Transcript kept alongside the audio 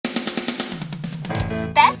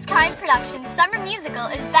Best Kind Productions Summer Musical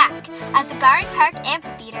is back at the Barron Park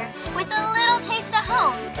Amphitheater with a little taste of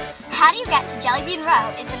home. How Do You Get to Jellybean Row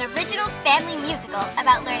is an original family musical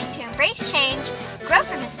about learning to embrace change, grow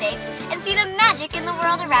from mistakes, and see the magic in the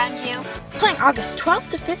world around you. Playing August 12th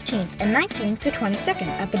to 15th and 19th to 22nd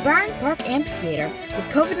at the Barron Park Amphitheater with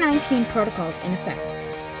COVID-19 protocols in effect.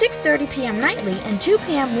 6:30 p.m. nightly and 2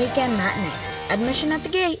 p.m. weekend matinee. Admission at the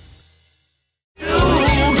gate. You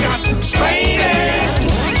got some splaining.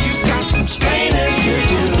 You got some splaining to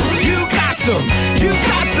do. You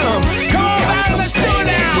got some. Come on, let's do it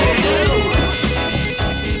now.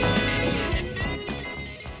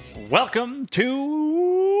 Welcome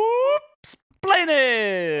to Explain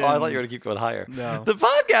It! Oh, I thought you were going to keep going higher. No. The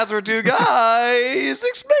podcast where two guys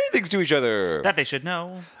explain things to each other. That they should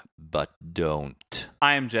know. But don't.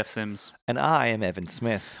 I am Jeff Sims. And I am Evan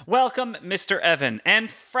Smith. Welcome, Mr. Evan and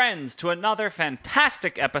friends, to another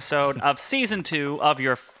fantastic episode of Season 2 of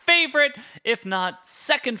your favorite, if not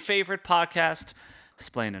second favorite podcast,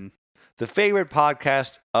 Explainin'. The favorite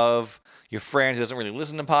podcast of your friend who doesn't really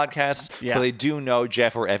listen to podcasts, Yeah. but they do know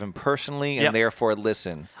Jeff or Evan personally and Yep. therefore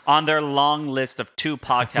listen. On their long list of 2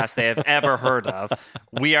 podcasts they have ever heard of,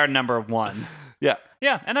 we are number 1. Yeah.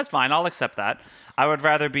 Yeah, and that's fine. I'll accept that. I would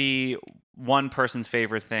rather be one person's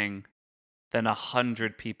favorite thing than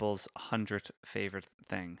 100 people's 100th favorite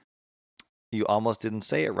thing. You almost didn't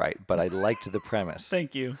say it right, but I liked the premise.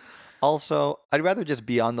 Thank you. Also, I'd rather just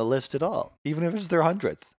be on the list at all, even if it's their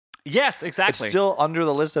 100th. Yes, exactly. It's still under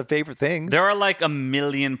the list of favorite things. There are like 1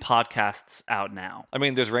 million podcasts out now. I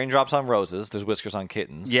mean, there's Raindrops on Roses, there's Whiskers on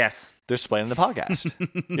Kittens. Yes. There's Splaining the Podcast.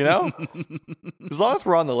 You know? As long as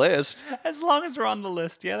we're on the list. As long as we're on the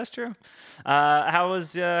list. Yeah, that's true. How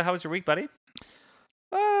was your week, buddy?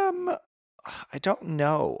 I don't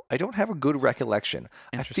know. I don't have a good recollection.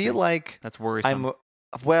 I Interesting. feel like That's worrisome.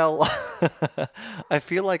 I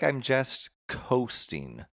feel like I'm just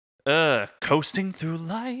coasting. Coasting through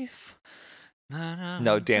life? Na, na,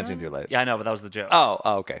 No, na. dancing through life. Yeah, I know, but that was the joke. Oh,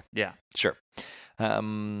 okay. Yeah. Sure.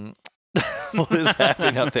 What is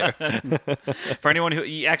happening up there? For anyone who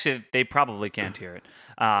actually, they probably can't hear it.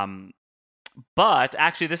 But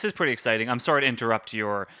actually, this is pretty exciting. I'm sorry to interrupt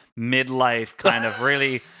your midlife kind of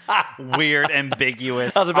really weird,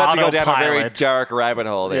 ambiguous. I was about to go down a very autopilot. dark rabbit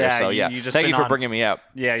hole there. Yeah, so you- yeah, you just thank you been for on- bringing me up.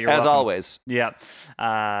 Yeah, you're As welcome. always. Yeah.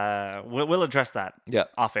 We'll address that Yeah,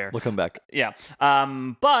 off air. we'll come back. Yeah.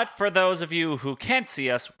 But for those of you who can't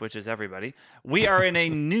see us, which is everybody, we are in a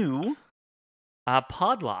new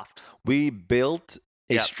pod loft. We built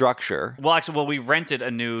a Yep. structure. Well, we rented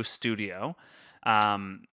a new studio.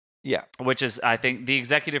 Yeah. Which is, I think, the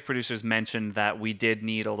executive producers mentioned that we did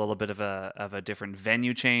need a little bit of a different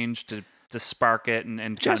venue change to spark it and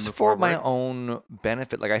kind of Just move for forward. my own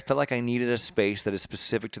benefit. Like, I felt like I needed a space that is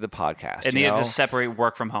specific to the podcast. It you needed know? to separate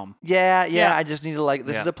work from home. Yeah. Yeah. I just need to, like,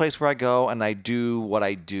 this Yeah. is a place where I go and I do what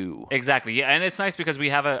I do. Exactly. Yeah, and it's nice because we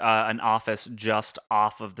have an office just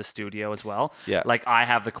off of the studio as well. Yeah. Like I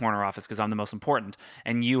have the corner office because I'm the most important,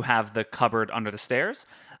 and you have the cupboard under the stairs.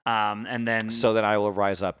 And then, So then I will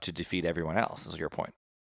rise up to defeat everyone else, is your point.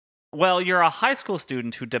 well, you're a high school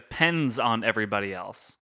student who depends on everybody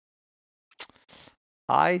else.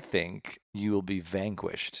 I think you will be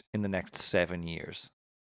vanquished in the next 7 years.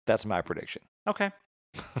 That's my prediction. Okay.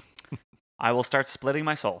 I will start splitting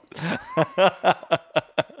my soul.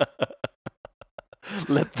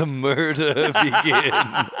 Let the murder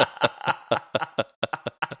begin.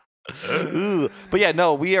 Ooh. But yeah,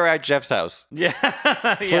 no, we are at Jeff's house Yeah.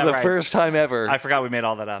 for Yeah, the right. first time ever. I forgot we made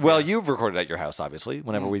all that up. Well, Yeah. you've recorded at your house, obviously,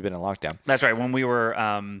 whenever we've been in lockdown. That's right. When we were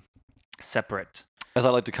separate. As I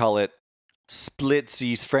like to call it,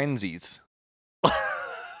 splitsies frenzies.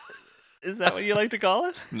 Is that what you like to call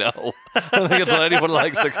it? No, I don't think it's what anyone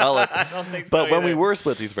likes to call it. I don't think so But when we either. were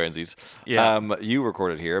splitsies frenzies, Yeah. you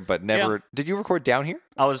recorded here, but never. Did you record down here?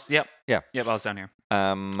 I was, yep. Yeah. Yep, I was down here.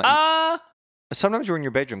 Sometimes you were in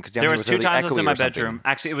your bedroom because There was 2 times I was in my bedroom.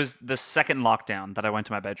 Actually, it was the second lockdown that I went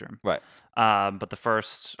to my bedroom. Right. But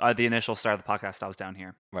the initial start of the podcast, I was down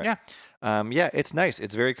here. Right. Yeah. Yeah, it's nice.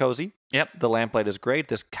 It's very cozy. Yep. The lamplight is great.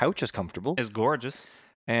 This couch is comfortable. It's gorgeous.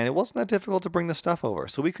 And it wasn't that difficult to bring the stuff over.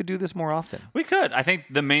 So we could do this more often. We could. I think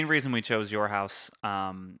the main reason we chose your house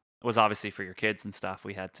was obviously for your kids and stuff.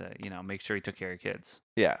 We had to, make sure you took care of your kids.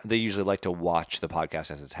 Yeah, they usually like to watch the podcast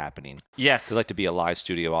as it's happening. Yes. They like to be a live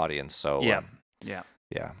studio audience. So yeah. yeah,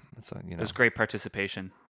 it's It was great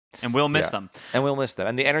participation. And we'll miss Yeah. them. And we'll miss them.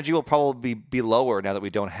 And the energy will probably be lower now that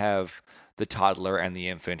we don't have the toddler and the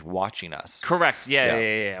infant watching us. Correct. Yeah.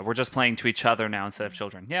 Yeah. We're just playing to each other now instead of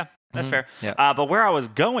children. Yeah. That's fair. Yeah. But where I was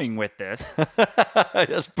going with this,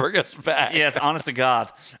 Just bring us back. yes, honest to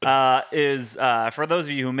God, is for those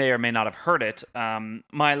of you who may or may not have heard it,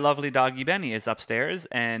 my lovely doggy Benny is upstairs,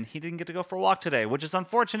 and he didn't get to go for a walk today, which is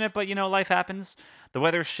unfortunate, but, life happens. The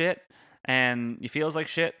weather's shit, and he feels like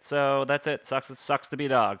shit, so that's it. It sucks to be a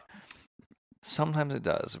dog. Sometimes it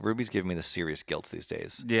does. Ruby's giving me the serious guilt these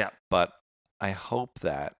days. Yeah. But I hope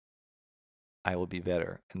that I will be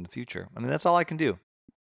better in the future. I mean, that's all I can do.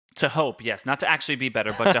 To hope, yes. Not to actually be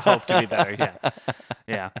better, but to hope to be better. Yeah.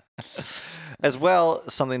 Yeah. As well,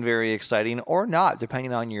 something very exciting, or not,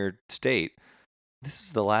 depending on your state. This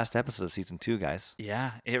is the last episode of season 2, guys.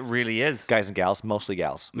 Yeah, it really is. Guys and gals, mostly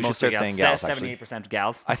gals. We should Mostly start saying gals, actually. 78%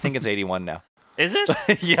 gals. I think it's 81 now. Is it?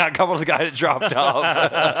 Yeah, a couple of the guys had dropped off.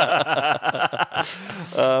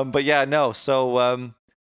 But yeah, no. So,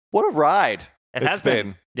 what a ride It it's has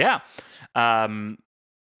been. Yeah. I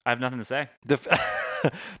have nothing to say. The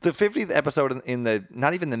 50th episode in the,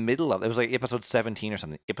 not even the middle of it was like episode 17 or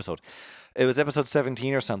something. It was episode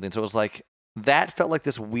 17 or something. So it was like, that felt like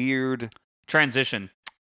this weird, Transition.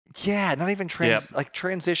 yeah, not even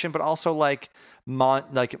transition, but also like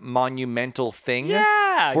monumental thing.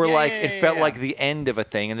 Yeah. Where yeah, like yeah, it yeah, felt yeah. like the end of a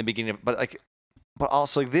thing in the beginning, but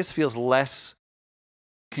also this feels less,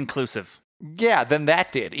 conclusive. yeah, than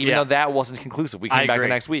that did. Even Yeah. though that wasn't conclusive, we came I back the agree.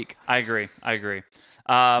 next week. I agree.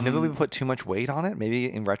 Maybe we put too much weight on it.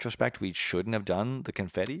 Maybe in retrospect, we shouldn't have done the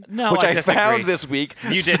confetti. No, which I I disagree. found this week.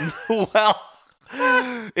 You didn't. Well,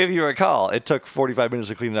 if you recall, it took 45 minutes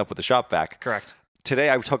to clean it up with the shop vac. Correct.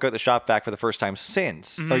 Today, I took out the shop vac for the first time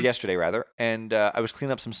since, or yesterday rather, and I was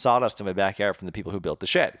cleaning up some sawdust in my backyard from the people who built the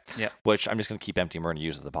shed. Yeah. Which I'm just going to keep empty and we're going to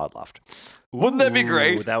use as the pod loft. Wouldn't that be Ooh,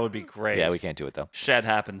 great? that would be great. Yeah, we can't do it though. Shed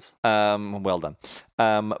happens. Well done.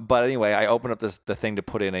 But anyway, I opened up the thing to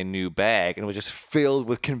put in a new bag, and it was just filled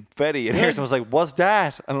with confetti. And Harrison was like, "What's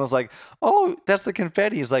that?" And I was like, "Oh, that's the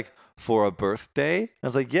confetti." He's like, "For a birthday?" And I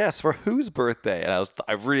was like, "Yes, for whose birthday?" And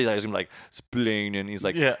I really thought he was gonna be like, "Splain," and he's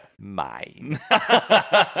like, Yeah. "Mine."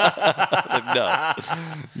 I was like, "No,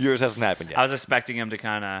 yours hasn't happened yet." I was expecting him to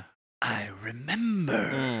kind of, I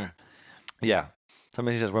remember. Mm. Yeah.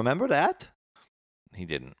 Somebody says, "Remember that?" He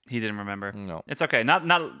didn't. He didn't remember. No. It's okay.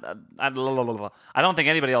 I don't think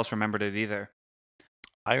anybody else remembered it either.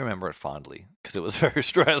 I remember it fondly because it was very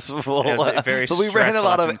stressful. It was very but we ran a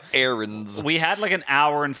lot of stressful. errands. We had like an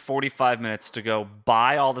hour and 45 minutes to go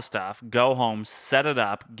buy all the stuff, go home, set it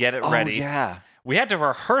up, get it ready. Oh, yeah. We had to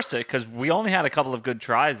rehearse it because we only had a couple of good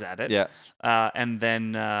tries at it. Yeah. And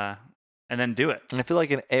then do it. And I feel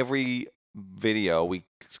like in every video, we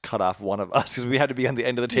cut off one of us because we had to be on the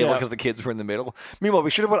end of the table Yeah. because the kids were in the middle. Meanwhile, we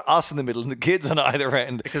should have put us in the middle and the kids on either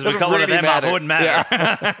end. Because we Doesn't cut one of really them off, it wouldn't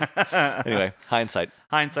matter. Yeah. Anyway, hindsight.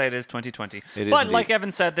 Hindsight is 2020. It is But indeed. like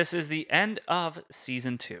Evan said, this is the end of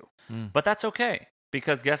season 2. But that's okay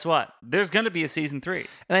because guess what? There's going to be a season 3.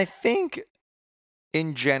 And I think,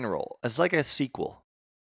 in general, as like a sequel,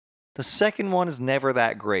 the second one is never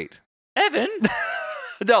that great. Evan,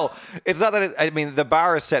 No, it's not that. I mean, the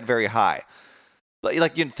bar is set very high.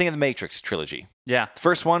 Like you think of the Matrix trilogy. yeah,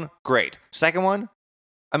 First one, great. Second one,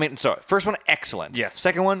 first one, excellent. Yes.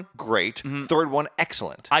 Second one, great. Third one,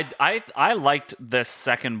 excellent. I liked the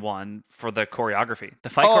second one for the choreography.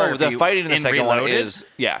 The fight Oh, choreography the fighting in the second one Reloaded, is,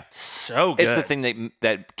 yeah. so good. It's the thing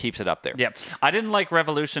that keeps it up there. Yeah, I didn't like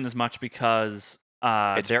Revolution as much because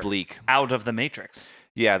It's they're bleak. out of the Matrix.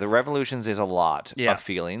 Yeah, the Revolutions is a lot Yeah. of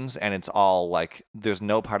feelings, and it's all like, there's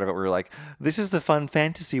no part of it where you're like, this is the fun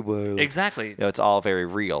fantasy world. Exactly. You know, it's all very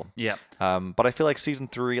real. Yeah. But I feel like season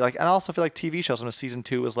 3, and I also feel like TV shows, when season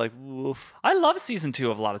 2 is like, woof. I love season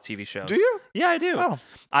 2 of a lot of TV shows. Do you? Yeah, I do. Oh.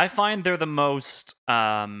 I find they're the most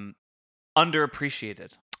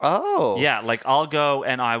underappreciated. Oh. Yeah, like I'll go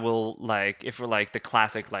and I will if we're like the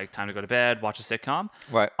classic time to go to bed, watch a sitcom.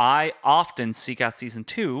 Right. I often seek out season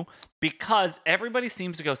 2 because everybody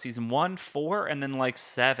seems to go season 1, 4, and then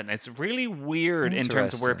 7. It's really weird in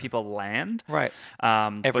terms of where Interesting. people land. Right.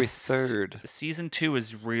 But Every third. season 2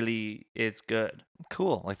 is it's good.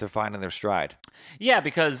 Cool. Like they're finding their stride. Yeah,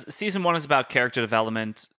 because season 1 is about character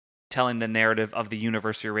development, telling the narrative of the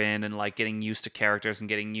universe you're in, and getting used to characters and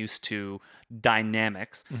getting used to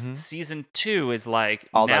dynamics. Season 2 is All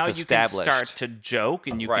now that's you can start established. to joke,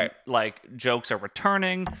 and you Right. can jokes are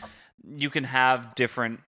returning. You can have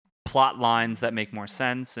different plot lines that make more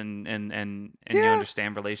sense, and you Yeah.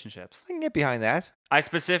 understand relationships. I can get behind that. I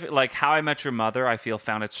How I Met Your Mother, I feel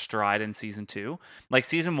found its stride in season 2.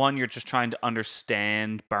 Season 1, you're just trying to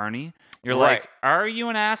understand Barney. You're Right. are you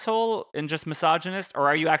an asshole and just misogynist, or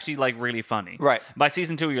are you actually really funny? Right. By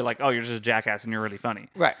season 2, you're oh, you're just a jackass and you're really funny.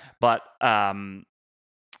 Right. But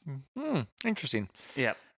Interesting.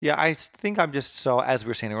 yeah, Yeah, I think I'm just so, as we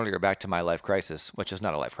were saying earlier, back to my life crisis, which is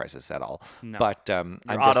not a life crisis at all. No. But Your I'm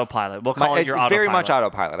just autopilot. We'll call it your it's autopilot. very much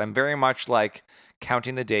autopilot. I'm very much like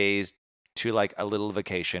counting the days to like a little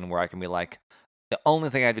vacation where I can be like, the only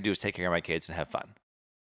thing I have to do is take care of my kids and have fun.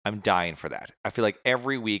 I'm dying for that. I feel like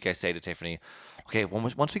every week I say to Tiffany, okay,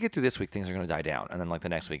 once we get through this week, things are going to die down. And then like the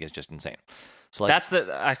next week is just insane. So like,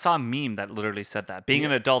 I saw a meme that literally said that. Being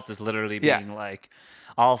an adult is literally Yeah. being like,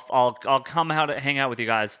 I'll come out to hang out with you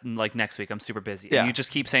guys like next week. I'm super busy. Yeah. And you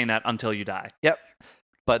just keep saying that until you die. yep.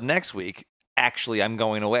 But next week, actually, I'm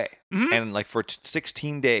going away. Mhm. And like for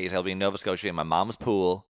 16 days, I'll be in Nova Scotia in my mom's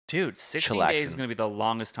pool Dude, 16 days is Chillaxing. going to be the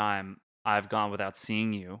longest time I've gone without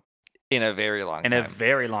seeing you in a very long in time. a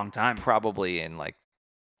very long time. Probably in like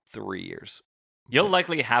 3 years. You'll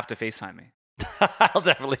likely have to FaceTime me. I'll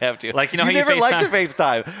definitely have to. Like, you know you how you never like to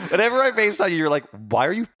FaceTime. Whenever I FaceTime you, you're like, why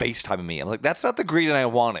are you FaceTiming me? I'm like, that's not the greeting I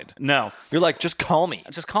wanted. No, You're like, just call me.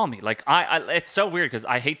 just call me. Like it's so weird because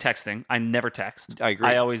I hate texting. I never text. I agree.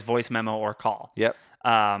 I always voice memo or call. Yep.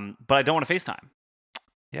 But I don't want to FaceTime.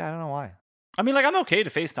 Yeah, I don't know why. I mean, like, I'm okay to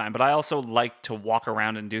FaceTime, but I also like to walk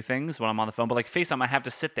around and do things when I'm on the phone. But like FaceTime, I have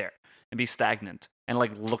to sit there and be stagnant and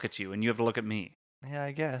like look at you, and you have to look at me. Yeah,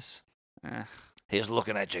 I guess. Eh. He's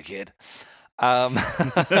looking at you, kid.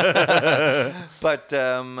 But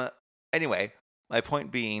anyway, my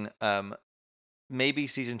point being, maybe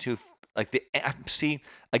season 2, like see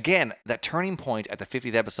again that turning point at the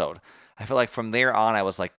 50th episode. I feel like from there on, I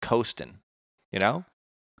was like coasting. You know,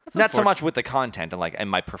 That's not so unfortunate. much with the content and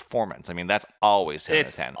my performance. I mean, that's always 10 out of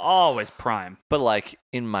It's 10. always prime. But like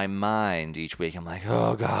in my mind each week, I'm like,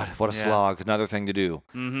 oh God, what a Yeah. slog. Another thing to do.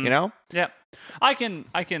 Mhm. You know? Yeah, I can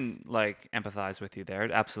like empathize with you there.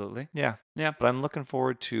 Absolutely. Yeah. Yeah. But I'm looking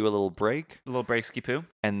forward to a little break A little breaksky poo.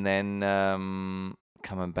 and then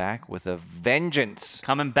coming back with a vengeance.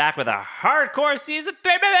 Coming back with a hardcore season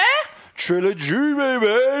 3, baby. Trilogy,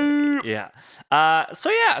 baby. Yeah.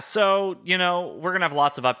 So you know, we're gonna have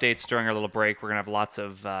lots of updates during our little break. We're gonna have lots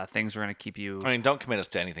of things. We're gonna keep you. I mean, don't commit us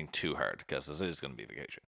to anything too hard because this is going to be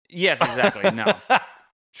vacation. Yes, exactly. No.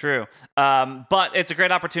 True. But it's a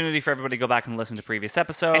great opportunity for everybody to go back and listen to previous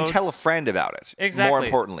episodes And tell a friend about it. Exactly. More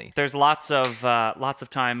importantly. There's lots of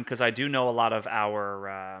time because I do know a lot of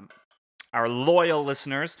our loyal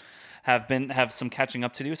listeners have some catching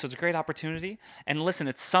up to do, so it's a great opportunity. And listen,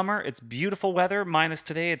 it's summer, it's beautiful weather, minus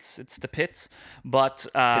today, it's the pits, but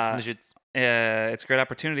it's a great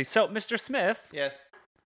opportunity. So, Mr. Smith, Yes. do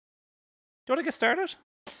you want to get started?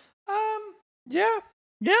 Yeah,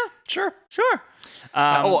 Yeah, sure. sure.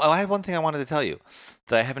 I had one thing I wanted to tell you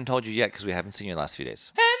that I haven't told you yet because we haven't seen you in the last few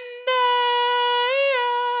days.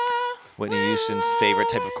 Whitney Houston's favorite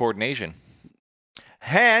type of coordination.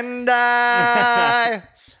 And I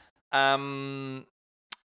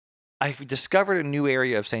discovered a new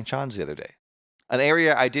area of St. John's the other day. An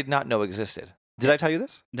area I did not know existed. Did I tell you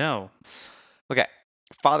this? No. Okay.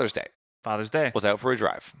 Father's Day. Father's Day. Was out for a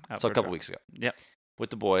drive. Out So for a a couple drive. weeks ago. Yep. With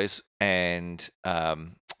the boys and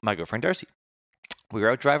my girlfriend Darcy. We were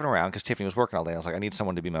out driving around because Tiffany was working all day. I was like, I need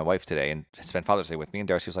someone to be my wife today and spend Father's Day with me. And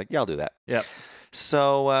Darcy was like, yeah, I'll do that. Yep.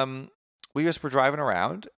 So we just were driving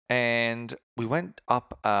around and we went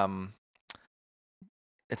up.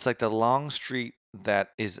 It's like the long street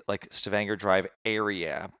that is like Stavanger Drive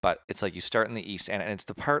area, but it's like you start in the east end, and it's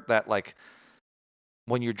the part that like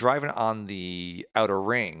when you're driving on the outer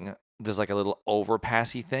ring, there's like a little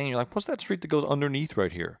overpassy thing. You're like, what's that street that goes underneath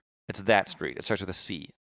right here? It's that street. It starts with a C.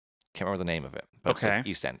 Can't remember the name of it, but it's like Okay.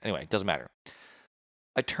 east end. Anyway, it doesn't matter.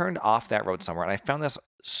 I turned off that road somewhere, and I found this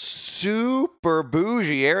super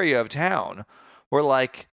bougie area of town where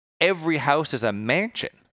like every house is a mansion.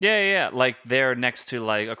 Yeah. Like they're next to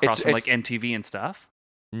like across from like it's- NTV and stuff.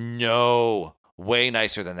 No, way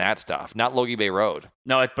nicer than that stuff. Not Logie Bay Road.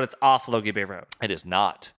 No, but it's off Logie Bay Road. It is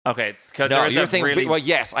not. Okay, because No, there is you're a thinking. really Well,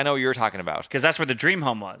 yes, I know what you're talking about. because that's where the dream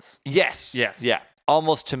home was. Yes. Yes. Yeah.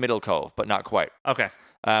 Almost to Middle Cove, but not quite. Okay.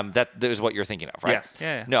 That is what you're thinking of, right? Yes.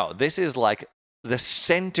 Yeah. No, this is like the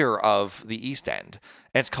center of the East End,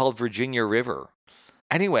 and it's called Virginia River.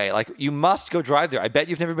 Anyway, like you must go drive there. I bet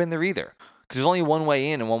you've never been there either, because there's only one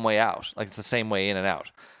way in and one way out. Like it's the same way in and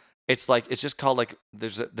out. It's like it's just called like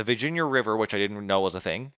there's the Virginia River, which I didn't know was a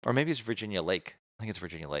thing, or maybe it's Virginia Lake. I think it's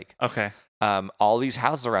Virginia Lake. Okay. All these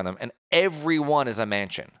houses around them, and every one is a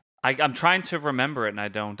mansion. I'm trying to remember it, and I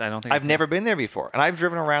don't think I've never been there before, and I've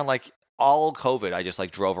driven around like all COVID. I just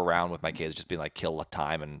like drove around with my kids, just being like kill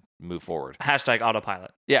time and move forward. Hashtag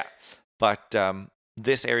autopilot. Yeah, but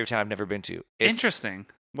this area of town I've never been to. Interesting.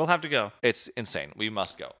 We'll have to go. It's insane. We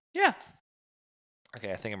must go. Yeah.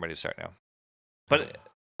 Okay, I think I'm ready to start now. But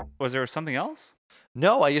Was there something else?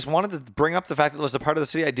 No, I just wanted to bring up the fact that it was a part of the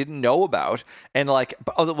city I didn't know about, and like,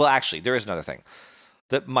 well, actually, there is another thing.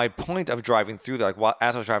 That my point of driving through there, like,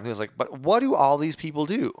 as I was driving through, I was like, but what do all these people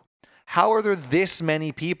do? How are there this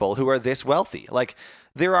many people who are this wealthy? Like,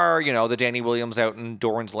 there are, the Danny Williams out in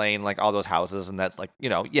Doran's Lane, like all those houses, and that's like,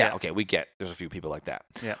 Yeah. okay, we get there's a few people like that.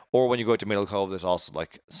 Yeah. Or when you go to Middle Cove, there's also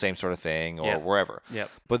like same sort of thing, or Yeah. wherever. Yep.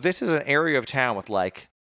 But this is an area of town with like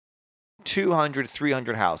 200,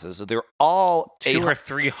 300 houses. They're all 200 or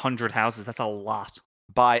 300 houses. That's a lot.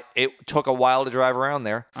 It took a while to drive around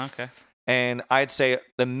there. Okay. And I'd say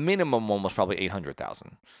the minimum one was probably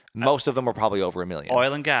 800,000. Most of them were probably over 1 million.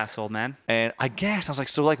 Oil and gas, old man. And I guess I was like,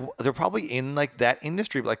 so like they're probably in like that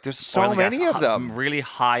industry. But like there's so Oil and many gas, of them. Really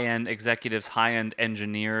high-end executives, high-end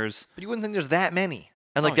engineers. But you wouldn't think there's that many.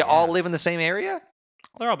 And like Oh, they all yeah. live in the same area?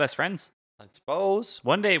 They're all best friends. I suppose.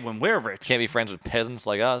 One day when we're rich. Can't be friends with peasants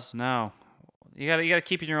like us. No. You gotta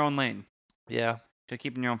keep in your own lane. Yeah. Gotta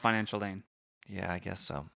keep in your own financial lane. Yeah, I guess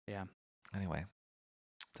so. Yeah. Anyway,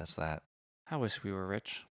 that's that. I wish we were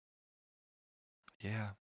rich. Yeah.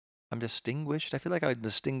 I'm distinguished. I feel like I'm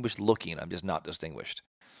distinguished looking. I'm just not distinguished.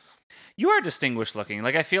 You are distinguished looking.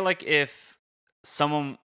 Like, I feel like if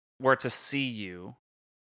someone were to see you,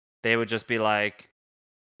 they would just be like,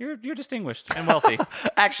 you're distinguished and wealthy.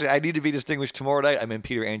 Actually, I need to be distinguished tomorrow night. I'm in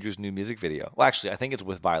Peter Andrews' new music video. Well, actually, I think it's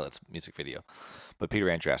with Violet's music video, but Peter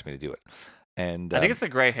Andrew asked me to do it. And I think it's the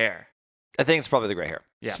gray hair. I think it's probably the gray hair.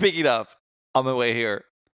 Yeah. Speaking of, on my way here,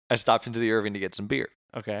 I stopped into the Irving to get some beer.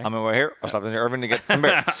 Okay. On my way here, I stopped into Irving to get some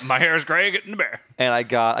beer. My hair is gray, getting the bear. And I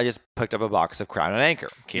just picked up a box of Crown and Anchor,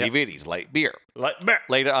 Kitty Yep. Vitty's light beer. Like bear.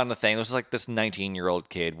 Laid it on the thing. It was like this 19-year-old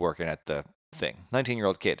kid working at the thing.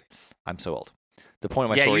 19-year-old kid. I'm so old. The point of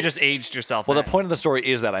my Yeah, story. you just aged yourself. Well, the in. point of the story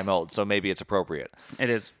is that I'm old, so maybe it's appropriate. It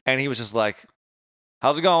is. And he was just like,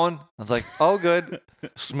 how's it going? I was like, oh, good.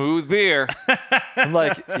 Smooth beer. I'm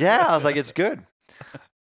like, yeah. I was like, it's good.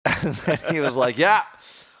 And then he was like, yeah.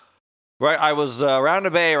 Right. I was around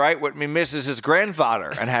the bay, right, with me missus'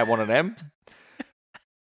 grandfather and had one of them.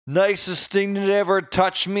 Nicest thing that ever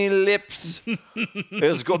touched me lips. It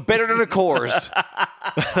was better than a Coors.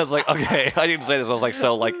 I was like, okay. I didn't say this. I was like,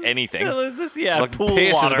 so like anything. This is, yeah, Like pool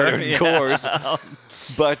piss is water. better than Yeah.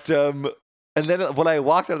 Coors. But and then when I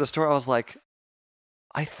walked out of the store, I was like,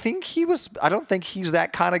 I don't think he's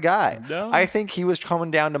that kind of guy. No. I think he was coming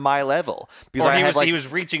down to my level because Or I he had was, like, he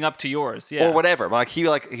was reaching up to yours. Yeah. or whatever. I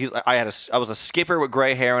was a skipper with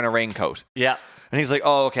gray hair and a raincoat. Yeah. And he's like,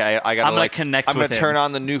 oh, okay, I gotta I'm gonna like connect I'm with gonna him. turn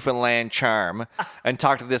on the Newfoundland charm and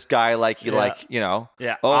talk to this guy like you Yeah. like,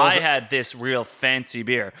 Yeah. Oh, I is it- had this real fancy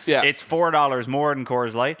beer. Yeah. It's $4 more than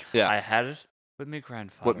Coors Light. Yeah. I had it with my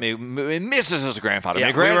grandfather. what me missus' grandfather, Yeah,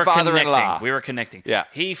 my grandfather-in-law. We were connecting. Yeah.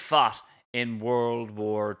 He fought in World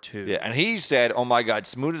War II. Yeah, and he said, "Oh my God,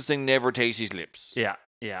 smoothest thing never tastes his lips." Yeah.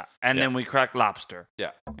 Yeah. And Yeah. then we cracked lobster.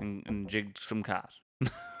 Yeah. And jigged some cat.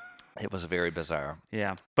 It was very bizarre.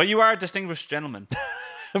 Yeah. But you are a distinguished gentleman.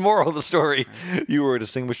 The moral of the story: you were a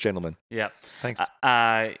distinguished gentleman. Yeah. Thanks.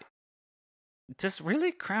 Does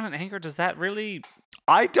really Crown and Anchor, does that really...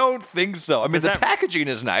 I don't think so. I mean, Does the that- packaging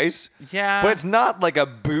is nice, Yeah. but it's not like a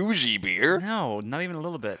bougie beer. No, not even a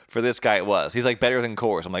little bit. For this guy, it was. He's like, better than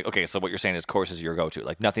Coors. I'm like, okay, so what you're saying is Coors is your go-to.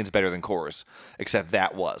 Like, nothing's better than Coors, except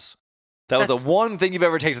that was. That was That's- the one thing you've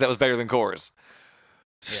ever tasted that was better than Coors.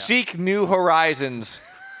 Seek new horizons,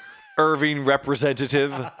 Irving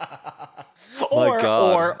representative. God.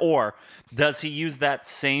 Or does he use that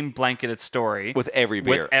same blanketed story With every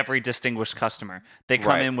beer. with every distinguished customer? They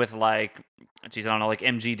come Right. in with like, geez, I don't know, like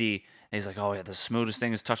MGD, and he's like, oh yeah, the smoothest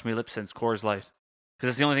thing has touched my lips since Coors Light, because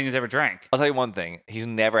it's the only thing he's ever drank. I'll tell you one thing. He's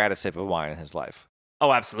never had a sip of wine in his life.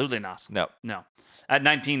 Oh, absolutely not. No. No. At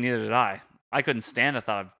 19, neither did I. I couldn't stand the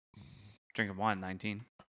thought of drinking wine at 19.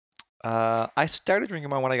 I started drinking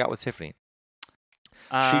wine when I got with Tiffany.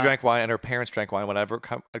 She Uh, drank wine, and her parents drank wine. Whenever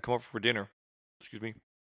I'd come over for dinner, excuse me,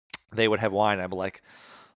 they would have wine. I'd be like,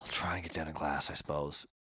 I'll try and get down a glass, I suppose.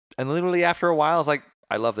 And literally after a while, I was like,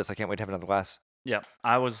 I love this. I can't wait to have another glass. Yeah,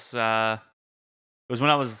 I was. It was when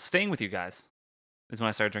I was staying with you guys. Is when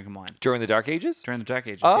I started drinking wine. During the Dark Ages? During the Dark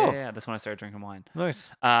Ages. Oh. Yeah, that's when I started drinking wine. Nice.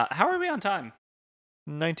 How are we on time?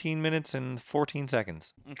 19 minutes and 14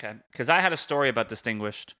 seconds. Okay, because I had a story about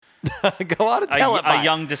distinguished, Go on and tell it, a Mike.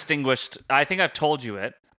 young distinguished. I think I've told you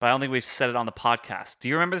it, but I don't think we've said it on the podcast. Do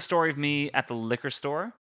you remember the story of me at the liquor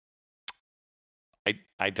store?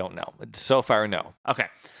 I don't know. So far, no. Okay,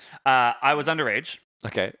 I was underage.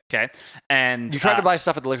 Okay. Okay, and You tried to buy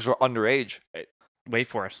stuff at the liquor store underage. Wait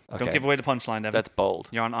for it. Okay. Don't give away the punchline, Devin. That's bold.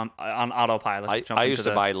 You're on autopilot. I used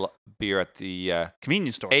to buy beer at the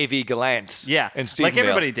convenience store. AV Gallants. Yeah, in like Stephenville.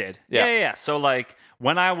 everybody did. Yeah. Yeah. So like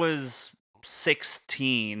when I was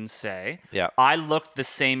 16, say, Yeah. I looked the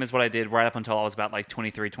same as what I did right up until I was about like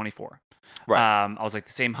 23, 24. Right. I was like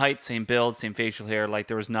the same height, same build, same facial hair. Like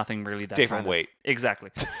there was nothing really that Different kind of- weight. Exactly.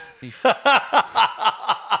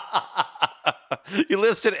 You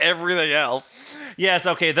listed everything else. Yes,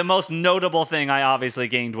 okay. The most notable thing, I obviously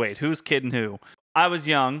gained weight. Who's kidding who? I was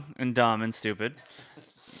young and dumb and stupid.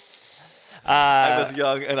 I was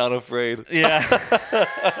young and unafraid. Yeah.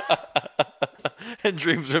 And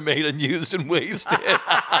dreams were made and used and wasted.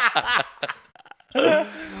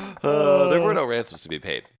 There were no ransoms to be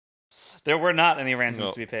paid. There were not any ransoms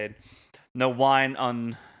No. to be paid. No wine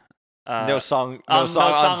on. No song no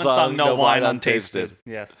unsung, unsung, no wine untasted. untasted.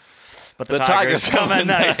 Yes. But The tigers come at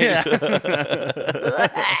night. Yeah.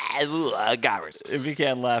 Ooh, Garrett. If you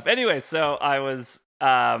can't laugh. Anyway, so I was.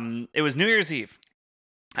 It was New Year's Eve,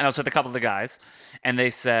 and I was with a couple of the guys, and they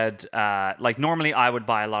said, like normally I would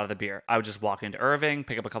buy a lot of the beer. I would just walk into Irving,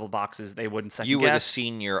 pick up a couple boxes. They wouldn't second You were the guess.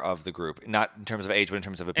 senior of the group, not in terms of age, but in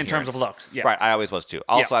terms of In appearance. terms of looks, yeah. Right, I always was too.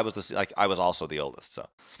 Also, I was I was also the oldest. So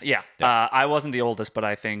Yeah. Yeah. I wasn't the oldest, but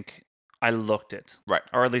I think I looked it. Right.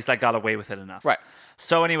 Or at least I got away with it enough. Right.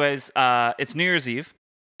 So anyways, it's New Year's Eve,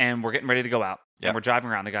 and we're getting ready to go out. Yep. And we're driving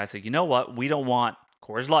around. The guy said, you know what? We don't want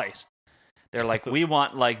Coors Light. They're like, we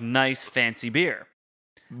want like nice fancy beer.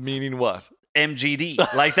 meaning what? MGD.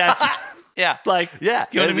 Like that's Yeah, like, yeah.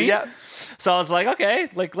 you know what I mean? Yeah. So I was like, okay,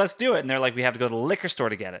 like let's do it. And they're like, we have to go to the liquor store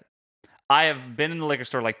to get it. I have been in the liquor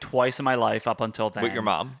store like twice in my life up until then. With your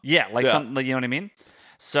mom. Yeah, like Yeah. something, like, you know what I mean?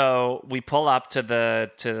 So we pull up to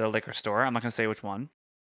the liquor store. I'm not gonna say which one.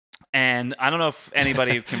 And I don't know if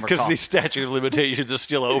anybody can Because recall. the statute of limitations are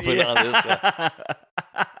still open on this. Yeah.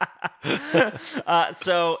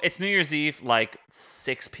 So it's New Year's Eve, like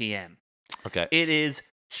 6 p.m. Okay. It is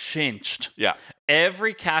chinched. Yeah.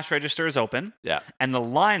 Every cash register is open, Yeah. and the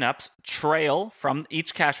lineups trail from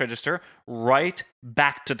each cash register right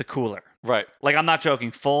back to the cooler. Right. Like I'm not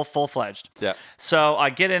joking, full-fledged. Yeah. So I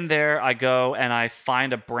get in there, I go and I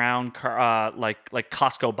find a brown like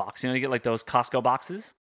Costco box. You know, you get like those Costco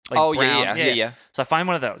boxes. Like Oh, brown- yeah. So I find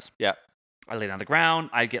one of those. Yeah. I lay it on the ground.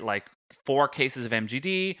 I get like 4 cases of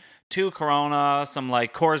MGD, 2 Corona, some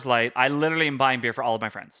like Coors Light. I literally am buying beer for all of my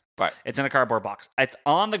friends. Right. It's in a cardboard box. It's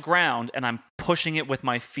on the ground and I'm pushing it with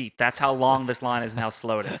my feet. That's how long this line is and how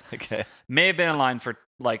slow it is. Okay. May have been in line for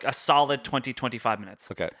like a solid 20, 25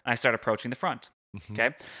 minutes. Okay. And I start approaching the front. Mhm.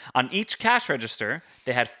 Okay. On each cash register,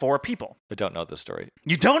 they had 4 people. I don't know this story.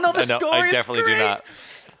 You don't know the I know- story? I It's definitely do great. not.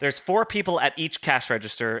 There's 4 people at each cash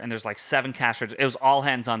register, and there's like 7 cash registers. It was all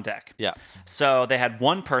hands on deck. Yeah. So they had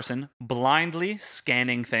one person blindly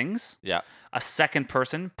scanning things, Yeah. a second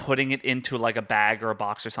person putting it into like a bag or a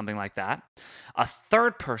box or something like that, a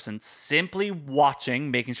third person simply watching,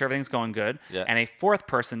 making sure everything's going good, Yeah. and a fourth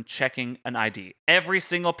person checking an ID. Every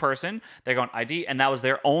single person, they're going ID, and that was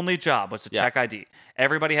their only job was to Yeah. check ID.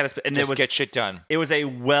 Everybody had and Just it was get shit done. it was a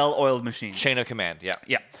well-oiled machine. Chain of command. Yeah.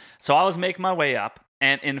 Yeah. So I was making my way up,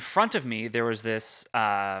 and in front of me there was this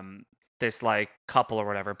this like couple or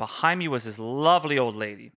whatever. Behind me was this lovely old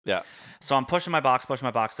lady. Yeah. So I'm pushing my box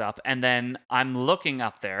up, and then I'm looking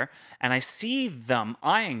up there, and I see them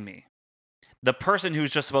eyeing me. The person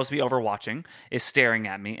who's just supposed to be overwatching is staring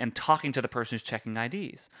at me and talking to the person who's checking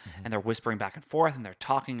IDs. And they're whispering back and forth, and they're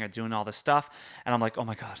talking, they're doing all this stuff. And I'm like, oh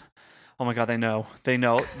my God, they know, they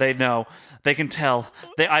can tell.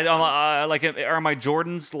 Like, are my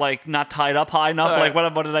Jordans like not tied up high enough? Like,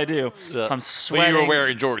 what did I do? So I'm sweating. Well, you were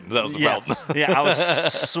wearing Jordans. That was the problem. Yeah, I was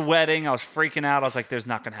sweating. I was freaking out. I was like, there's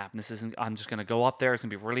not going to happen. I'm just going to go up there. It's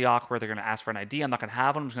going to be really awkward. They're going to ask for an ID. I'm not going to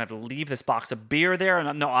have one. I'm just going to have to leave this box of beer there.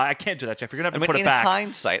 And no, I can't do that, Jeff. You're going to have to put it in back.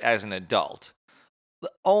 hindsight, as an adult,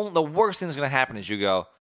 the worst thing that's going to happen is you go,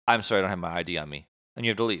 I'm sorry, I don't have my ID on me. And you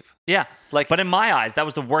have to leave. Yeah. Like- but in my eyes, that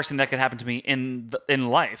was the worst thing that could happen to me in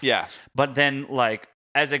life. Yeah. But then, like,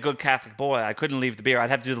 as a good Catholic boy, I couldn't leave the beer. I'd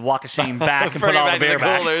have to do the walk of shame back and Bring put it all the back to beer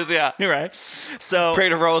back. coolers, yeah. You're right. So Pray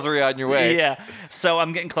a rosary on your way. Yeah. So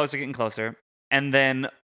I'm getting closer. And then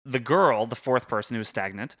the girl, the fourth person who was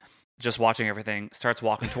stagnant, just watching everything, starts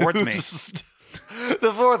walking towards me.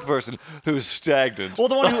 The fourth person who's stagnant. Well,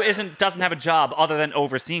 the one who doesn't have a job other than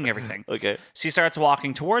overseeing everything. Okay. She starts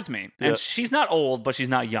walking towards me. And Yeah. she's not old, but she's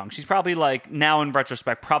not young. She's probably like, now in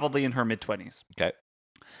retrospect, probably in her mid-20s. Okay.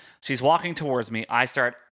 She's walking towards me. I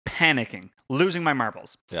start panicking, losing my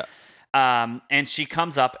marbles. Yeah. And she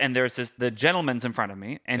comes up, and there's the gentleman's in front of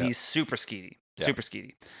me, and Yeah. he's super skeety. Yeah. super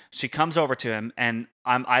skeety. She comes over to him, and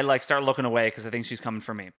I like start looking away because I think she's coming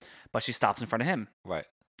for me, but she stops in front of him. Right.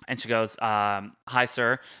 And she goes, hi,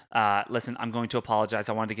 sir. Listen, I'm going to apologize.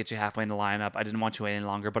 I wanted to get you halfway in the lineup. I didn't want you any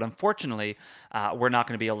longer. But unfortunately, we're not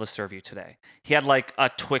going to be able to serve you today. He had like a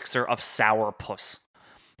Twixer of sour puss.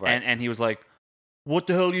 Right. And he was like, what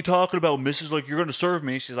the hell are you talking about, Mrs.? Like, you're going to serve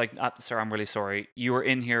me. She's like, sir, I'm really sorry. You were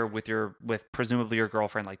in here with presumably your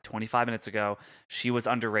girlfriend like 25 minutes ago. She was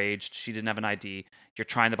underage. She didn't have an ID. You're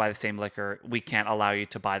trying to buy the same liquor. We can't allow you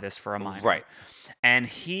to buy this for a minor. Right. And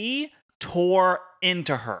he tore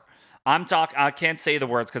into her. I can't say the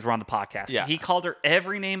words because we're on the podcast. Yeah. He called her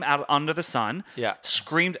every name out under the sun. Yeah.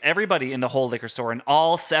 Screamed everybody in the whole liquor store, and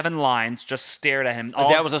all 7 lines just stared at him.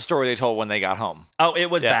 That was a story they told when they got home. Oh, it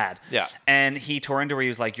was bad. Yeah. And he tore into her. He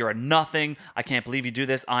was like, you're a nothing. I can't believe you do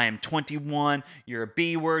this. I am 21. You're a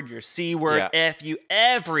B word. You're a C word. Yeah. F you,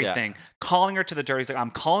 everything. Yeah. Calling her to the dirty. He's like,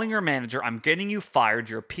 I'm calling your manager. I'm getting you fired.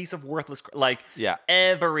 You're a piece of worthless.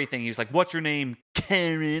 Everything. He was like, what's your name?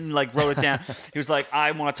 Karen. Like, wrote it down. He was like,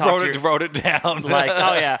 I want to talk to you. Wrote it down. Like,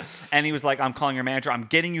 oh yeah. And he was like, I'm calling your manager. I'm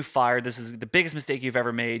getting you fired. This is the biggest mistake you've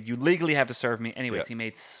ever made. You legally have to serve me. Anyways, he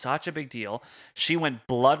made such a big deal. She went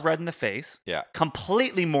blood red in the face. Yeah.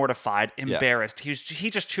 Completely mortified, embarrassed. He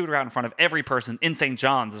just chewed her out in front of every person in St.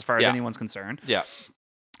 John's as far as anyone's concerned. Yeah.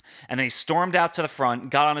 And then he stormed out to the front,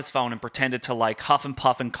 got on his phone, and pretended to like huff and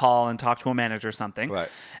puff and call and talk to a manager or something. Right.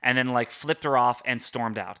 And then like flipped her off and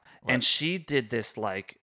stormed out. Right. And she did this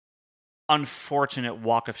like unfortunate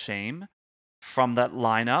walk of shame from that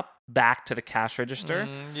lineup back to the cash register.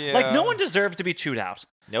 Like, no one deserves to be chewed out.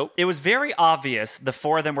 Nope. It was very obvious. The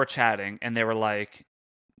 4 of them were chatting, and they were like,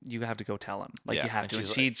 you have to go tell him. Like, you have to. And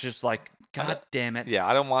she's just like, God damn it. Yeah,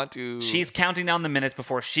 I don't want to. She's counting down the minutes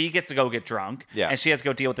before she gets to go get drunk. Yeah. And she has to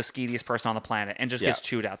go deal with the skeetiest person on the planet and just gets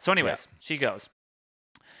chewed out. So anyways, she goes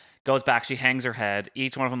back. She hangs her head.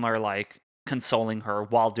 Each one of them are like consoling her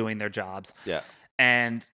while doing their jobs. Yeah.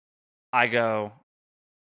 And I go,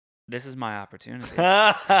 this is my opportunity.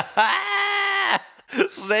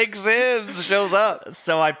 Snake Sims shows up.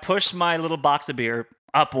 So I push my little box of beer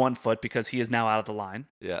up 1 foot because he is now out of the line.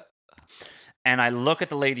 Yeah. And I look at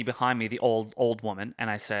the lady behind me, the old woman,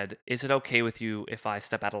 and I said, is it okay with you if I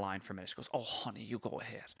step out of line for a minute? She goes, oh, honey, you go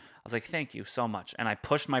ahead. I was like, thank you so much. And I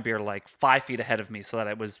pushed my beer like 5 feet ahead of me so that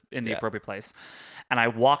it was in the appropriate place. And I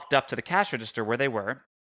walked up to the cash register where they were.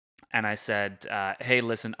 And I said, hey,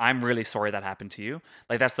 listen, I'm really sorry that happened to you.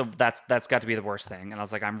 Like, that's got to be the worst thing. And I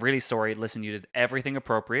was like, I'm really sorry. Listen, you did everything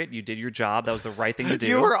appropriate. You did your job. That was the right thing to do.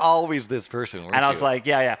 You were always this person, weren't And I you? was like,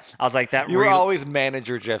 yeah. I was like, that You were always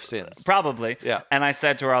manager Jeff Sims. Probably. Yeah. And I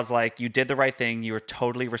said to her, I was like, you did the right thing. You were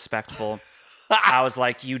totally respectful. I was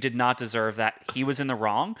like, you did not deserve that. He was in the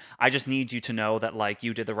wrong. I just need you to know that, like,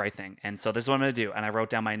 you did the right thing. And so this is what I'm going to do. And I wrote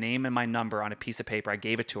down my name and my number on a piece of paper. I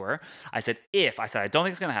gave it to her. I said, I don't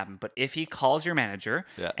think it's going to happen, but if he calls your manager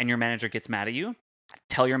and your manager gets mad at you,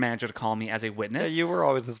 tell your manager to call me as a witness. Yeah, you were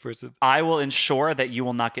always this person. I will ensure that you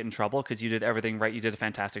will not get in trouble because you did everything right. You did a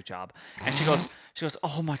fantastic job. And she goes,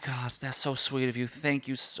 oh my gosh, that's so sweet of you. Thank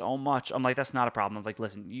you so much. I'm like, that's not a problem. I'm like,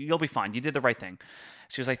 listen, you'll be fine. You did the right thing.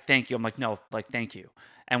 She was like, thank you. I'm like, no, like, thank you.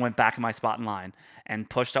 And went back in my spot in line and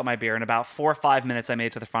pushed out my beer. In about 4 or 5 minutes, I made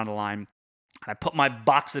it to the front of the line. I put my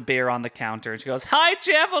box of beer on the counter and she goes, hi,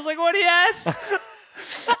 Jeff. I was like, what do you ask?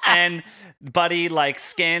 And Buddy like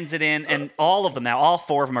scans it in, and all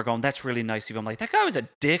 4 of them are going, that's really nice of you. I'm like, that guy was a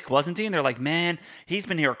dick, wasn't he? And they're like, man, he's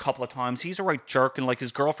been here a couple of times. He's a right jerk, and like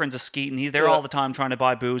his girlfriend's a skeet, and he's there all the time trying to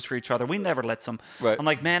buy booze for each other. We never let some. Right. I'm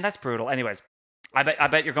like, man, that's brutal. Anyways, I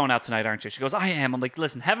bet you're going out tonight, aren't you? She goes, I am. I'm like,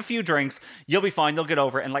 listen, have a few drinks. You'll be fine. You'll get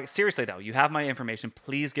over it. And like, seriously though, you have my information.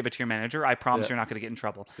 Please give it to your manager. I promise you're not going to get in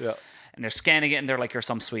trouble. Yeah. And they're scanning it, and they're like, you're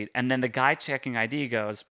some sweet. And then the guy checking ID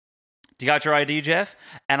goes, do you got your ID, Jeff?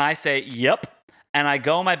 And I say, yep. And I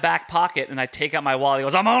go in my back pocket and I take out my wallet. He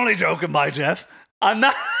goes, I'm only joking, by Jeff. I'm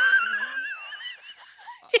not.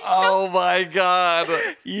 Oh my God.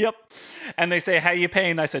 Yep. And they say, how you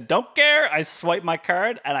paying? I said, don't care. I swiped my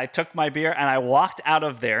card and I took my beer and I walked out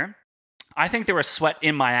of there. I think there was sweat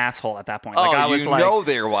in my asshole at that point. Like, I was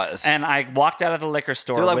there was. And I walked out of the liquor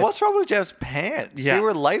store. They're like, what's wrong with Jeff's pants? Yeah. They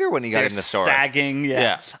were lighter when he got in the store. Sagging.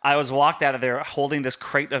 Yeah. I was walked out of there holding this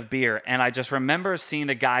crate of beer, and I just remember seeing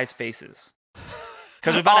the guys' faces.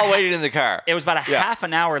 All waiting in the car. It was about a half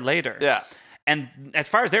an hour later. Yeah. And as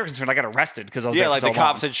far as they're concerned, I got arrested because I was there for like so the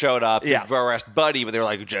cops long. had showed up to arrest Buddy, but they were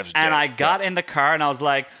like, Jeff's dead. And I got in the car and I was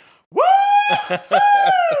like, woo!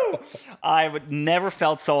 I would never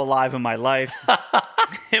felt so alive in my life.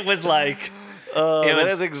 It was like... that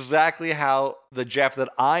is exactly how the Jeff that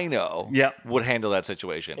I know Yep. would handle that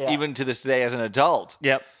situation. Yeah. Even to this day as an adult.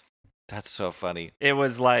 Yep. That's so funny. It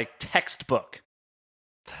was like textbook.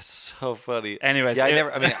 That's so funny. Anyways, yeah,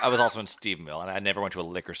 I mean, I was also in Stephenville, and I never went to a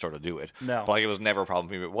liquor store to do it. No. But, like, it was never a problem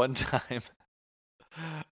for me. But one time,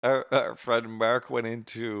 our friend Mark went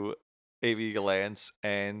into AV Galance,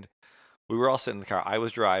 and we were all sitting in the car. I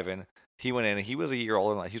was driving. He went in, and he was a year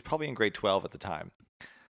older than I. He was probably in grade 12 at the time.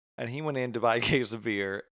 And he went in to buy a case of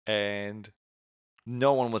beer, and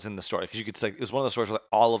no one was in the store because you could see, it was one of the stores with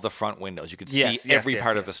all of the front windows. You could see every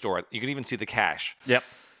part of the store. You could even see the cash. Yep.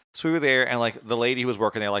 So we were there, and like the lady who was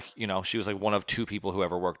working there, like, you know, she was like one of two people who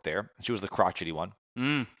ever worked there. She was the crotchety one.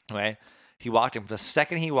 Right? He walked in. The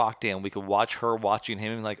second he walked in, we could watch her watching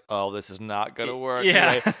him and like, oh, this is not gonna work. Yeah.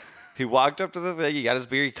 Right? He walked up to the thing. He got his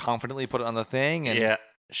beer. He confidently put it on the thing, and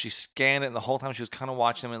she scanned it. And the whole time she was kind of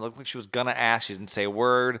watching him. It looked like she was gonna ask. She didn't say a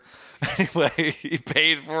word. Anyway, he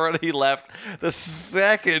paid for it. He left. The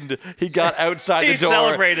second he got outside the door,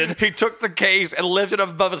 celebrated. He took the case and lifted it up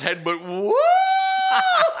above his head, and went, woo!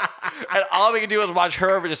 And all we could do was watch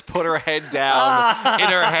her just put her head down in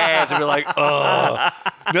her hands and be like, oh.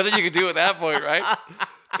 Nothing you could do at that point, right?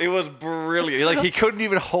 It was brilliant. Like, he couldn't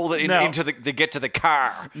even hold it into to get to the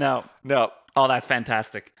car. No. No. Oh, that's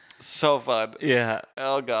fantastic. So fun. Yeah.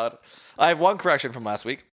 Oh, God. I have one correction from last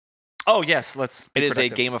week. Oh, yes. It is a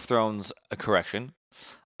Game of Thrones correction.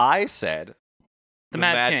 I said the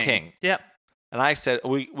Mad King. Yep. And I said,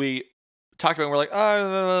 we talked about it, and we're like,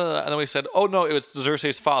 oh, and then we said, oh, no, it was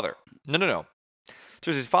Cersei's father. No.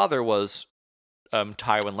 Cersei's father was Tywin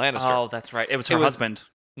Lannister. Oh, that's right. It was her husband.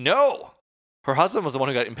 No. Her husband was the one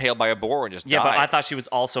who got impaled by a boar and just died. Yeah, but I thought she was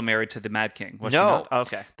also married to the Mad King. Was no. She not? Oh,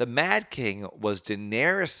 okay. The Mad King was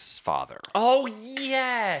Daenerys' father. Oh,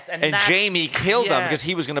 yes. And Jaime killed him because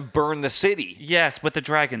he was going to burn the city. Yes, with the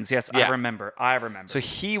dragons. Yes, yeah. I remember. So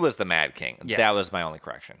he was the Mad King. Yes. That was my only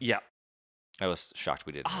correction. Yeah. I was shocked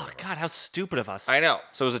we didn't. Oh, God, how stupid of us. I know.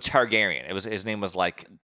 So it was a Targaryen. His name was like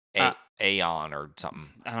Aeon or something.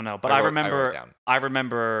 I don't know, but I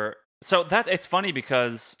remember. So it's funny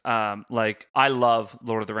because like I love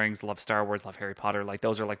Lord of the Rings, love Star Wars, love Harry Potter. Like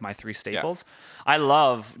those are like my three staples. Yeah. I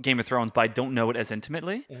love Game of Thrones, but I don't know it as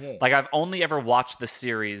intimately. Mm-hmm. Like I've only ever watched the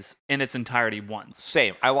series in its entirety once.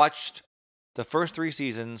 Same. I watched the first 3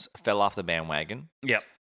 seasons, fell off the bandwagon. Yep.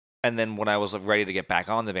 And then when I was ready to get back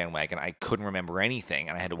on the bandwagon, I couldn't remember anything,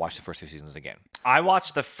 and I had to watch the first 2 seasons again. I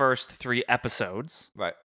watched the first 3 episodes.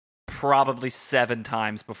 Right. Probably 7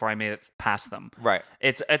 times before I made it past them. Right.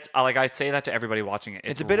 It's like I say that to everybody watching it.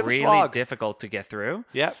 It's a bit of a really slog. difficult to get through.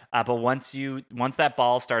 Yep. But once that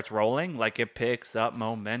ball starts rolling, like it picks up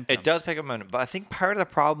momentum. It does pick up momentum, but I think part of the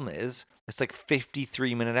problem is it's like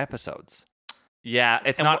 53-minute episodes. Yeah,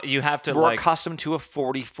 it's and not. You have to. We're accustomed to a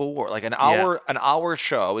 44, like an hour. An hour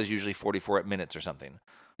show is usually 44 minutes or something,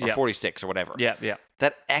 or 46 or whatever. Yeah.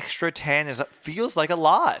 That extra 10 feels like a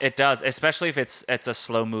lot. It does, especially if it's a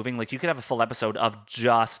slow moving. Like you could have a full episode of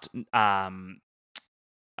just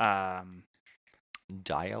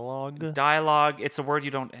dialogue. Dialogue. It's a word you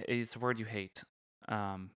don't. It's a word you hate.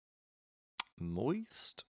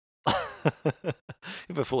 Moist. You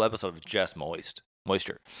have a full episode of just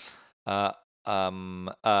moisture.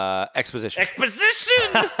 Exposition.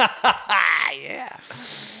 Yeah.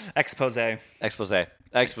 Expose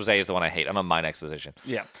is the one I hate. I'm on mine exposition.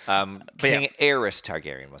 Yeah. King Aerys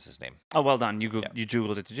Targaryen was his name. Oh, well done. You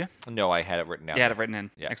Googled it, did you? No, I had it written down. You had it written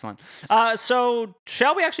in. Yeah. Excellent. So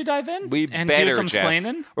shall we actually dive in? We and better, do some Jeff,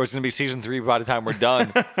 explaining? or it's going to be season 3 by the time we're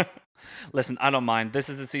done. Listen, I don't mind. This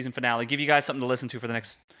is the season finale. Give you guys something to listen to for the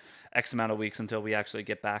next X amount of weeks until we actually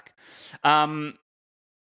get back.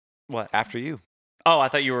 What? After you. Oh, I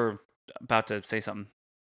thought you were about to say something.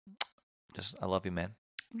 I love you, man.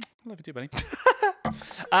 I love you too, buddy.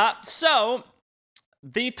 So,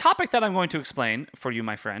 the topic that I'm going to explain for you,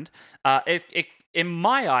 my friend, it in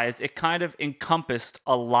my eyes, it kind of encompassed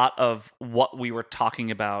a lot of what we were talking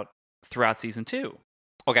about throughout season 2.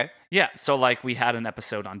 Okay. Yeah, so like we had an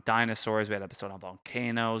episode on dinosaurs, we had an episode on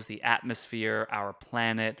volcanoes, the atmosphere, our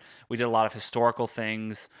planet. We did a lot of historical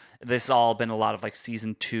things. This all been a lot of like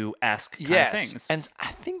season 2-esque kind of things. And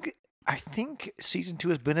I think season 2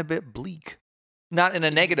 has been a bit bleak. Not in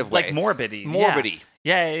a negative way. Like morbidy.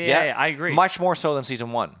 Yeah, I agree. Much more so than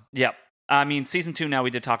season 1. Yep. I mean, season 2 now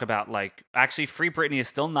we did talk about like actually Free Britney is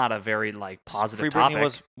still not a very like positive topic. Free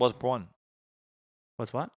Britney was 1.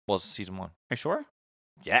 Was what? Was season 1. Are you sure?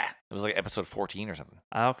 Yeah, it was like episode 14 or something.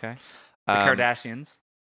 Oh, okay. The Kardashians.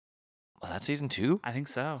 Was that season 2? I think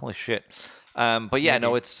so. Holy shit. But yeah,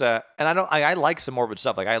 no, it's and I like some morbid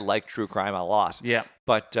stuff. Like I like true crime a lot. Yeah.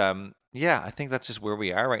 But yeah, I think that's just where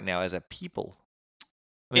we are right now as a people.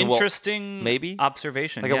 I mean, well, Interesting maybe?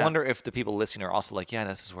 observation. like yeah. I wonder if the people listening are also like, yeah,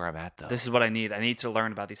 this is where I'm at though. This is what I need. I need to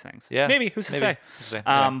learn about these things. Yeah, Maybe. Who's to maybe. say? Who's to say?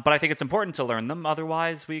 Yeah. But I think it's important to learn them.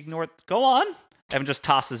 Otherwise, we ignore it. Go on. Evan just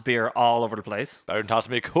tosses beer all over the place. Better toss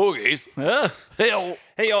me cookies. Ugh. Hey,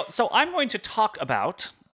 Hey, yo. So I'm going to talk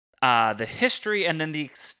about the history and then the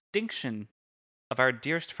extinction of our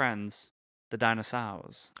dearest friends, the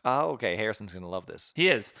dinosaurs. oh, okay. Harrison's gonna love this. He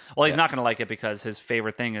is. Well, he's Yeah. not going to like it because his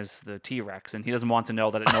favorite thing is the T-Rex, and he doesn't want to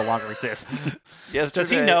know that it no longer exists. Yesterday, Does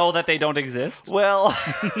he know that they don't exist? Well,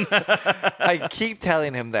 I keep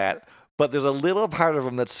telling him that, but there's a little part of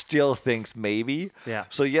him that still thinks maybe. Yeah.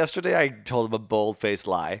 So yesterday I told him a bold-faced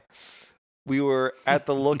lie. We were at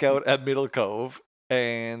the lookout at Middle Cove,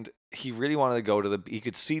 and he really wanted to go to the. He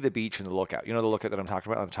could see the beach in the lookout. You know the lookout that I'm talking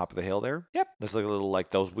about on the top of the hill there. Yep. There's like a little like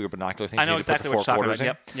those weird binocular things. I know you need to put exactly the what four you're talking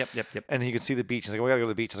quarters about. in. Yep. And he could see the beach. He's like, "We gotta go to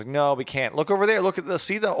the beach." I was like, "No, we can't. Look over there. Look at the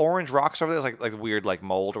see the orange rocks over there. There's like weird like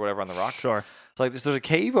mold or whatever on the rock." Sure. It's like there's a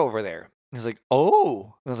cave over there. And he's like,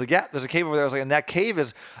 "Oh." And I was like, "Yeah, there's a cave over there." I was like, "And that cave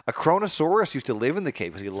is a Chronosaurus used to live in the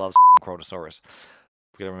cave because he loves Chronosaurus."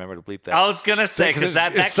 We gotta remember to bleep that. I was gonna say 'Cause because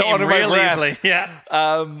that it's so came under my real breath. easily. Yeah.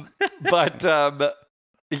 But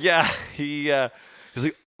yeah, he's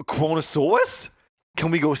like, "Chronosaurus?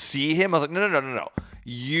 Can we go see him?" I was like, No.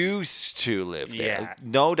 Used to live there. Yeah. Like,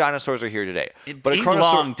 no dinosaurs are here today. But He's a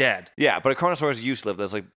Chronosaurus, long dead. yeah, but a Chronosaurus used to live there. I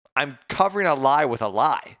was like, I'm covering a lie with a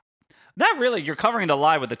lie. Not really. You're covering the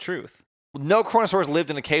lie with the truth. No Chronosaurus lived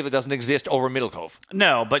in a cave that doesn't exist over Middle Cove.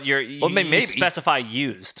 No, but you maybe. specify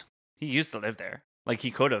used. He used to live there. Like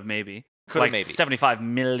he could have maybe. Could have like maybe. 75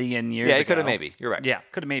 million years Yeah, ago. he could have maybe. You're right. Yeah,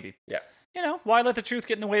 could have maybe. Yeah. You know, why let the truth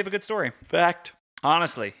get in the way of a good story? Fact.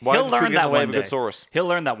 Honestly, Why he'll did the truth learn get in that the way one of a day. good source? He'll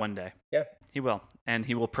learn that one day. Yeah. He will, and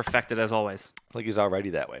he will perfect it as always. I think he's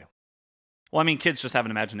already that way. Well, I mean, kids just have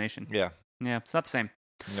an imagination. Yeah. Yeah, it's not the same.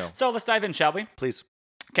 No. So let's dive in, shall we? Please.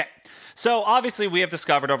 Okay. So obviously, we have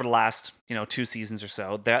discovered over the last 2 seasons or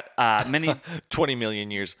so that many 20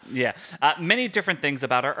 million years. many different things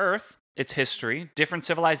about our Earth, its history, different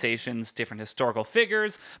civilizations, different historical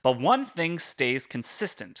figures. But one thing stays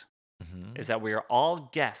consistent: is that we are all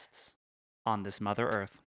guests on this Mother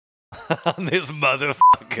Earth. On this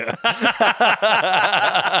motherfucker.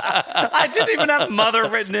 I didn't even have mother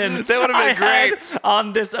written in. That would've been I great. had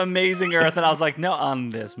on this amazing Earth, and I was like, no, on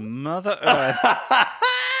this Mother Earth.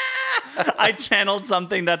 I channeled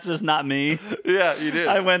something that's just not me. Yeah, you did.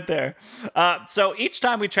 I went there. So each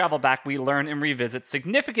time we travel back, we learn and revisit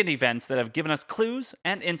significant events that have given us clues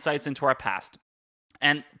and insights into our past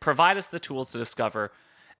and provide us the tools to discover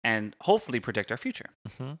and hopefully predict our future.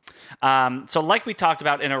 So like we talked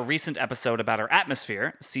about in a recent episode about our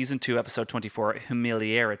atmosphere, Season 2, Episode 24,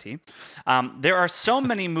 Humiliarity, there are so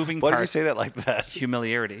many moving Why parts. did you say that like that?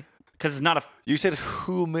 Humiliarity. Because it's not a... You said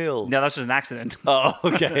humil. No, that's just an accident. Oh,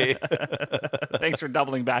 okay. Thanks for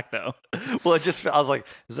doubling back, though. Well, I was like,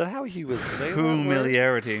 is that how he was saying that word?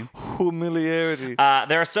 Humiliarity. Humiliarity.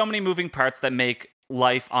 There are so many moving parts that make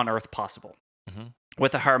life on Earth possible.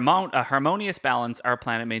 With a harmonious balance, our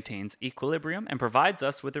planet maintains equilibrium and provides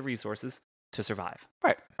us with the resources to survive.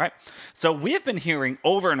 Right. So we have been hearing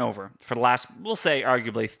over and over for the last, we'll say,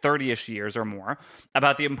 arguably 30-ish years or more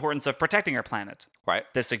about the importance of protecting our planet. Right.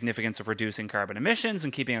 The significance of reducing carbon emissions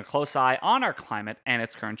and keeping a close eye on our climate and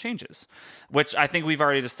its current changes, which I think we've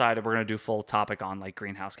already decided we're going to do full topic on, like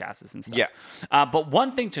greenhouse gases and stuff. Yeah. But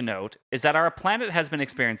one thing to note is that our planet has been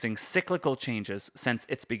experiencing cyclical changes since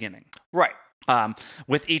its beginning. Right.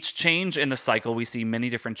 With each change in the cycle, we see many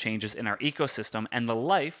different changes in our ecosystem and the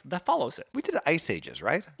life that follows it. We did ice ages,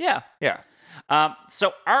 right? Yeah. Yeah.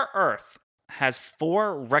 So our Earth has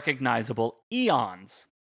 4 recognizable eons.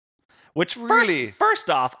 Which Really? first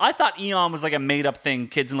off, I thought eon was like a made up thing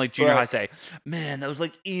kids in like junior Right. high say. Man, that was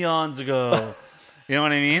like eons ago. You know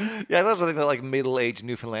what I mean? Yeah, that was something that like middle-aged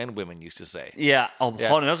Newfoundland women used to say. Yeah. Oh, Yeah.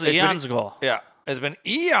 hold on. That was It's been- eons ago. Yeah. It's been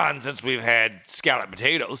eons since we've had scalloped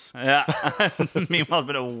potatoes. Yeah. Meanwhile, it's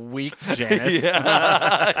been a week, Janice.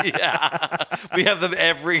 Yeah. Yeah. We have them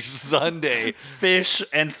every Sunday. Fish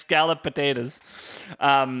and scalloped potatoes.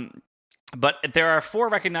 But there are 4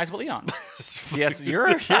 recognizable eons. Yes, you're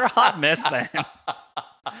a hot mess, man.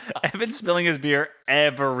 Evan's spilling his beer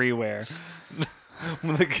everywhere.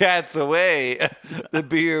 When the cat's away, the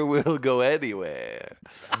beer will go anywhere.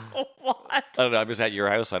 What? I don't know. I'm just at your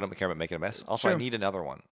house. So I don't care about making a mess. Also, I True. need another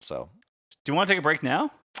one. So, Do you want to take a break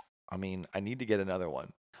now? I mean, I need to get another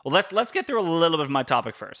one. Well, let's get through a little bit of my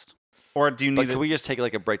topic first. Or do you But need can to... we just take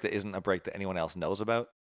like a break that isn't a break that anyone else knows about?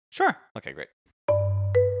 Sure. Okay, great.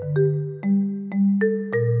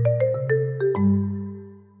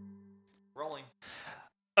 Rolling.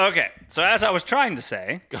 Okay, so as I was trying to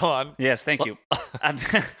say, Go on. yes, thank you.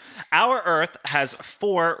 Our Earth has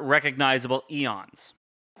 4 recognizable eons.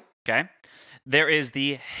 Okay, there is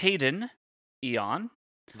the Hayden eon.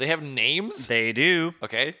 They have names? They do.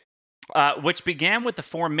 Okay. Which began with the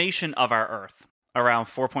formation of our Earth around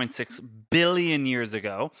 4.6 billion years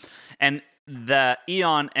ago. And the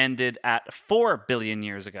eon ended at 4 billion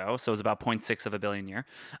years ago, so it was about 0.6 of a billion year.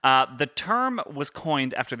 The term was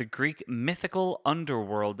coined after the Greek mythical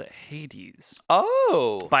underworld Hades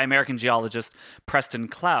Oh. by American geologist Preston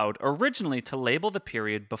Cloud, originally to label the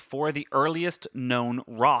period before the earliest known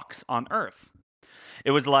rocks on Earth. It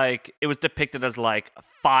was depicted as like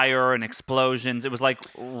fire and explosions. It was like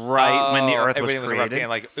right when the Earth was everything created. erupting, and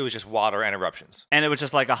like it was just water and eruptions. And it was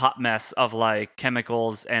just like a hot mess of like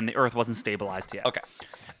chemicals, and the Earth wasn't stabilized yet. Okay.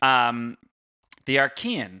 The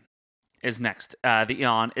Archean is next. The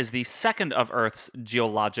eon is the second of Earth's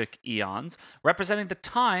geologic eons, representing the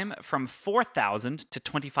time from 4,000 to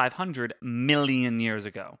 2,500 million years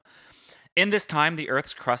ago. In this time, the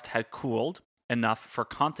Earth's crust had cooled enough for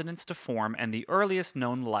continents to form and the earliest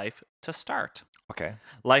known life to start. Okay.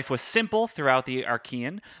 Life was simple throughout the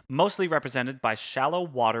Archean, mostly represented by shallow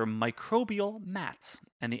water microbial mats,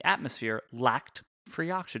 and the atmosphere lacked free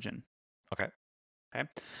oxygen. Okay.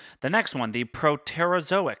 The next one, the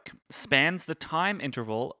Proterozoic, spans the time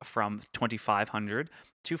interval from 2,500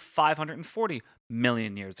 to 540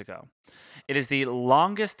 million years ago. It is the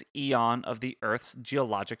longest eon of the Earth's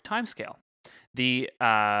geologic timescale. The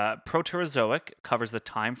Proterozoic covers the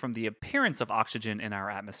time from the appearance of oxygen in our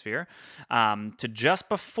atmosphere to just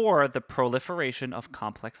before the proliferation of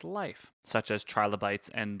complex life, such as trilobites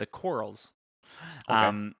and the corals.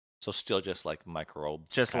 Okay. So still just like microbes.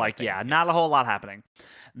 Just kind of like, thing. not a whole lot happening.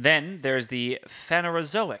 Then there's the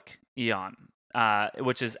Phanerozoic eon,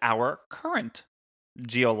 which is our current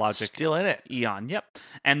geologic Still in it. eon,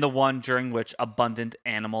 and the one during which abundant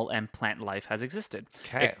animal and plant life has existed.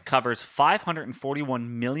 Okay. It covers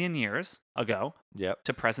 541 million years ago Yep.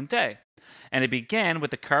 to present day, and it began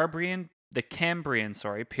with the Cambrian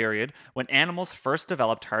period, when animals first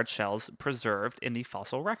developed hard shells preserved in the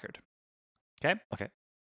fossil record. Okay.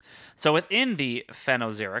 So within the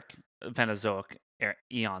Phanerozoic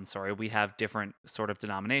eon, we have different sort of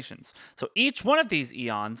denominations. So each one of these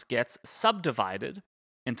eons gets subdivided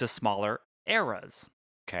into smaller eras.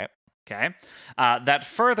 Okay. That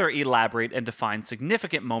further elaborate and define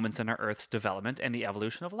significant moments in our Earth's development and the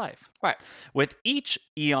evolution of life. Right. With each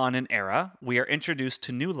eon and era, we are introduced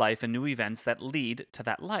to new life and new events that lead to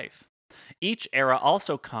that life. Each era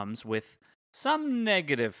also comes with some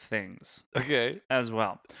negative things Okay. as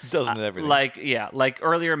well. Doesn't it everything? Like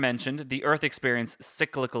earlier mentioned, the Earth experienced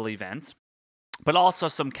cyclical events, but also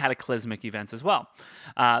some cataclysmic events as well.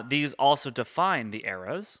 These also define the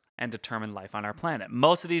eras and determine life on our planet.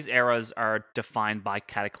 Most of these eras are defined by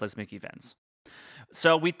cataclysmic events.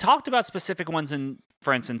 So we talked about specific ones in,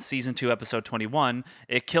 for instance, season 2, episode 21.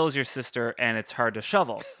 It kills your sister and it's hard to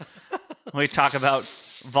shovel. We talk about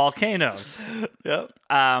volcanoes. Yep.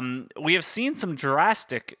 We have seen some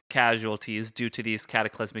drastic casualties due to these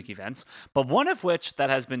cataclysmic events, but one of which that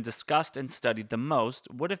has been discussed and studied the most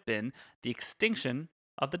would have been the extinction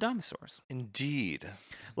of the dinosaurs. Indeed.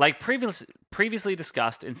 Like previously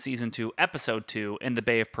discussed in season 2, episode 2, in the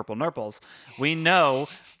Bay of Purple Nurples, we know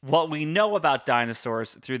what we know about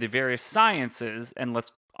dinosaurs through the various sciences, and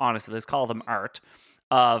let's call them art,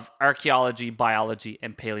 of archaeology, biology,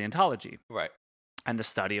 and paleontology, Right. and the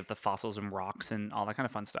study of the fossils and rocks and all that kind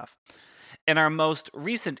of fun stuff. In our most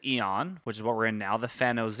recent eon, which is what we're in now, the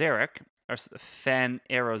Phanerozoic,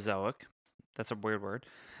 that's a weird word.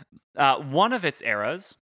 One of its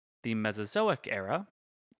eras, the Mesozoic era,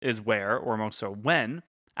 is where, or more so when,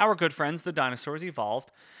 our good friends, the dinosaurs,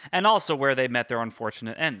 evolved, and also where they met their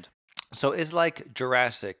unfortunate end. So is like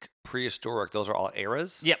Jurassic, prehistoric, those are all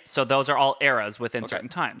eras? Yep, so those are all eras within Okay. certain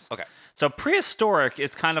times. Okay. So prehistoric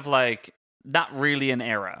is kind of like not really an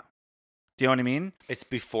era. Do you know what I mean? It's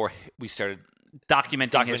before we started.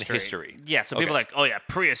 Documenting history. Yeah, so people are like, oh yeah,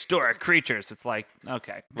 prehistoric creatures. It's like,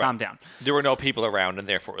 okay, calm down. There were no people around, and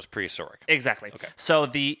therefore it was prehistoric. Exactly. Okay. So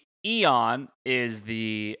the eon is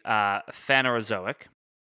the Phanerozoic.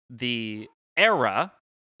 The era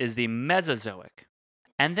is the Mesozoic.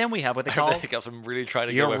 And then we have what they I have the call... hiccups. I'm really trying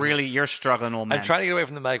to get away You're struggling, old man. I'm trying to get away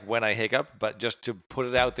from the mic when I hiccup, but just to put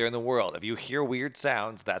it out there in the world. If you hear weird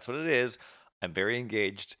sounds, that's what it is. I'm very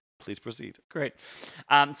engaged. Please proceed. Great.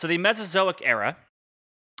 So the Mesozoic era,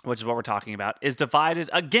 which is what we're talking about, is divided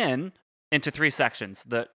again into 3 sections: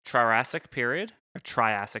 the Triassic period,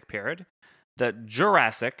 the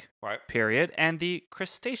Jurassic Right. period, and the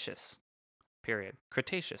Cretaceous period.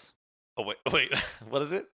 Cretaceous. Oh, wait. What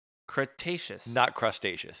is it? Cretaceous. Not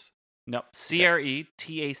crustaceous. No,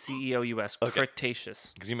 Cretaceous. Okay.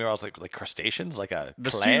 Cretaceous. Because you remember I was like crustaceans, like a The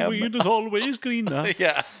clam. seaweed is always greener.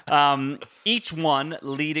 Yeah. Each one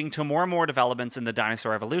leading to more and more developments in the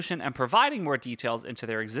dinosaur evolution and providing more details into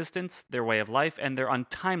their existence, their way of life, and their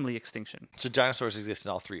untimely extinction. So dinosaurs exist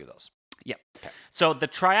in all three of those. Yeah. Okay. So the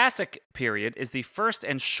Triassic period is the first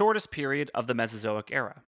and shortest period of the Mesozoic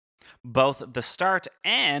era. Both the start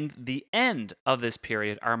and the end of this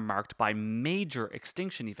period are marked by major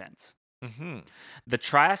extinction events. Mm-hmm. The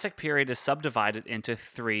Triassic period is subdivided into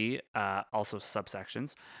three, also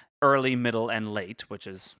subsections: early, middle, and late, which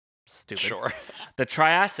is stupid. Sure. The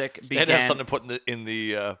Triassic They had to have began. something to put in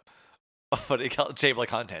the what do you call it? Table of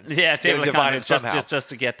contents. Yeah, They table of divide it contents, somehow. just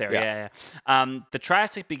to get there. Yeah. Yeah. The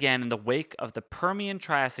Triassic began in the wake of the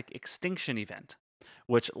Permian-Triassic extinction event,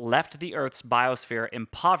 which left the Earth's biosphere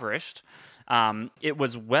impoverished. It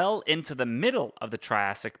was well into the middle of the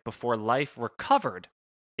Triassic before life recovered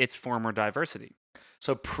its former diversity.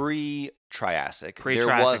 So pre-Triassic, there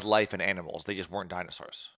Pre-Triassic. was life in animals. They just weren't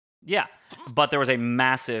dinosaurs. Yeah, but there was a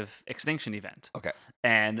massive extinction event. Okay.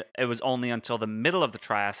 And it was only until the middle of the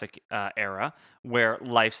Triassic era where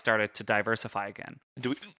life started to diversify again.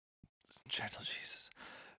 Do we? Gentle Jesus.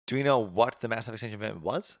 Do we know what the massive extinction event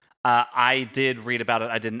was? I did read about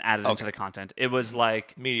it. I didn't add it into Okay. the content. It was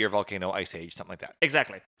like, Meteor, volcano, ice age, something like that.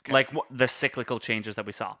 exactly, Okay. like the cyclical changes that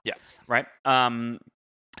we saw. Yeah. Right?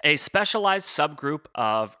 A specialized subgroup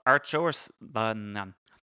of archosaurs. But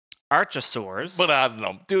I don't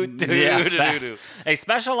know. Yeah, fact. A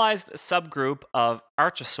specialized subgroup of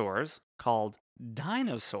archosaurs called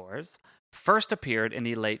dinosaurs first appeared in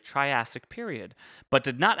the late Triassic period, but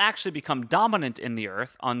did not actually become dominant in the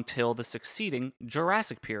Earth until the succeeding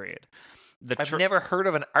Jurassic period. I've never heard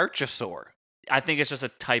of an archosaur, I think it's just a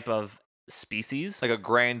type of species. like a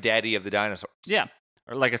granddaddy of the dinosaurs. Yeah,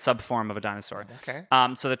 or like a subform of a dinosaur. Okay.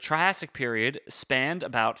 So the Triassic period spanned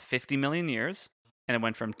about 50 million years, and it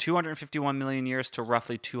went from 251 million years to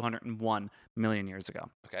roughly 201 million years ago.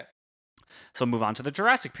 Okay. So move on to the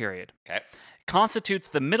Jurassic period. Okay. Constitutes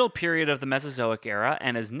the middle period of the Mesozoic era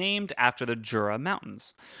and is named after the Jura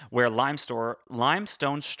Mountains, where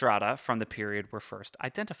limestone strata from the period were first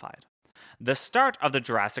identified. The start of the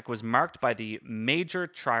Jurassic was marked by the major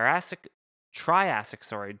Jurassic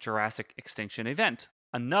extinction event.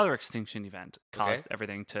 Another extinction event caused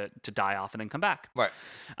everything to die off and then come back. Right.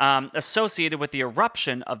 Associated with the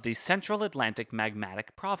eruption of the Central Atlantic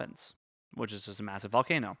Magmatic Province, which is just a massive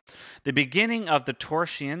volcano. The beginning of the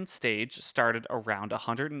Toarcian stage started around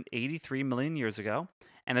 183 million years ago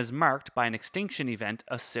and is marked by an extinction event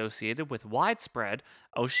associated with widespread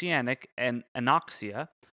oceanic and anoxia,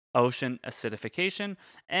 ocean acidification,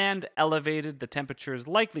 and elevated the temperatures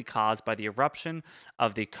likely caused by the eruption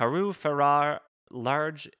of the Karoo-Ferrar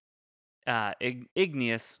large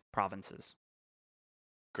igneous provinces.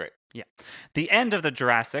 Great. Yeah. The end of the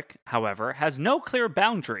Jurassic, however, has no clear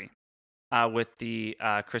boundary with the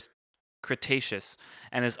Cretaceous,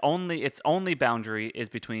 and its only boundary is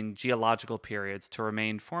between geological periods to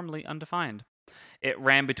remain formally undefined. It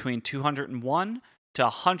ran between 201 to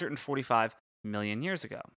 145 million years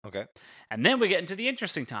ago. Okay. And then we get into the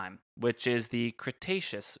interesting time, which is the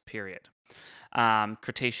Cretaceous period.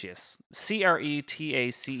 Cretaceous.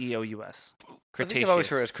 Cretaceous. I think I've always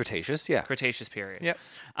heard it as Cretaceous. Yeah. Cretaceous period. Yep.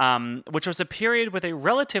 Which was a period with a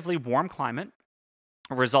relatively warm climate,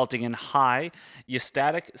 resulting in high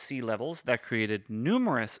eustatic sea levels that created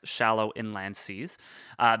numerous shallow inland seas.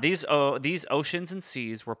 These oceans and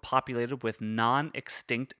seas were populated with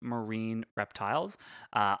non-extinct marine reptiles,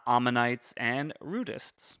 ammonites, and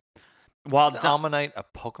rudists. While Is Ammonite a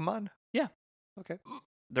Pokemon? Yeah. Okay.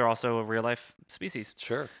 They're also a real-life species.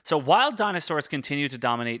 Sure. So wild dinosaurs continue to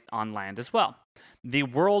dominate on land as well. The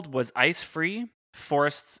world was ice-free.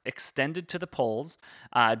 Forests extended to the poles.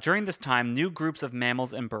 During this time, new groups of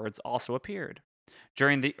mammals and birds also appeared.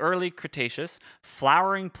 During the early Cretaceous,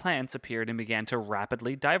 flowering plants appeared and began to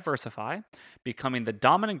rapidly diversify, becoming the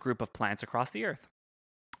dominant group of plants across the Earth.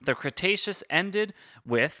 The Cretaceous ended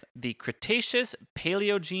with the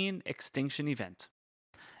Cretaceous-Paleogene extinction event,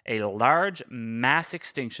 a large mass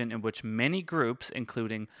extinction in which many groups,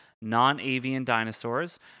 including non-avian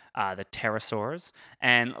dinosaurs, the pterosaurs,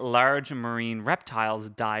 and large marine reptiles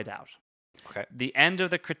died out. Okay. The end of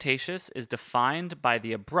the Cretaceous is defined by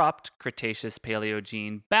the abrupt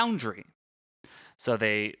Cretaceous-Paleogene boundary. So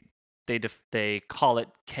they call it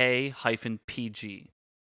K-PG.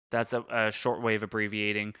 That's a short way of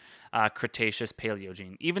abbreviating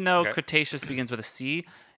Cretaceous-Paleogene. Even though Cretaceous begins with a C,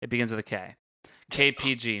 it begins with a K.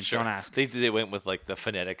 KPG. Don't ask. They went with like the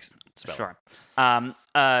phonetics spelling.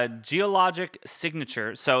 Sure. Geologic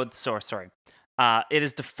signature. Sorry. It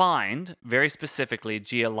is defined very specifically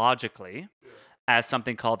geologically as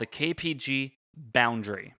something called the KPG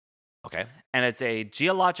boundary. Okay. And it's a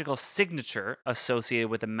geological signature associated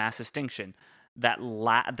with a mass extinction that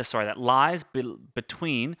lies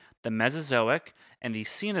between the Mesozoic and the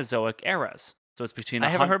Cenozoic eras. So it's between. I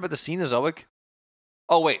haven't heard about the Cenozoic.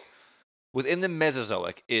 Oh wait, within the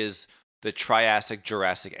Mesozoic is the Triassic,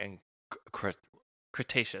 Jurassic, and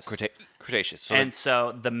Cretaceous. Cretaceous. So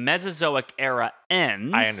So the Mesozoic era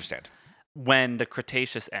ends. I understand. When the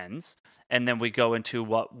Cretaceous ends, and then we go into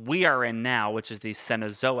what we are in now, which is the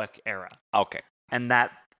Cenozoic era. Okay. And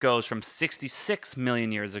that goes from 66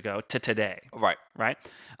 million years ago to today. Right. Right.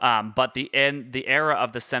 But the era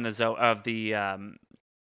of the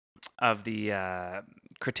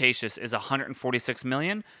Cretaceous is 146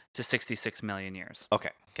 million to 66 million years. Okay.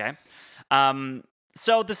 Okay.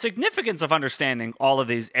 So the significance of understanding all of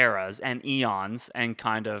these eras and eons and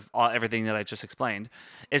kind of everything that I just explained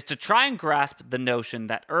is to try and grasp the notion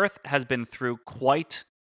that Earth has been through quite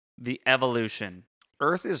the evolution.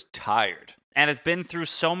 Earth is tired. And it's been through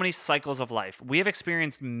so many cycles of life. We have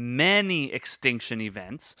experienced many extinction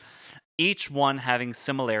events, each one having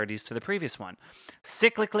similarities to the previous one.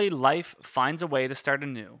 Cyclically, life finds a way to start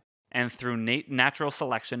anew. And through natural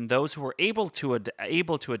selection, those who were able to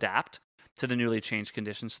adapt to the newly changed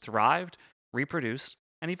conditions thrived, reproduced,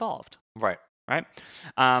 and evolved. Right. Right?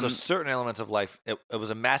 So certain elements of life, it was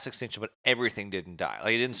a mass extinction, but everything didn't die.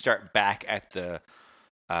 Like it didn't start back at the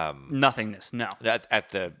nothingness. No. At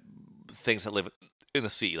the things that live in the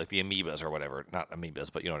sea, like the amoebas or whatever. Not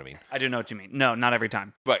amoebas, but you know what I mean. I do know what you mean. No, not every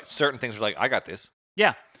time. Right. Certain things are like, I got this.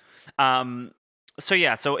 Yeah. So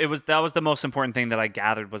that was the most important thing that I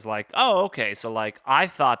gathered was like, oh, okay. So like I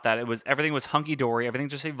thought that everything was hunky dory, everything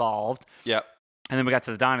just evolved. Yeah. And then we got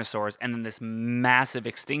to the dinosaurs, and then this massive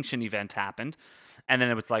extinction event happened, and then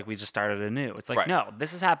it was like we just started anew. It's like Right. no,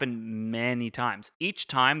 this has happened many times. Each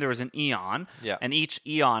time there was an eon, Yeah. and each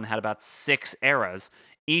eon had about 6 eras.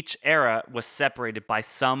 Each era was separated by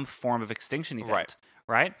some form of extinction event.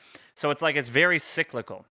 Right? So it's like it's very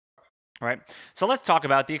cyclical. Right? So let's talk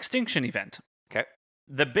about the extinction event. Okay.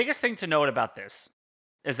 The biggest thing to note about this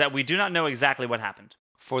is that we do not know exactly what happened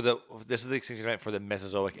This is the extinction event for the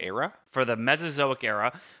Mesozoic era. for the Mesozoic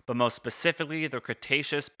era, but most specifically the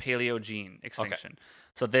Cretaceous Paleogene extinction.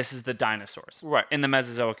 So this is the dinosaurs Right. in the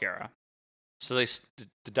Mesozoic era. So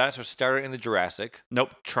the dinosaurs started in the Jurassic.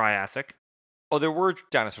 Nope, Triassic Oh, there were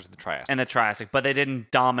dinosaurs in the Triassic. and the Triassic, but they didn't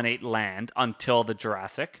dominate land until the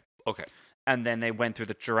Jurassic. Okay. And then they went through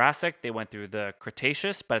the Jurassic, they went through the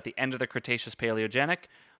Cretaceous, but at the end of the Cretaceous Paleogenic,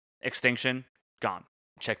 extinction, gone.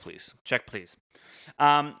 Check, please. Check, please.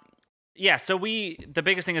 So the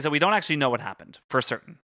biggest thing is that we don't actually know what happened for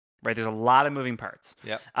certain, right? There's a lot of moving parts.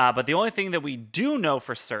 Yep. But the only thing that we do know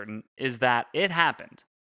for certain is that it happened.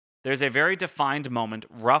 There's a very defined moment,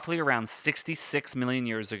 roughly around 66 million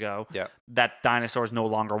years ago, Yep. that dinosaurs no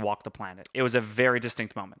longer walk the planet. It was a very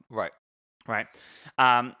distinct moment. Right. Right.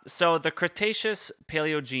 So the Cretaceous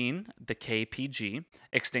Paleogene, the KPG,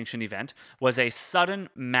 extinction event was a sudden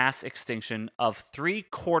mass extinction of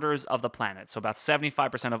 3/4 of the planet. So about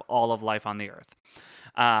 75% of all of life on the Earth.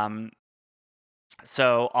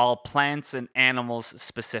 So all plants and animals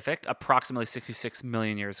specific, approximately 66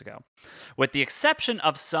 million years ago. With the exception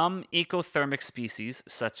of some ectothermic species,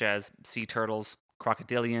 such as sea turtles,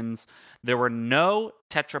 crocodilians, there were no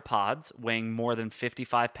tetrapods weighing more than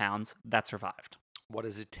 55 pounds that survived. What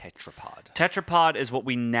is a tetrapod? Tetrapod is what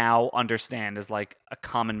we now understand as like a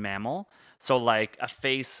common mammal. So like a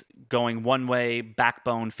face going one way,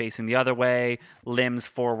 backbone facing the other way, limbs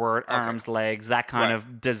forward, arms, legs, that kind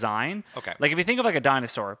of design. Okay. Like if you think of like a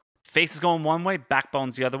dinosaur, face is going one way,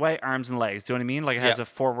 backbone's the other way, arms and legs. Do you know what I mean? Like it has a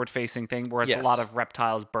forward facing thing, whereas a lot of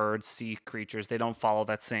reptiles, birds, sea creatures, they don't follow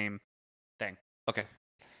that same thing. Okay.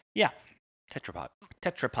 Yeah. Tetrapod.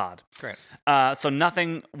 Tetrapod. Great. So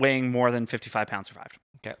nothing weighing more than 55 pounds survived.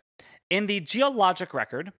 Okay. In the geologic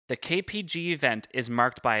record, the KPG event is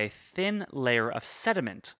marked by a thin layer of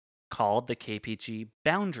sediment called the KPG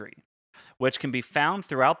boundary, which can be found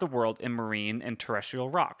throughout the world in marine and terrestrial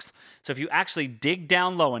rocks. So if you actually dig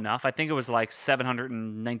down low enough, I think it was like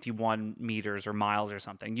 791 meters or miles or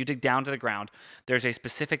something, you dig down to the ground, there's a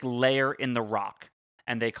specific layer in the rock,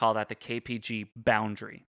 and they call that the KPG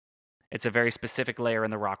boundary. It's a very specific layer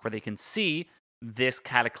in the rock where they can see this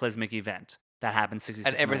cataclysmic event that happened 66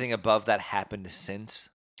 And everything above that happened since?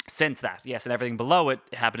 Since that, yes, and everything below it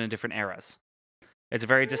happened in different eras. It's a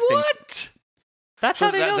very distinct. What? That's So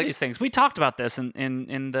how they that- know like- these things. We talked about this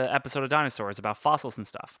in the episode of dinosaurs about fossils and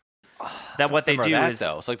stuff. That what they Remember do that, is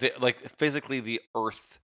though. It's like physically the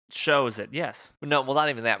Earth. shows it. Yes. No, well, not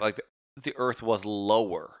even that. But like the Earth was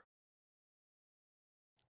lower.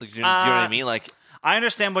 Like, do you know what I mean? Like, I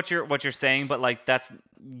understand what you're saying, but like that's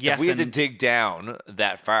yes. if we had to and- dig down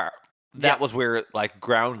that far, that Yeah. was where like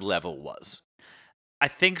ground level was. I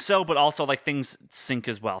think so, but also like things sink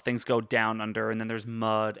as well. Things go down under, and then there's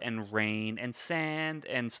mud and rain and sand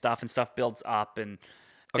and stuff builds up, and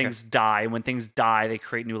Okay. things die. And when things die, they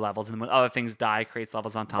create new levels, and when other things die, it creates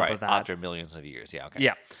levels on top Right, of that. after millions of years. Yeah, okay.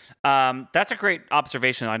 Yeah, that's a great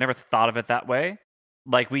observation. I never thought of it that way.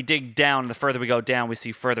 Like we dig down, the further we go down, we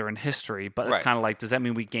see further in history. But it's Right. kind of like, does that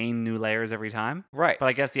mean we gain new layers every time? Right. But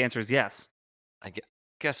I guess the answer is yes. I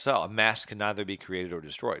guess so. A mass can neither be created or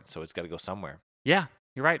destroyed, so it's got to go somewhere. Yeah,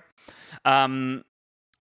 you're right.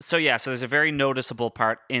 So there's a very noticeable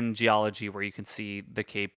part in geology where you can see the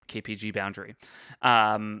KPG boundary.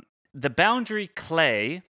 The boundary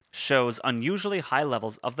clay shows unusually high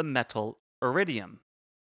levels of the metal iridium.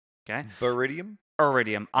 Okay, Baridium?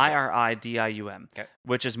 iridium, iridium, Okay.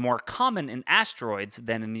 which is more common in asteroids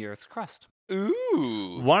than in the Earth's crust.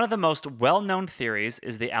 Ooh. One of the most well-known theories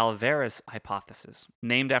is the Alvarez hypothesis,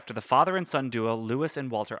 named after the father and son duo Louis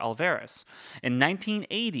and Walter Alvarez. In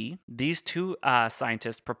 1980, these two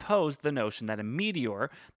scientists proposed the notion that a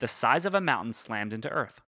meteor the size of a mountain slammed into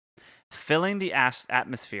Earth, filling the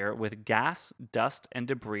atmosphere with gas, dust, and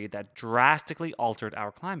debris that drastically altered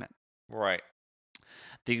our climate. Right.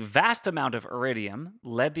 The vast amount of iridium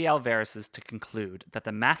led the Alvarezes to conclude that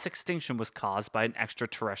the mass extinction was caused by an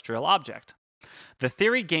extraterrestrial object. The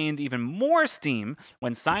theory gained even more steam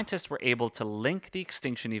when scientists were able to link the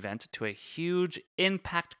extinction event to a huge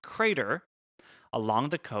impact crater along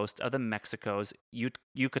the coast of the Mexico's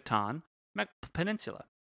Yucatan Peninsula.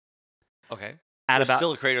 Okay. At There's about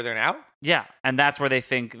still a crater there now? yeah, and that's where they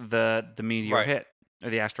think the meteor Right. hit,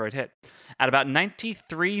 or the asteroid hit. At about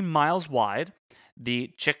 93 miles wide,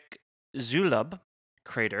 the Chicxulub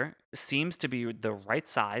crater seems to be the right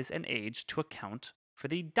size and age to account for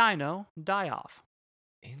the dino die-off.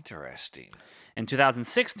 Interesting. In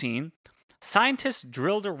 2016, scientists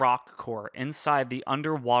drilled a rock core inside the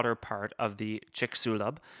underwater part of the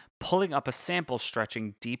Chicxulub, pulling up a sample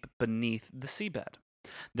stretching deep beneath the seabed.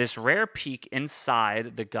 This rare peak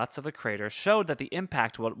inside the guts of the crater showed that the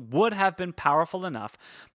impact would have been powerful enough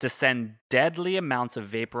to send deadly amounts of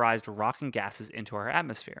vaporized rock and gases into our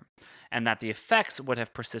atmosphere, and that the effects would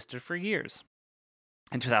have persisted for years.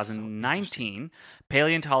 In 2019,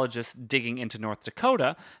 paleontologists digging into North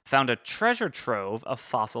Dakota found a treasure trove of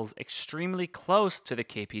fossils extremely close to the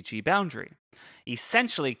KPG boundary,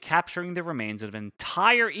 essentially capturing the remains of an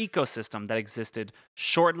entire ecosystem that existed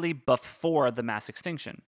shortly before the mass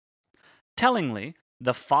extinction. Tellingly,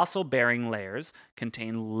 the fossil-bearing layers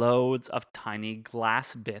contain loads of tiny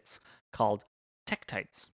glass bits called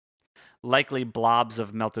tektites, likely blobs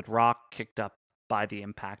of melted rock kicked up by the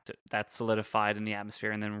impact that solidified in the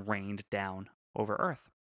atmosphere and then rained down over Earth.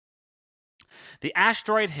 The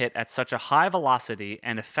asteroid hit at such a high velocity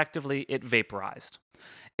and effectively it vaporized.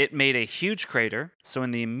 It made a huge crater, so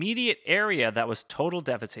in the immediate area there was total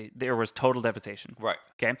devastation. Right.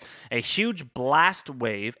 Okay, a huge blast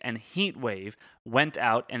wave and heat wave went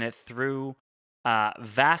out, and it threw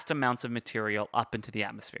vast amounts of material up into the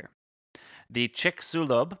atmosphere. The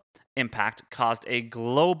Chicxulub impact caused a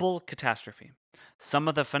global catastrophe. Some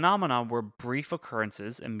of the phenomena were brief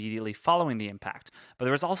occurrences immediately following the impact, but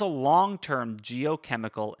there was also long-term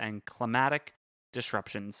geochemical and climatic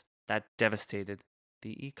disruptions that devastated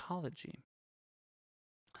the ecology.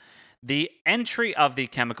 The entry of the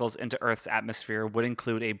chemicals into Earth's atmosphere would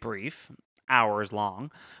include a brief, hours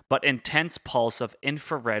long, but intense pulse of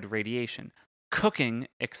infrared radiation, cooking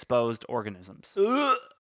exposed organisms. Ugh.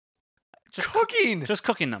 Just Cooking. Just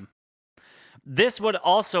cooking them. This would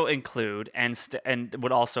also include and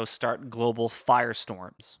would also start global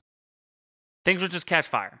firestorms. Things would just catch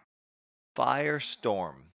fire.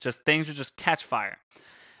 Firestorm. Just things would just catch fire.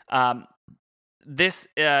 This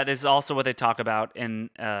is also what they talk about in.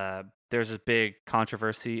 There's this big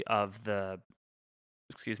controversy of the.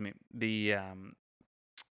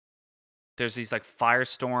 There's these like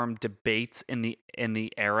firestorm debates in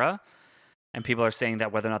the era. And people are saying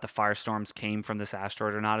that whether or not the firestorms came from this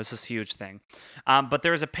asteroid or not is this huge thing. But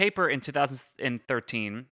there was a paper in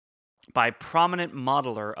 2013 by prominent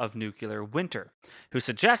modeler of nuclear winter, who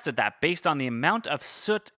suggested that based on the amount of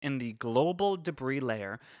soot in the global debris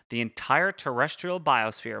layer, the entire terrestrial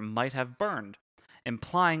biosphere might have burned,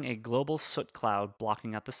 implying a global soot cloud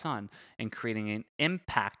blocking out the sun and creating an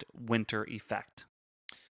impact winter effect.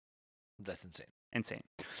 That's insane. Insane.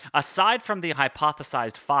 Aside from the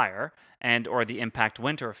hypothesized fire and or the impact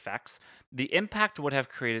winter effects, the impact would have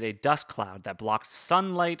created a dust cloud that blocked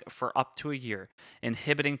sunlight for up to a year,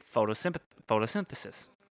 inhibiting photosynthesis.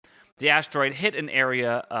 The asteroid hit an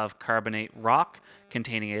area of carbonate rock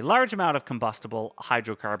containing a large amount of combustible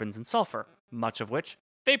hydrocarbons and sulfur, much of which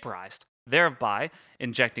vaporized, thereby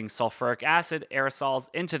injecting sulfuric acid aerosols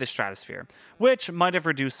into the stratosphere, which might have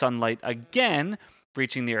reduced sunlight again,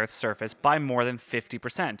 reaching the Earth's surface by more than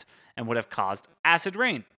 50%, and would have caused acid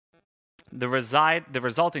rain. The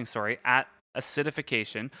resulting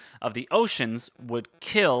acidification of the oceans would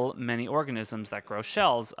kill many organisms that grow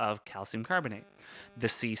shells of calcium carbonate. The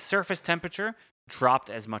sea surface temperature dropped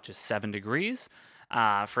as much as 7 degrees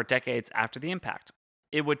for decades after the impact.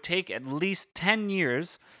 It would take at least 10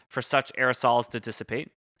 years for such aerosols to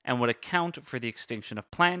dissipate and would account for the extinction of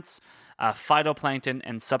plants, phytoplankton,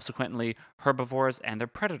 and subsequently herbivores and their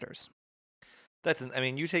predators.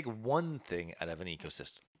 You take one thing out of an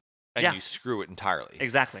ecosystem and Yeah. you screw it entirely.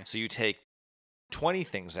 Exactly. So you take 20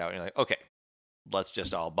 things out and you're like, okay, let's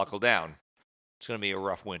just all buckle down. It's going to be a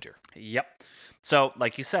rough winter. Yep. So,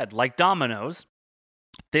 like you said, like dominoes,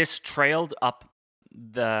 this trailed up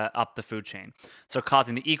the food chain, so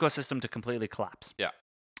causing the ecosystem to completely collapse. Yeah.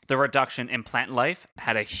 The reduction in plant life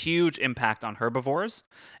had a huge impact on herbivores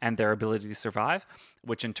and their ability to survive,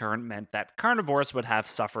 which in turn meant that carnivores would have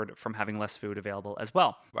suffered from having less food available as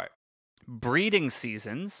well. Right. Breeding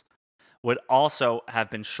seasons would also have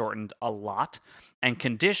been shortened a lot, and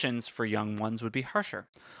conditions for young ones would be harsher.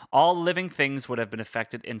 All living things would have been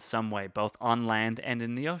affected in some way, both on land and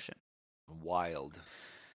in the ocean. Wild.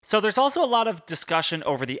 So there's also a lot of discussion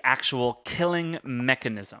over the actual killing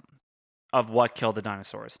mechanism of what killed the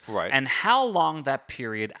dinosaurs, Right. and how long that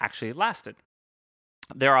period actually lasted.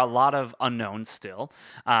 There are a lot of unknowns still.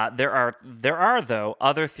 There are though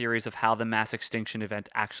other theories of how the mass extinction event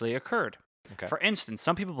actually occurred. Okay. For instance,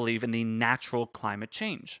 some people believe in the natural climate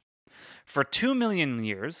change. For 2 million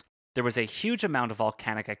years, there was a huge amount of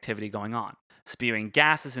volcanic activity going on, spewing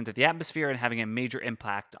gases into the atmosphere and having a major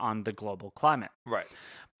impact on the global climate. Right.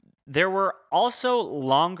 There were also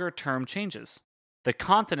longer-term changes. The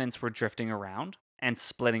continents were drifting around and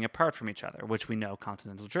splitting apart from each other, which we know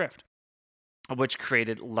continental drift, which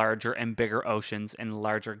created larger and bigger oceans and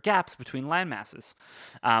larger gaps between land masses,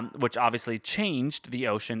 which obviously changed the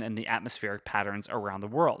ocean and the atmospheric patterns around the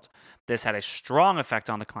world. This had a strong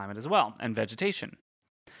effect on the climate as well, and vegetation.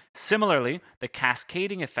 Similarly, the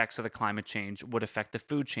cascading effects of the climate change would affect the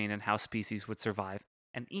food chain and how species would survive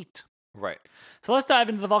and eat. Right. So let's dive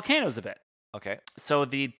into the volcanoes a bit. Okay. So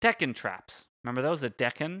the Deccan traps. Remember those? The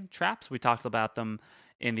Deccan traps? We talked about them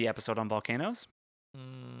in the episode on volcanoes.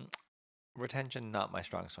 Retention, not my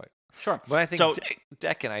strong suit. Sure. When I think So-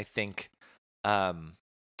 Deccan, I think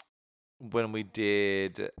when we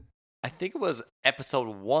did, I think it was episode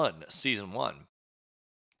 1, season 1,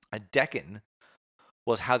 a Deccan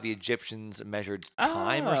was how the Egyptians measured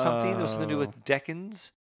time or something. There was something to do with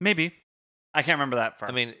Decans. Maybe. I can't remember that far.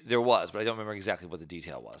 I mean, there was, but I don't remember exactly what the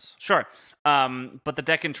detail was. Sure. But the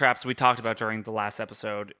Deccan traps we talked about during the last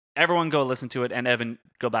episode. Everyone go listen to it, and Evan,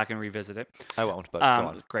 go back and revisit it. I won't, but go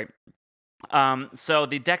on. Great. So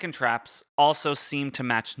the Deccan traps also seem to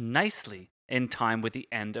match nicely in time with the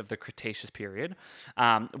end of the Cretaceous period,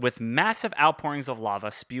 with massive outpourings of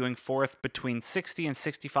lava spewing forth between 60 and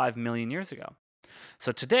 65 million years ago.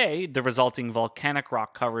 So today, the resulting volcanic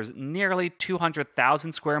rock covers nearly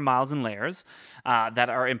 200,000 square miles in layers that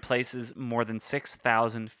are in places more than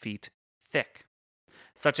 6,000 feet thick.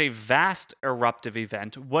 Such a vast eruptive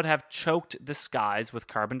event would have choked the skies with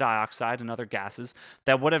carbon dioxide and other gases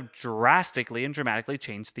that would have drastically and dramatically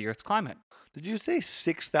changed the Earth's climate. Did you say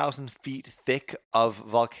 6,000 feet thick of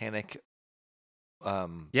volcanic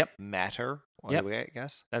matter? Yep. I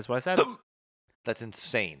guess. That's what I said. That's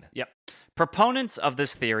insane. Yep. Proponents of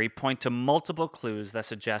this theory point to multiple clues that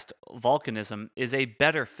suggest volcanism is a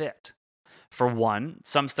better fit. For one,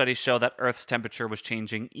 some studies show that Earth's temperature was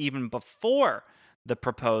changing even before the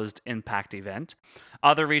proposed impact event.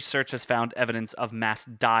 Other research has found evidence of mass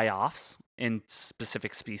die-offs in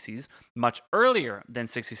specific species much earlier than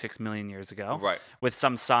 66 million years ago, Right. with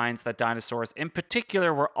some signs that dinosaurs in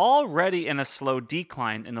particular were already in a slow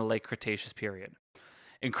decline in the late Cretaceous period.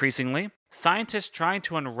 Increasingly, scientists trying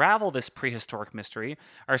to unravel this prehistoric mystery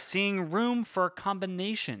are seeing room for a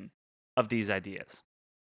combination of these ideas.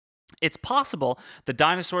 It's possible the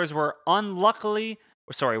dinosaurs were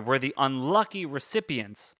the unlucky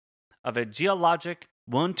recipients of a geologic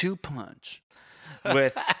 1-2 punch,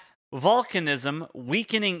 with volcanism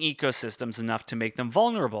weakening ecosystems enough to make them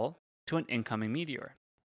vulnerable to an incoming meteor.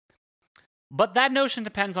 But that notion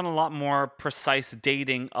depends on a lot more precise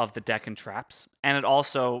dating of the Deccan traps, and it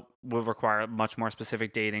also will require much more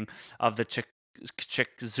specific dating of the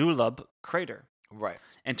Chicxulub crater. Right.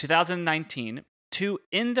 In 2019, 2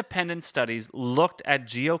 independent studies looked at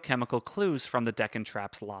geochemical clues from the Deccan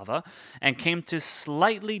Traps lava and came to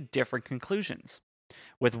slightly different conclusions,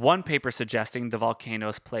 with one paper suggesting the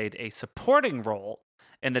volcanoes played a supporting role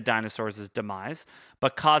in the dinosaurs' demise,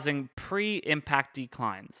 but causing pre-impact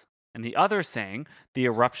declines, and the other saying the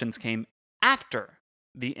eruptions came after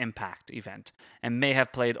the impact event and may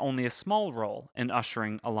have played only a small role in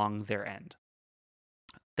ushering along their end.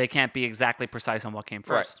 They can't be exactly precise on what came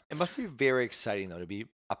first. Right. It must be very exciting, though, to be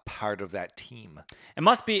a part of that team. It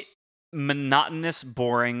must be monotonous,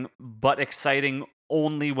 boring, but exciting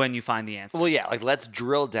only when you find the answer. Well, yeah, like let's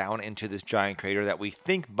drill down into this giant crater that we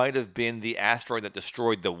think might have been the asteroid that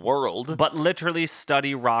destroyed the world. But literally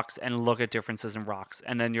study rocks and look at differences in rocks.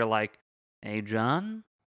 And then you're like, hey, John,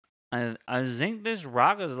 I think this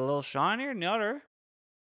rock is a little shinier than the other.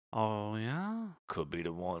 Oh, yeah? Could be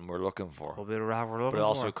the one we're looking for. Could be the rock we're looking But it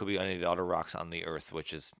also for. could be any of the other rocks on the Earth,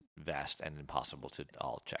 which is vast and impossible to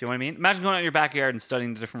all check. Do you know what I mean? Imagine going out in your backyard and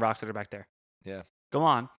studying the different rocks that are back there. Yeah. Go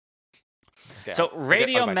on. Okay, So, I'll get back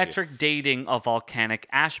to you. radiometric dating of volcanic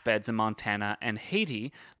ash beds in Montana and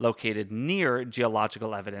Haiti, located near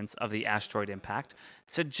geological evidence of the asteroid impact,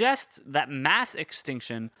 suggests that mass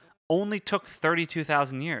extinction only took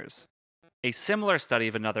 32,000 years. A similar study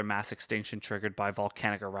of another mass extinction triggered by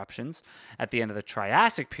volcanic eruptions at the end of the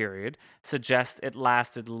Triassic period suggests it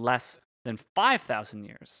lasted less than 5,000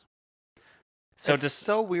 years. So, It's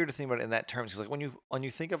so weird to think about it in that terms. 'Cause, like when you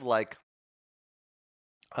think of like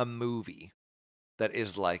a movie that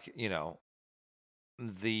is like, you know,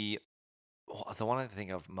 the one I think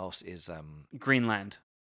of most is Greenland.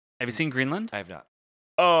 Have you seen Greenland? I have not.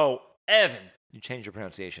 Oh, Evan. You changed your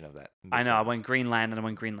pronunciation of that. I know. I went Greenland and I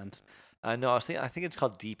went Greenland. No, I think it's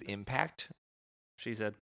called Deep Impact. She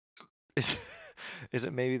said. Is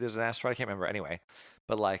it maybe there's an asteroid? I can't remember. Anyway,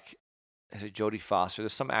 but like, is it Jodie Foster?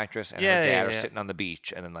 There's some actress and her dad are sitting on the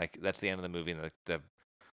beach, and then like that's the end of the movie, and the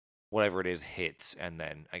whatever it is hits, and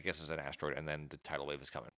then I guess it's an asteroid, and then the tidal wave is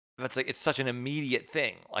coming. That's like it's such an immediate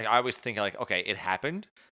thing. Like I always think like, okay, it happened,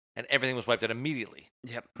 and everything was wiped out immediately.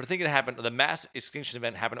 Yep. But I think it happened. The mass extinction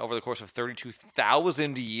event happened over the course of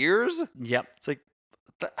 32,000 years. Yep. It's like,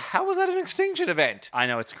 how was that an extinction event? I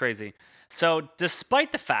know, it's crazy. So,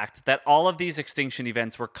 despite the fact that all of these extinction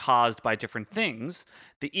events were caused by different things,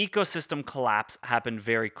 the ecosystem collapse happened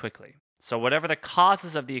very quickly. So, whatever the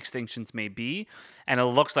causes of the extinctions may be, and it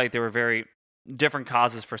looks like there were very different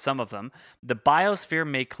causes for some of them, the biosphere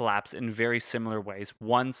may collapse in very similar ways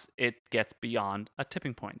once it gets beyond a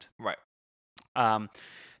tipping point. Right.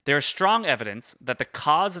 There is strong evidence that the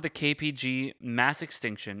cause of the KPG mass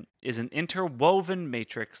extinction is an interwoven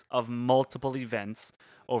matrix of multiple events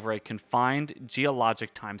over a confined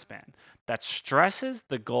geologic time span that stresses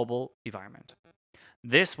the global environment.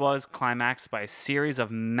 This was climaxed by a series of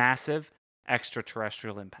massive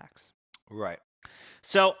extraterrestrial impacts. Right.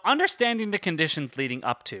 So, understanding the conditions leading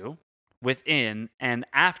up to, within, and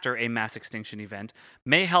after a mass extinction event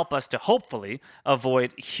may help us to hopefully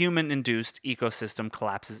avoid human-induced ecosystem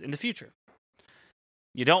collapses in the future.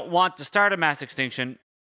 You don't want to start a mass extinction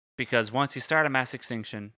because once you start a mass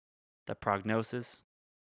extinction, the prognosis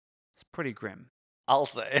is pretty grim. I'll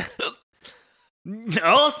say.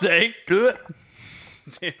 I'll say, good.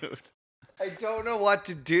 Dude. I don't know what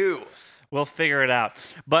to do. We'll figure it out.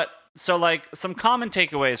 But, so, like, some common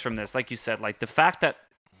takeaways from this, like you said, like, the fact that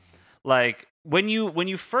like when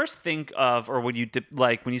you first think of, or when you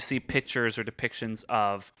when you see pictures or depictions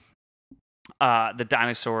of the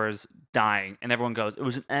dinosaurs dying, and everyone goes, it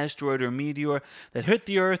was an asteroid or a meteor that hit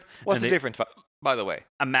the Earth. What's the difference, by the way?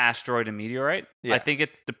 An asteroid and meteorite? Yeah. I think it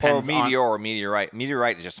Or a depends meteor or meteorite.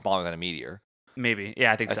 Meteorite is just smaller than a meteor. Maybe.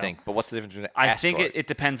 Yeah, I think so. I think. But what's the difference between an I asteroid? think it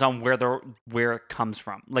depends on where it comes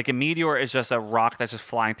from. Like a meteor is just a rock that's just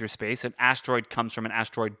flying through space. An asteroid comes from an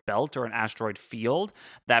asteroid belt or an asteroid field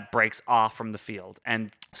that breaks off from the field.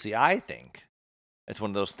 And See, I think it's one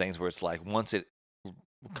of those things where it's like once it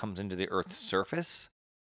comes into the Earth's surface,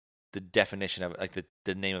 the definition of it, like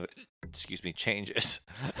the name of it, changes.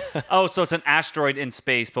 oh, so it's an asteroid in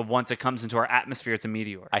space, but once it comes into our atmosphere, it's a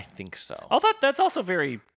meteor. I think so. Oh, that's also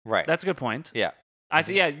very Right. That's a good point. Yeah. I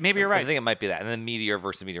see. Yeah, maybe you're right. I think it might be that. And then meteor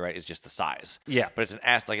versus meteorite is just the size. Yeah. But it's an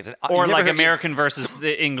it's an Or you've never like heard- American versus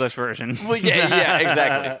the English version. Well, yeah,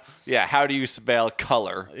 exactly. Yeah, how do you spell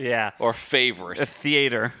color Yeah. or favorite? A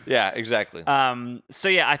theater. Yeah, exactly. So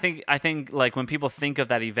yeah, I think like when people think of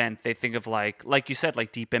that event, they think of like you said,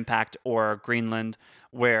 like Deep Impact or Greenland,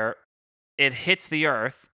 where it hits the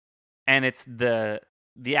Earth and it's the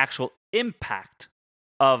actual impact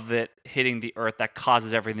of it hitting the Earth that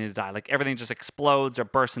causes everything to die. Like everything just explodes or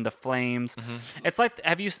bursts into flames. It's like,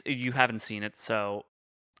 you haven't seen it, so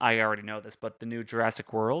I already know this, but the new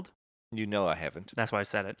Jurassic World. You know I haven't. That's why I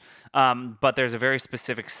said it. But there's a very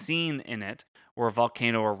specific scene in it where a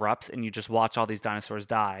volcano erupts and you just watch all these dinosaurs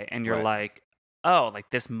die, and you're Right. like, oh, like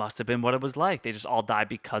this must have been what it was like. They just all died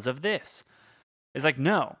because of this. It's like,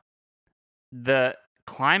 no. The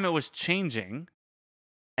climate was changing,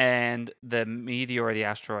 and the meteor or the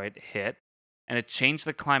asteroid hit, and it changed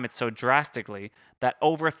the climate so drastically that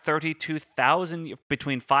over 32,000,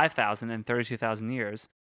 between 5,000 and 32,000 years,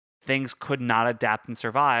 things could not adapt and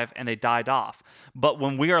survive, and they died off. But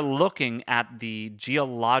when we are looking at the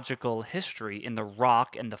geological history in the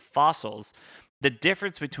rock and the fossils, the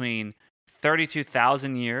difference between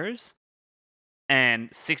 32,000 years and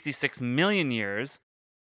 66 million years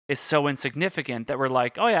is so insignificant that we're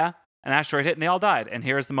like, oh yeah, an asteroid hit and they all died, and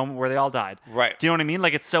here's the moment where they all died. Right. Do you know what I mean?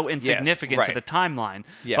 Like, it's so insignificant to right. the timeline.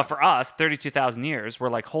 Yeah. But for us, 32,000 years, we're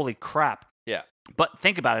like, holy crap. Yeah. But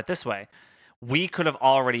think about it this way. We could have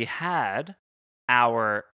already had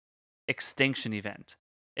our extinction event.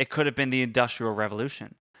 It could have been the Industrial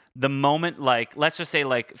Revolution. The moment, like, let's just say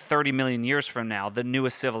like 30 million years from now, the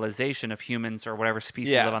newest civilization of humans or whatever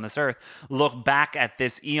species Yeah. live on this earth, look back at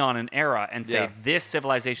this eon and era and say, Yeah. this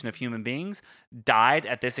civilization of human beings died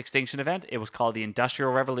at this extinction event. It was called the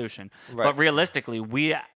Industrial Revolution. Right. But realistically,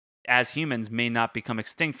 we as humans may not become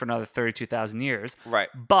extinct for another 32,000 years. Right.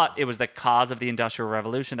 But it was the cause of the Industrial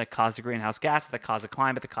Revolution that caused the greenhouse gas, that caused the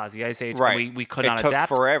climate, that caused the ice age. Right. We could it not took adapt.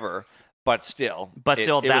 forever, but still. But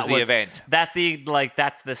still, it that was the event. That's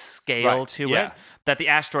the scale Right, to yeah. it. That the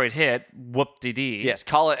asteroid hit, whoop-de-dee. Yes,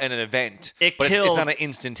 call it an event. It but killed- it's not an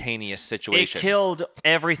instantaneous It situation. killed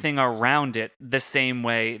everything around it the same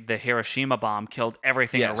way the Hiroshima bomb killed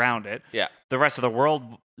everything Yes. around it. Yeah. The rest of the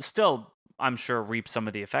world still, I'm sure, reaped some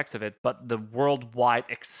of the effects of it, but the worldwide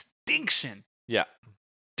extinction Yeah.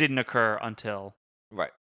 didn't occur until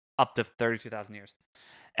Right. up to 32,000 years.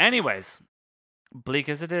 Anyways, bleak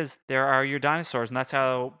as it is, there are your dinosaurs, and that's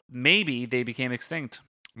how maybe they became extinct.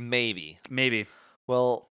 Maybe. Maybe.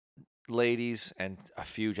 Well, ladies and a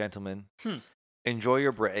few gentlemen, enjoy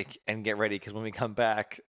your break and get ready because when we come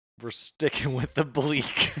back, we're sticking with the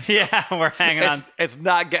bleak. Yeah, we're hanging on. It's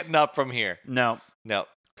not getting up from here. No. No.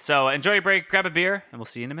 So enjoy your break, grab a beer, and we'll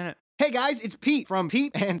see you in a minute. Hey guys, it's Pete from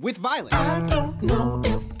Pete and With Violet. I don't know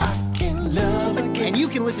if I can love again. And you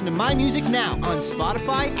can listen to my music now on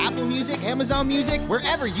Spotify, Apple Music, Amazon Music,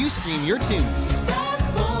 wherever you stream your tunes.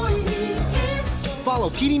 That boy, he is Follow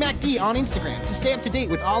PD MacD on Instagram to stay up to date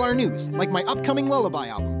with all our news, like my upcoming Lullaby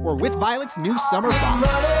album or With Violet's new summer bop.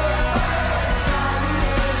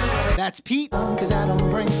 That's Pete, cause I don't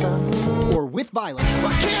bring stuff. or With Violet.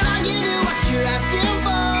 Why can't I give you what you're asking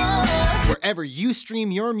for? Wherever you stream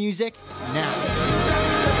your music now.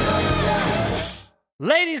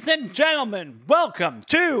 Ladies and gentlemen, welcome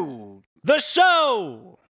to the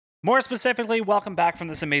show. More specifically, welcome back from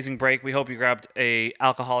this amazing break. We hope you grabbed a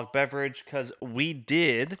alcoholic beverage, because we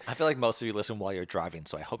did. I feel like most of you listen while you're driving,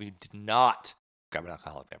 so I hope you did not grab an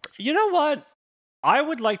alcoholic beverage. You know what? I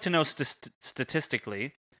would like to know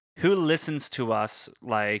statistically who listens to us,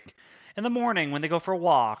 like, in the morning when they go for a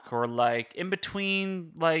walk, or like in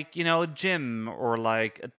between, like, you know, gym, or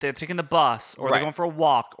like they're taking the bus, or Right. they're going for a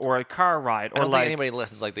walk, or a car ride, I or don't like think anybody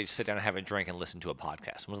listens like they just sit down and have a drink and listen to a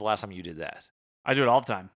podcast. When was the last time you did that? I do it all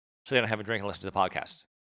the time. Sit down and have a drink and listen to the podcast.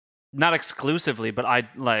 Not exclusively, but I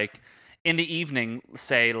like in the evening,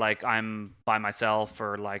 say like I'm by myself,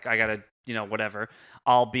 or like I gotta, you know, whatever.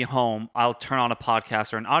 I'll be home. I'll turn on a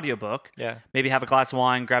podcast or an audiobook. Yeah. Maybe have a glass of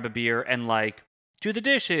wine, grab a beer, and like do the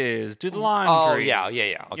dishes, do the laundry. Oh, yeah. Okay,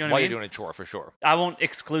 You know what I while you're mean? doing a chore, for sure. I won't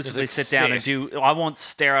exclusively Just, like, sit down and sit. do. I won't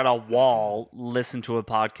stare at a wall, listen to a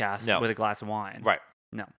podcast No. with a glass of wine. Right.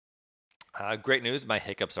 No. Great news. My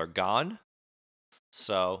hiccups are gone.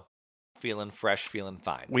 So, feeling fresh, feeling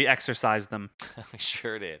fine. We exercised them. We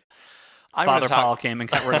sure did. Father Paul came and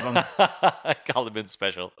got rid of them. I called him in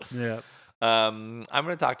special. Yeah. I'm going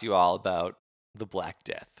to talk to you all about the Black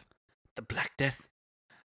Death. The Black Death.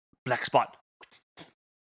 Black Spot.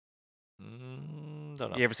 Don't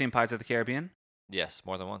know. You ever seen Pirates of the Caribbean? Yes,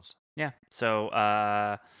 more than once. Yeah. So,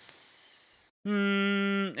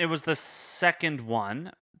 it was the second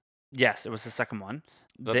one. Yes, it was the second one.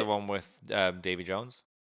 The other one with Davy Jones.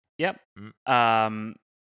 Yep. Mm.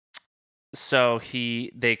 So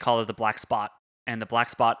they call it the Black Spot, and the Black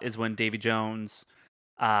Spot is when Davy Jones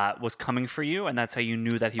was coming for you, and that's how you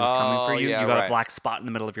knew that he was coming for Oh, you. yeah, You got right. a black spot in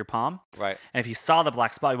the middle of your palm, Right. and if you saw the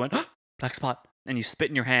black spot, you went black spot, and you spit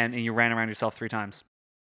in your hand and you ran around yourself 3 times.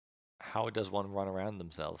 How does one run around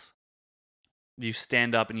themselves? You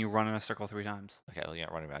stand up and you run in a circle 3 times. Okay, well, you're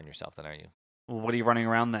not running around yourself then, are you? Well, what are you running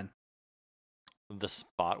around then? The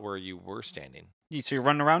spot where you were standing. So you're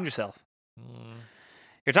running around yourself. Mm.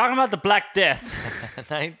 You're talking about the Black Death.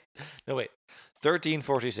 No, wait.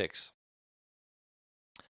 1346.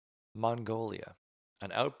 Mongolia.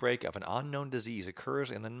 An outbreak of an unknown disease occurs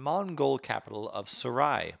in the Mongol capital of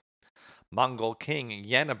Sarai. Mongol king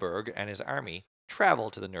Yanaberg and his army travel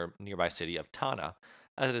to the nearby city of Tana,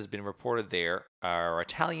 as it has been reported there are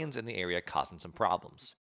Italians in the area causing some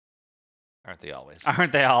problems. Aren't they always?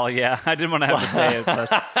 Aren't they all? Yeah. I didn't want to have to say it, but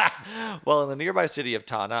Well, in the nearby city of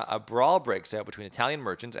Tana, a brawl breaks out between Italian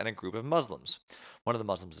merchants and a group of Muslims. One of the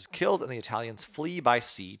Muslims is killed, and the Italians flee by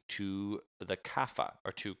sea to Kaffa.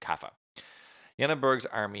 Yanaberg's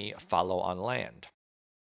army follow on land.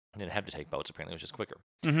 They didn't have to take boats, apparently, it was just quicker.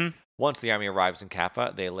 Mhm. Once the army arrives in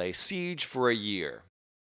Kaffa, they lay siege for a year.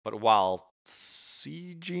 But while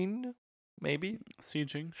sieging, maybe?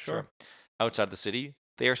 Sieging, sure. Outside the city,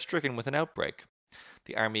 they are stricken with an outbreak.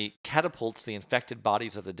 The army catapults the infected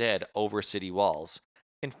bodies of the dead over city walls,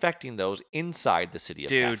 infecting those inside the city of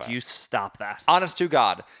Dude, Kaffa. you stop that. Honest to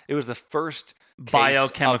God, it was the first case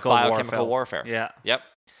Biochemical of biochemical warfare. Yeah. Yep.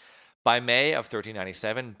 By May of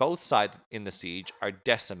 1397, both sides in the siege are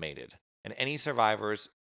decimated, and any survivors,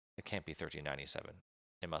 it can't be 1397,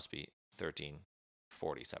 it must be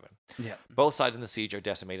 1347. Yeah. Both sides in the siege are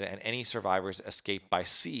decimated, and any survivors escape by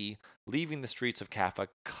sea, leaving the streets of Kaffa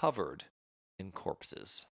covered in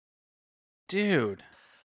corpses. Dude.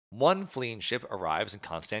 One fleeing ship arrives in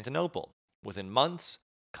Constantinople. Within months,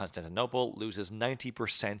 Constantinople loses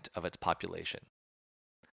 90% of its population.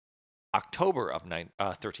 October of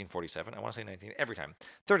 1347, I want to say 19 every time,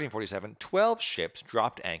 1347, 12 ships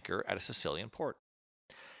dropped anchor at a Sicilian port.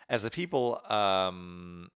 As the people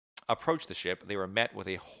approached the ship, they were met with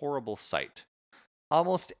a horrible sight.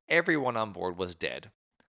 Almost everyone on board was dead.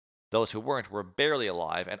 Those who weren't were barely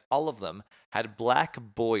alive, and all of them had black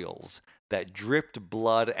boils that dripped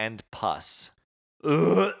blood and pus.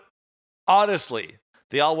 Ugh. Honestly,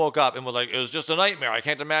 they all woke up and were like, it was just a nightmare. I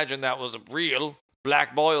can't imagine that was real.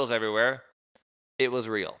 Black boils everywhere. It was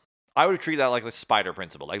real. I would treat that like the spider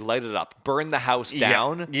principle. Like, light it up. Burn the house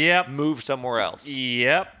down. Yep. Move somewhere else.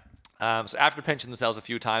 Yep. So after pinching themselves a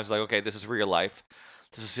few times, like, okay, this is real life,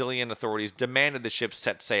 the Sicilian authorities demanded the ship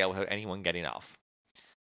set sail without anyone getting off.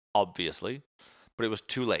 Obviously. But it was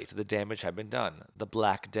too late. The damage had been done. The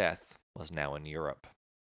Black Death was now in Europe.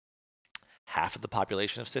 Half of the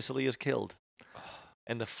population of Sicily is killed.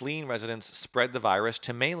 And the fleeing residents spread the virus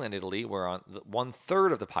to mainland Italy, where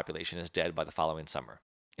 1/3 of the population is dead by the following summer,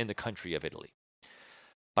 in the country of Italy.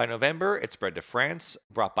 By November, it spread to France,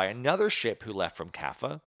 brought by another ship who left from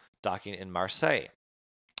Kaffa, docking in Marseille.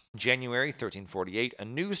 January 1348, a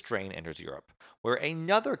new strain enters Europe, where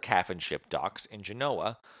another Caffin ship docks in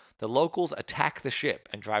Genoa. The locals attack the ship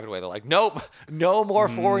and drive it away. They're like, nope, no more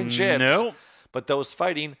foreign ships. Nope. But those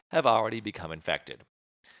fighting have already become infected.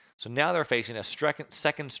 So now they're facing a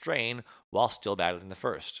second strain while still battling the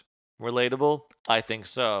first. Relatable? I think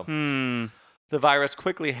so. The virus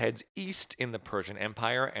quickly heads east in the Persian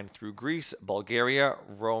Empire and through Greece, Bulgaria,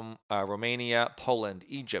 Romania, Poland,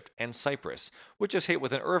 Egypt, and Cyprus, which is hit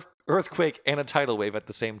with an earthquake and a tidal wave at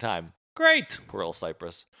the same time. Great. Poor old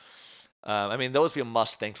Cyprus. I mean, those people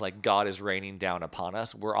must think like God is raining down upon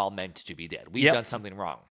us. We're all meant to be dead. We've done something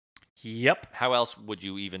wrong. Yep. How else would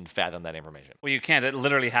you even fathom that information? Well, you can't. It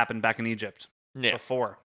literally happened back in Egypt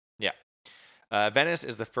before. Yeah. Venice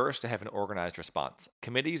is the first to have an organized response.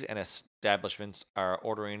 Committees and establishments are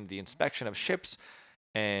ordering the inspection of ships,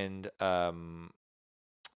 and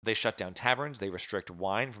they shut down taverns. They restrict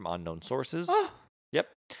wine from unknown sources. Yep.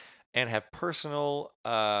 And have personnel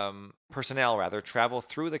travel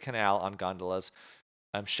through the canal on gondolas,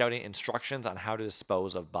 shouting instructions on how to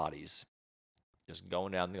dispose of bodies. Just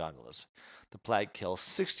going down the gondolas. The plague kills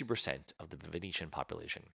 60% of the Venetian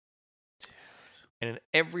population. And in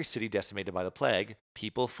every city decimated by the plague,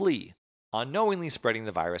 people flee, unknowingly spreading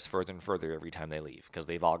the virus further and further every time they leave, because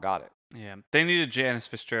they've all got it. Yeah. They need a Janice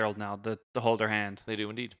Fitzgerald now to hold their hand. They do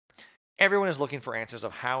indeed. Everyone is looking for answers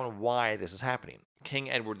of how and why this is happening. King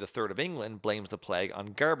Edward III of England blames the plague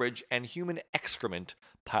on garbage and human excrement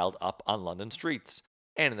piled up on London streets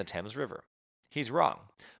and in the Thames River. He's wrong,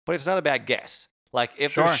 but it's not a bad guess. Like,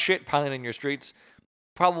 if there's shit piling in your streets,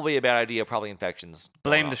 probably a bad idea, probably infections.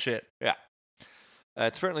 Blame the shit. Yeah.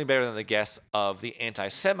 It's certainly better than the guess of the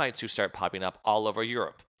anti-Semites who start popping up all over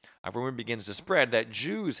Europe. A rumor begins to spread that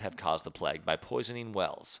Jews have caused the plague by poisoning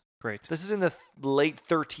wells. Great. This is in the late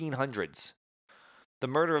 1300s. The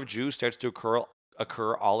murder of Jews starts to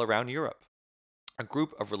occur all around Europe. a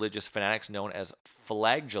group of religious fanatics known as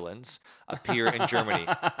flagellants appear in Germany.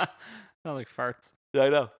 Not like farts. I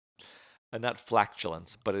know. Not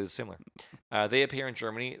flatulence, but it is similar. They appear in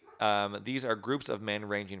Germany. These are groups of men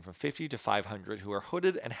ranging from 50 to 500 who are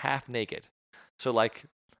hooded and half naked. So like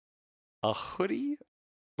a hoodie,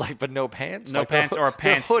 like but no pants. No Like, they're pants or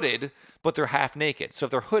pants. They're hooded, but they're half naked. So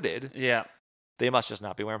if they're hooded, Yeah. they must just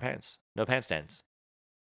not be wearing pants. No pants stands.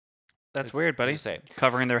 That's weird, buddy. Say.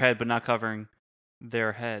 Covering their head, but not covering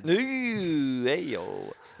their heads. Ooh,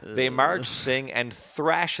 ayo. They march, sing, and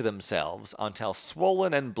thrash themselves until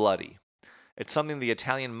swollen and bloody. It's something the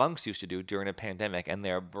Italian monks used to do during a pandemic, and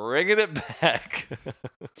they're bringing it back.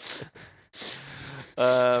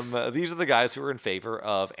 These are the guys who are in favor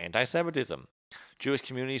of anti-Semitism. Jewish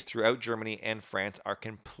communities throughout Germany and France are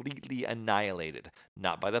completely annihilated,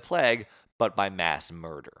 not by the plague, but by mass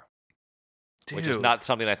murder. Which is Dude. not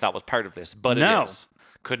something I thought was part of this, but No. it is.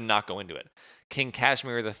 Could not go into it. King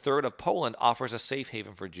Casimir III of Poland offers a safe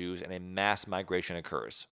haven for Jews, and a mass migration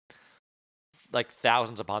occurs. Like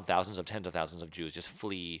thousands upon thousands of tens of thousands of Jews just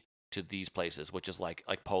flee to these places, which is like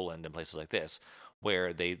Poland and places like this,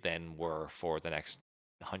 where they then were for the next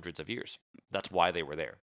hundreds of years. That's why they were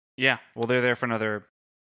there. Yeah. Well, they're there for another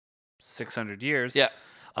 600 years. Yeah.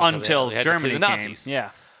 Until they had to flee Germany the came. Nazis.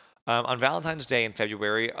 Yeah. On Valentine's Day in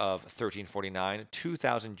February of 1349,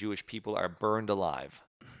 2,000 Jewish people are burned alive.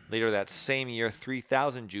 Later that same year,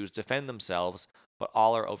 3,000 Jews defend themselves, but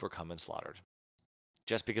all are overcome and slaughtered.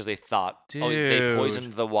 Just because they thought, oh, they Dude.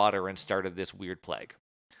 poisoned the water and started this weird plague.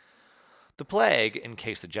 The plague, in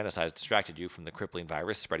case the genocide has distracted you from the crippling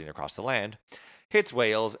virus spreading across the land, hits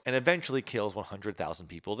Wales and eventually kills 100,000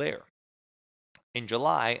 people there. In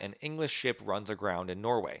July, an English ship runs aground in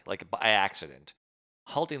Norway, like by accident,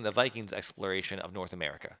 halting the Vikings' exploration of North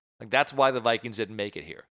America. Like that's why the Vikings didn't make it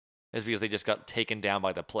here, is because they just got taken down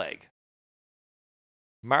by the plague.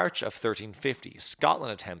 March of 1350,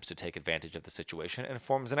 Scotland attempts to take advantage of the situation and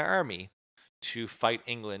forms an army to fight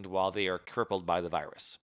England while they are crippled by the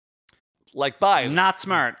virus. Like, bye. Not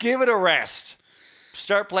smart. Give it a rest.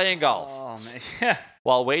 Start playing golf. Oh, man. Yeah.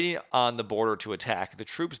 While waiting on the border to attack, the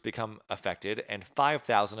troops become affected and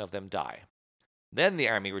 5,000 of them die. Then the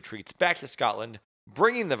army retreats back to Scotland,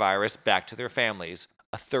 bringing the virus back to their families.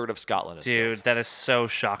 A third of Scotland is Dude, killed. that is so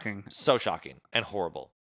shocking. So shocking and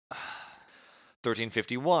horrible.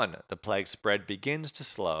 1351, the plague spread begins to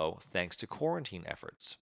slow thanks to quarantine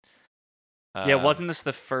efforts. Yeah, wasn't this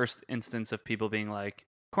the first instance of people being like,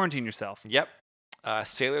 quarantine yourself? Yep.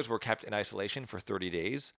 Sailors were kept in isolation for 30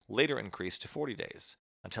 days, later increased to 40 days,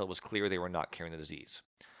 until it was clear they were not carrying the disease.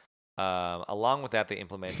 Along with that, they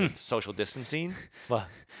implemented social distancing. Well,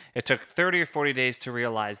 It took 30 or 40 days to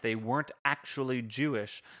realize they weren't actually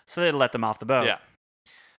Jewish, so they let them off the boat.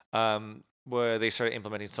 yeah. Where they started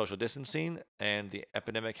implementing social distancing, and the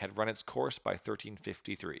epidemic had run its course by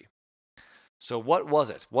 1353. So what was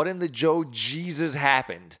it? What in the Joe Jesus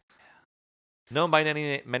happened? Known by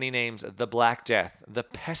many names, the Black Death, the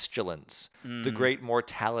Pestilence, the Great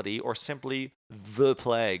Mortality, or simply the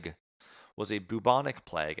Plague, was a bubonic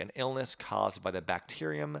plague, an illness caused by the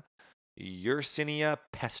bacterium Yersinia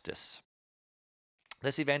pestis.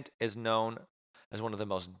 This event is known as one of the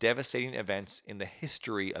most devastating events in the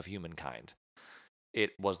history of humankind.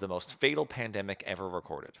 It was the most fatal pandemic ever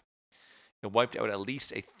recorded. It wiped out at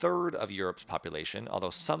least a third of Europe's population, although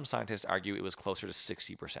some scientists argue it was closer to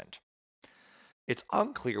 60%. It's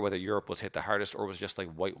unclear whether Europe was hit the hardest or was just like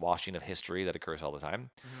whitewashing of history that occurs all the time.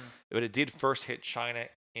 But it did first hit China,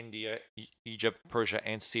 India, Egypt, Persia,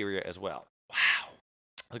 and Syria as well. Wow.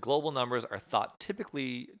 The global numbers are thought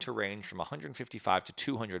typically to range from 155 to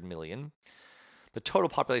 200 million. The total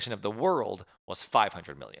population of the world was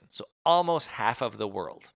 500 million. So almost half of the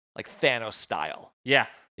world, like Thanos style. Yeah.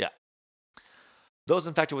 Yeah. Those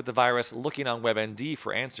infected with the virus looking on WebMD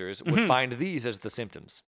for answers would find these as the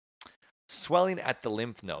symptoms. Swelling at the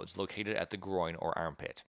lymph nodes located at the groin or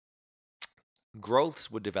armpit. Growths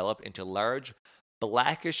would develop into large,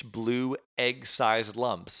 blackish blue egg-sized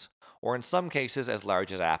lumps, or in some cases as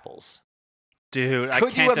large as apples. Dude, I Could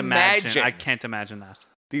you can't imagine. imagine? I can't imagine that.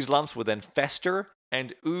 These lumps would then fester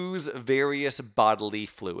and ooze various bodily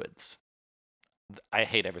fluids. I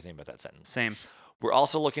hate everything about that sentence. Same. We're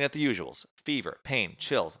also looking at the usuals: fever, pain,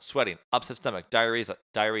 chills, sweating, upset stomach,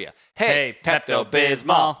 diarrhea. Hey,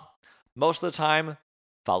 Pepto-Bismol. Most of the time,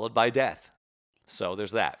 followed by death. So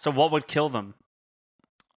there's that. So what would kill them?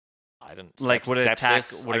 I don't Like, would it attack-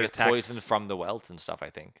 sepsis, would I it guess attack poison from the welts and stuff, I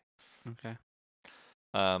think. Okay.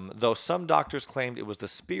 Though some doctors claimed it was the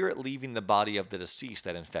spirit leaving the body of the deceased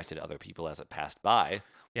that infected other people as it passed by,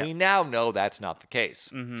 Yep. We now know that's not the case.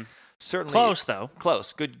 Mm-hmm. Certainly Close though.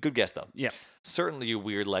 Close. Good guess though. Yeah. Certainly you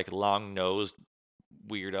weird like long-nosed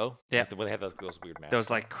weirdo. Yeah. Like, they have those weird masks. Those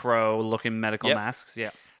like crow-looking medical Yep. masks.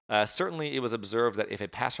 Yeah. Certainly, it was observed that if a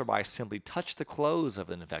passerby simply touched the clothes of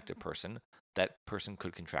an infected person, that person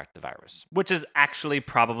could contract the virus. Which is actually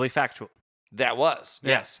probably factual. That was, Yeah.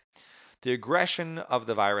 yes. The aggression of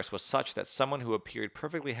the virus was such that someone who appeared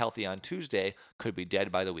perfectly healthy on Tuesday could be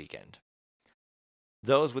dead by the weekend.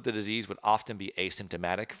 Those with the disease would often be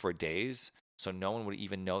asymptomatic for days, so no one would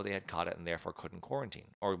even know they had caught it and therefore couldn't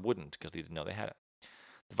quarantine, or wouldn't because they didn't know they had it.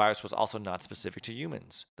 The virus was also not specific to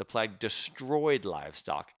humans. The plague destroyed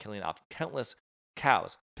livestock, killing off countless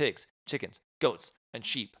cows, pigs, chickens, goats, and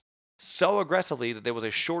sheep so aggressively that there was a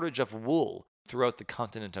shortage of wool throughout the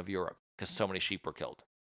continent of Europe because so many sheep were killed.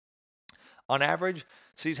 On average,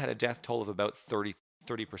 cities had a death toll of about 30%,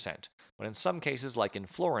 but in some cases, like in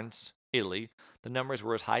Florence, Italy, the numbers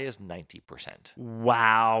were as high as 90%.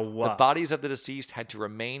 Wow. The bodies of the deceased had to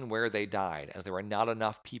remain where they died, as there were not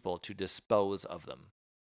enough people to dispose of them.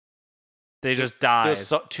 They just died.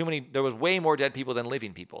 There was way more dead people than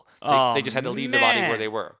living people. Oh, They just had to leave the body where man. they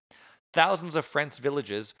were. Thousands of French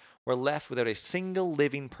villages were left without a single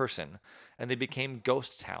living person, and they became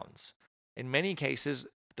ghost towns. In many cases,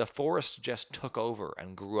 the forest just took over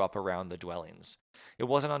and grew up around the dwellings. It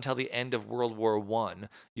wasn't until the end of World War I,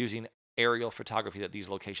 using aerial photography, that these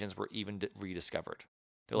locations were even rediscovered.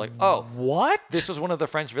 They're like, oh, What? this was one of the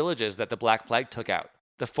French villages that the Black Plague took out.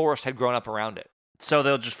 The forest had grown up around it. So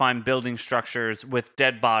they'll just find building structures with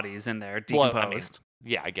dead bodies in there, decomposed. Well, I mean,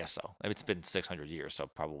 yeah, I guess so. I mean, it's been 600 years, so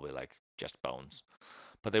probably like just bones.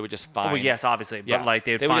 But they would just find. Well, yes, obviously, Yeah, but like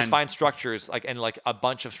they would would find. just find structures and a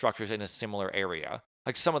bunch of structures in a similar area.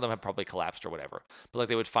 Like some of them have probably collapsed or whatever. But like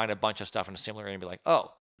they would find a bunch of stuff in a similar area and be like,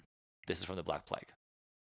 oh, this is from the Black Plague.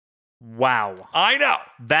 Wow, I know.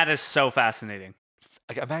 that is so fascinating.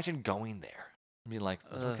 Like imagine going there. I mean, like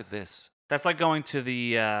look at this. That's like going to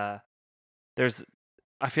the. There's.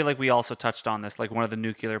 I feel like we also touched on this, like one of the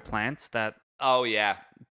nuclear plants that, Oh yeah.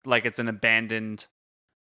 like, it's an abandoned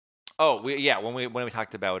Oh when we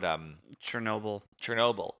talked about Chernobyl.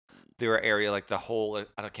 Chernobyl, there were area like the whole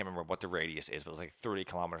I can't remember what the radius is, but it's like 30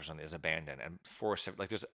 kilometers on is abandoned and forest like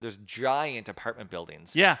there's giant apartment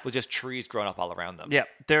buildings. Yeah. With just trees growing up all around them. Yeah,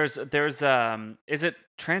 there's is it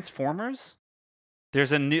Transformers?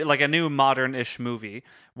 There's a new modern-ish movie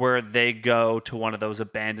where they go to one of those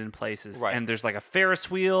abandoned places, Right. and there's like a Ferris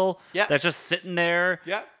wheel Yeah. that's just sitting there.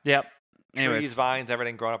 Yeah. Yep. Anyways, Trees, vines,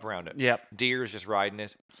 everything growing up around it. yep. Deer's just riding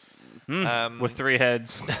it. With 3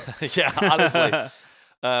 heads. Yeah,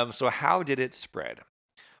 honestly. So how did it spread?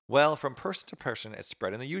 Well, from person to person, it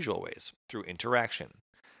spread in the usual ways, through interaction.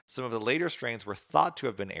 Some of the later strains were thought to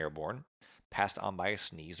have been airborne, passed on by a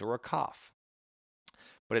sneeze or a cough.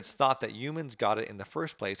 But it's thought that humans got it in the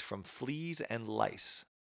first place from fleas and lice.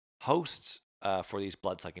 Hosts for these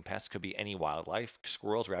blood-sucking pests could be any wildlife: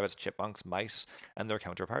 squirrels, rabbits, chipmunks, mice, and their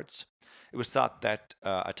counterparts. It was thought that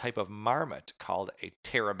a type of marmot called a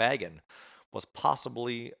pterobagan was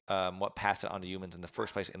possibly what passed it on to humans in the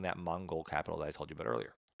first place in that Mongol capital that I told you about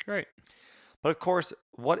earlier. Great. But of course,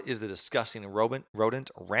 what is the disgusting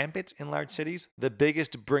rodent rampant in large cities? The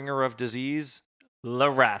biggest bringer of disease?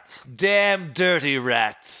 The rats. Damn dirty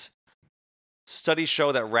rats! Studies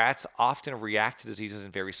show that rats often react to diseases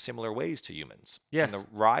in very similar ways to humans. Yes. And the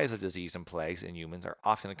rise of disease and plagues in humans are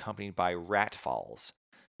often accompanied by rat falls,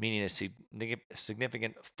 meaning a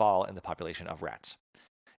significant fall in the population of rats.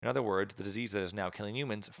 In other words, the disease that is now killing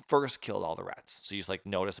humans first killed all the rats. So you just like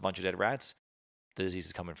notice a bunch of dead rats, the disease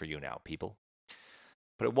is coming for you now, people.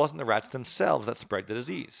 But it wasn't the rats themselves that spread the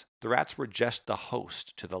disease. The rats were just the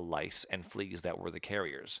host to the lice and fleas that were the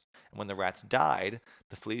carriers. And when the rats died,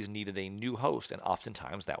 the fleas needed a new host, and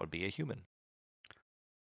oftentimes that would be a human.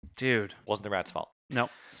 Dude. Wasn't the rat's fault. No.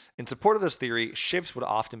 In support of this theory, ships would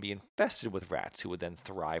often be infested with rats who would then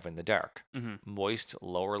thrive in the dark, moist,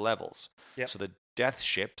 lower levels. Yep. So the death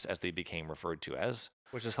ships, as they became referred to as,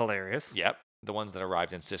 Which is hilarious. yep, the ones that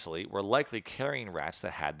arrived in Sicily, were likely carrying rats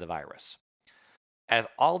that had the virus. As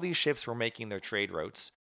all these ships were making their trade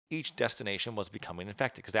routes, each destination was becoming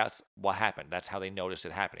infected, because that's what happened. That's how they noticed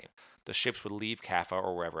it happening. The ships would leave Kaffa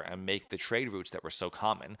or wherever and make the trade routes that were so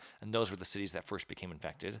common, and those were the cities that first became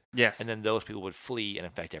infected. Yes. And then those people would flee and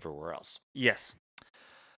infect everywhere else. Yes.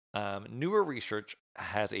 Newer research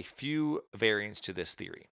has a few variants to this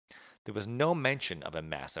theory. There was no mention of a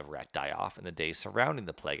massive rat die-off in the days surrounding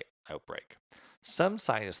the plague outbreak. Some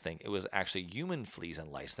scientists think it was actually human fleas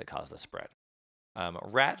and lice that caused the spread.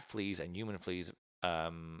 Rat fleas and human fleas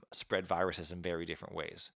spread viruses in very different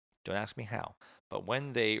ways. Don't ask me how. But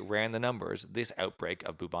when they ran the numbers, this outbreak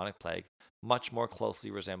of bubonic plague much more closely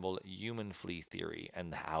resembled human flea theory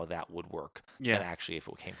and how that would work Yeah. than actually if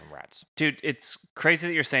it came from rats. Dude, it's crazy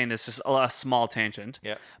that you're saying this. Just a small tangent.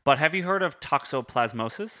 Yeah. But have you heard of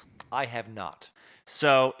toxoplasmosis? I have not.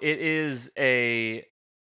 So it is a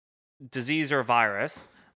disease or virus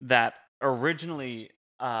that originally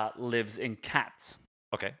lives in cats.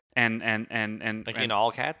 Okay. And Like in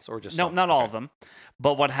all cats or just no, some? not all Okay. of them.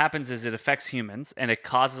 But what happens is it affects humans, and it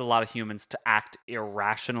causes a lot of humans to act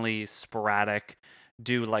irrationally, sporadic,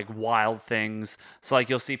 do like wild things. So like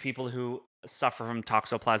you'll see people who suffer from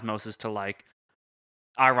toxoplasmosis to like,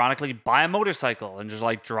 ironically, buy a motorcycle and just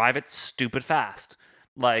like drive it stupid fast.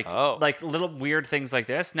 Like Oh. like little weird things like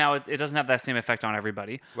this. Now it doesn't have that same effect on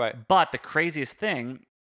everybody. Right. But the craziest thing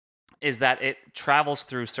is that it travels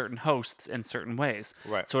through certain hosts in certain ways.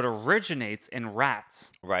 Right. So it originates in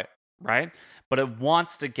rats, Right. right? But it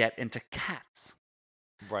wants to get into cats.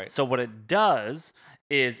 Right. So what it does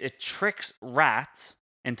is it tricks rats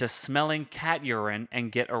into smelling cat urine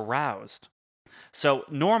and get aroused. So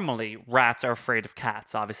normally rats are afraid of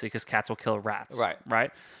cats, obviously, because cats will kill rats. Right.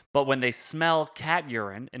 Right. But when they smell cat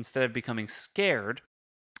urine, instead of becoming scared,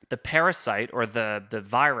 the parasite or the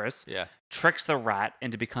virus Yeah. tricks the rat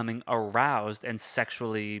into becoming aroused and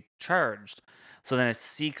sexually charged. So then it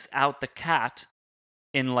seeks out the cat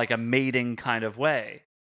in like a mating kind of way.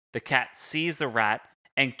 The cat sees the rat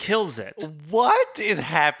and kills it. What is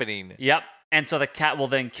happening? Yep. And so the cat will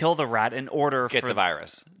then kill the rat in order Get for the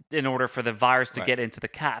virus. in order for the virus to Right. get into the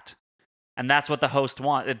cat. And that's what the host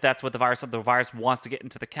wants. That's what the virus wants to get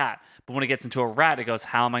into the cat. But when it gets into a rat, it goes,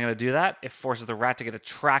 how am I going to do that? It forces the rat to get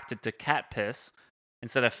attracted to cat piss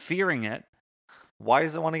instead of fearing it. Why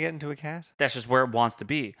does it want to get into a cat? That's just where it wants to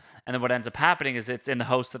be. And then what ends up happening is it's in the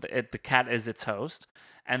host of the cat is its host.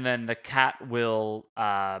 And then the cat will,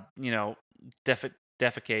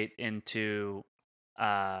 defecate into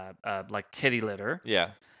like kitty litter.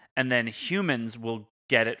 Yeah. And then humans will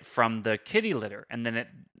get it from the kitty litter, and then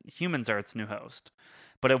humans are its new host.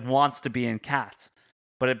 But it wants to be in cats,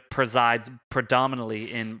 but it presides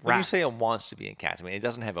predominantly in rats. When you say it wants to be in cats, I mean, it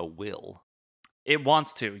doesn't have a will. It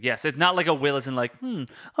wants to, yes. It's not like a will, as in like,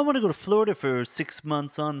 I want to go to Florida for 6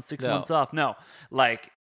 months on, 6 No. months off. No,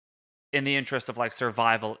 like in the interest of like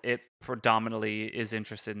survival, it predominantly is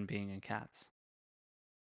interested in being in cats.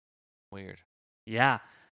 Weird. Yeah.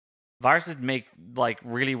 Viruses make like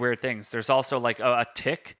really weird things. There's also like a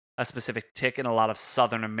tick, a specific tick in a lot of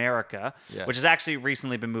Southern America, Yeah. which has actually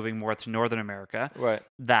recently been moving more to Northern America, Right.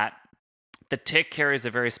 that the tick carries a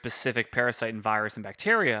very specific parasite and virus and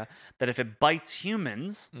bacteria that if it bites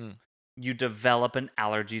humans, Mm. you develop an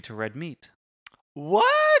allergy to red meat.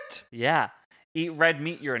 What? Yeah. Eat red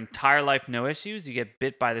meat your entire life, no issues. You get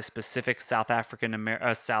bit by the specific South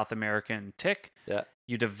American tick. Yeah.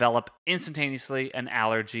 You develop instantaneously an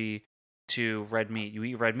allergy to red meat. You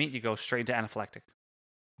eat red meat, you go straight into anaphylactic.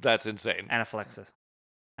 That's insane. Anaphylaxis.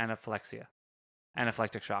 Anaphylexia.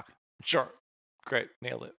 Anaphylactic shock. Sure. Great.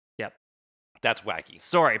 Nailed it. Yep. That's wacky.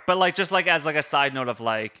 Sorry, but like just like as like a side note of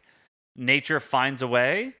like nature finds a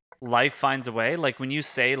way, life finds a way. Like when you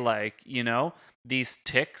say like, these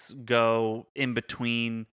ticks go in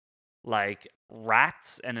between like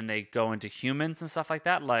rats and then they go into humans and stuff like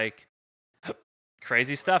that, like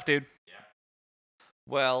crazy stuff, dude.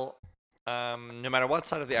 Well, no matter what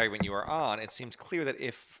side of the argument you are on, it seems clear that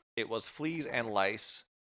if it was fleas and lice,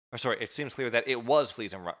 it seems clear that it was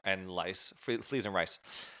fleas and lice, fleas and rice,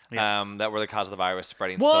 Yeah. that were the cause of the virus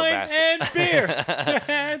spreading Wine so fast. and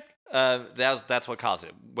beer. That's what caused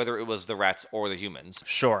it. Whether it was the rats or the humans,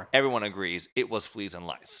 Sure. everyone agrees it was fleas and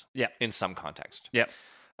lice. Yeah. In some context. Yep.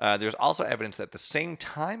 There's also evidence that at the same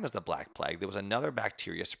time as the Black Plague, there was another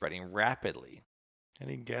bacteria spreading rapidly.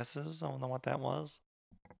 Any guesses on what that was?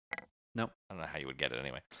 Nope. I don't know how you would get it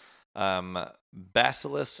anyway.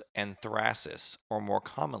 Bacillus anthracis, or more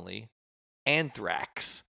commonly,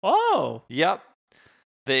 anthrax. Oh. Yep.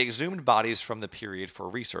 They exhumed bodies from the period for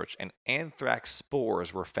research, and anthrax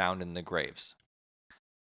spores were found in the graves.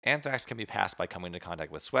 Anthrax can be passed by coming into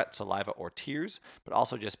contact with sweat, saliva, or tears, but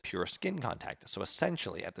also just pure skin contact. So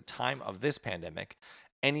essentially, at the time of this pandemic,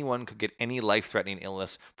 anyone could get any life-threatening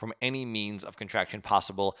illness from any means of contraction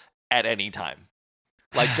possible at any time.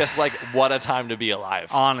 What a time to be alive.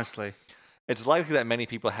 Honestly. It's likely that many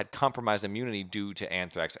people had compromised immunity due to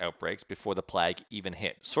anthrax outbreaks before the plague even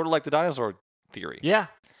hit. Sort of like the dinosaur theory. Yeah.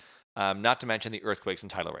 Not to mention the earthquakes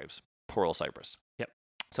and tidal waves. Poor old Cyprus. Yep.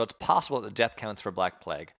 So it's possible that the death counts for Black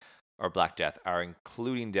Plague or Black Death are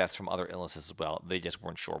including deaths from other illnesses as well. They just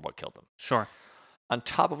weren't sure what killed them. Sure. On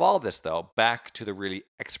top of all this, though, back to the really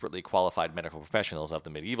expertly qualified medical professionals of the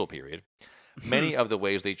medieval period, many of the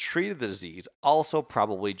ways they treated the disease also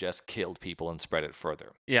probably just killed people and spread it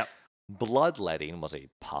further. Yeah. Bloodletting was a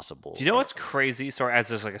possible. Do you know what's crazy? Sorry, as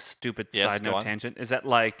just like a stupid Yes, side go note on. tangent, is that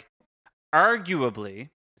like arguably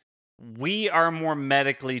we are more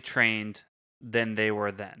medically trained than they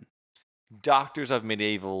were then. Doctors of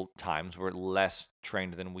medieval times were less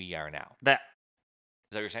trained than we are now. That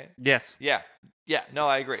Is that what you're saying? yes. Yeah. Yeah. No,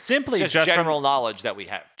 I agree. Simply just just from- general knowledge that we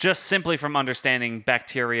have. Just simply from understanding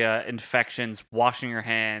bacteria, infections, washing your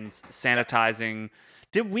hands, sanitizing.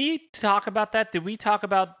 Did we talk about that? Did we talk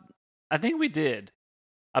about I think we did.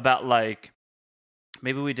 About like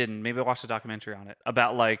maybe we didn't. Maybe I watched a documentary on it.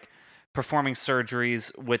 About like performing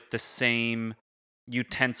surgeries with the same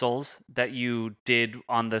utensils that you did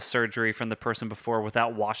on the surgery from the person before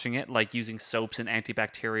without washing it, like using soaps and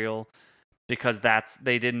antibacterial, because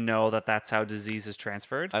they didn't know that that's how disease is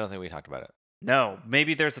transferred. I don't think we talked about it. No,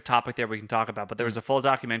 maybe there's a topic there we can talk about, but there was a full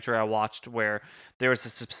documentary I watched where there was a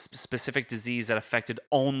specific disease that affected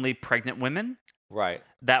only pregnant women Right.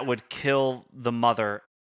 that would kill the mother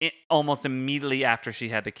almost immediately after she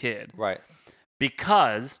had the kid, Right.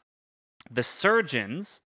 because the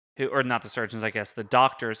surgeons who, or not the surgeons, I guess, the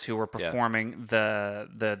doctors who were Yeah. performing the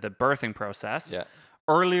birthing process Yeah.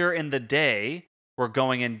 earlier in the day were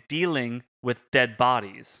going and dealing with dead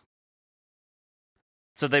bodies.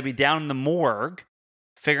 So they'd be down in the morgue,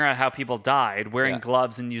 figuring out how people died, wearing Yeah.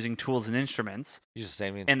 gloves and using tools and instruments. Use the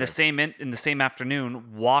same. And the instruments. same in the same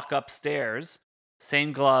afternoon, walk upstairs,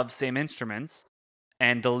 same gloves, same instruments,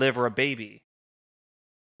 and deliver a baby.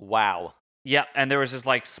 Wow. Yeah, and there was this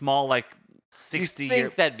like small like You 60-year.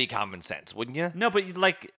 think that'd be common sense, wouldn't you? No, but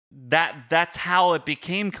like that's how it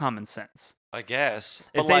became common sense. I guess. Is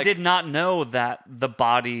But, they like, did not know that the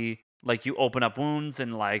body, like you open up wounds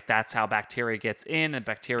and like that's how bacteria gets in and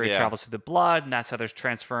bacteria Yeah. travels through the blood and that's how there's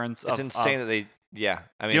transference It's of insane of, that they. Yeah.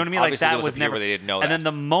 I mean, do you know what I mean? Like obviously that there was was a period never where they didn't know and that. then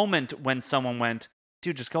the moment when someone went,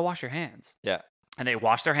 dude, just go wash your hands. Yeah. And they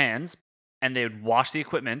washed their hands and they would wash the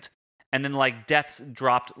equipment and then like deaths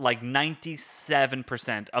dropped like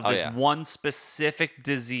 97% of Oh, this yeah. one specific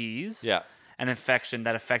disease. Yeah. An infection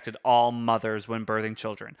that affected all mothers when birthing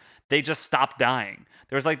children. They just stopped dying.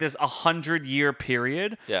 There was like this 100-year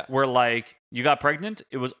period Yeah. where like you got pregnant,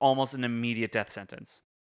 it was almost an immediate death sentence.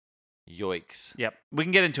 Yoicks. Yep. We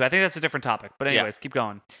can get into it. I think that's a different topic. But anyways, keep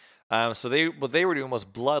going. So what they were doing was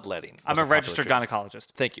bloodletting. I'm was a popular registered treatment.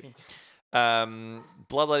 gynecologist. Thank you.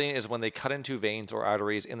 Bloodletting is when they cut into veins or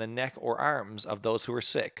arteries in the neck or arms of those who are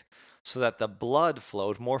sick, so that the blood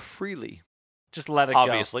flowed more freely. Just let it go.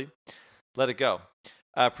 Obviously, let it go.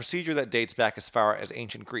 A procedure that dates back as far as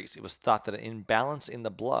ancient Greece. It was thought that an imbalance in the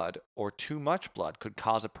blood or too much blood could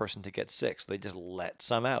cause a person to get sick, so they just let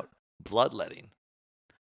some out. Bloodletting.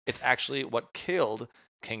 It's actually what killed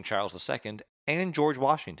King Charles II and George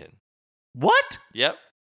Washington. What? Yep.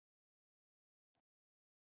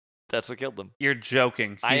 That's what killed them. You're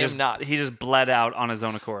joking. I am just, not. He just bled out on his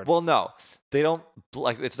own accord. Well, no, they don't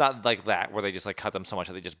like. It's not like that where they just like cut them so much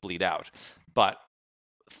that they just bleed out. But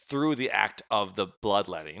through the act of the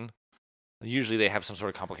bloodletting, usually they have some sort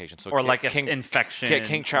of complication. So or like King, infection.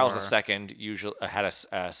 King Charles or- II usually had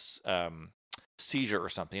a seizure or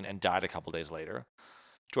something and died a couple days later.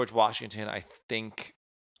 George Washington, I think.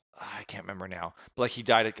 I can't remember now, but like he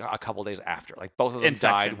died a couple days after. Like both of them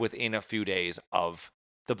died Infection. within a few days of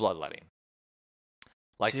the bloodletting.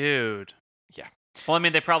 Like Dude. yeah. Well, I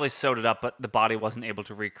mean, they probably sewed it up, but the body wasn't able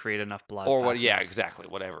to recreate enough blood. Or what? fast Yeah, enough. exactly.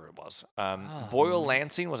 Whatever it was. Oh, Boil man.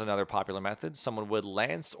 lancing was another popular method. Someone would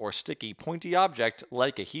lance or sticky pointy object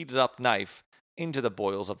like a heated up knife into the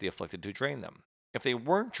boils of the afflicted to drain them. If they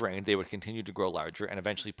weren't drained, they would continue to grow larger and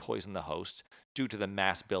eventually poison the host due to the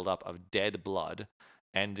mass buildup of dead blood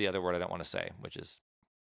and the other word I don't want to say, which is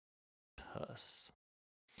pus.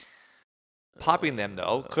 Popping them,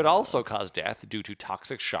 though, could also cause death due to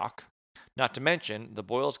toxic shock. Not to mention, the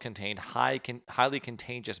boils contained highly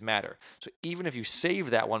contagious matter. So even if you save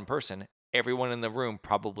that one person, everyone in the room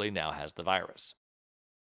probably now has the virus.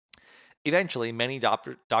 Eventually, many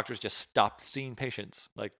doctors just stopped seeing patients.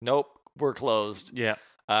 Like, nope, we're closed. Yeah.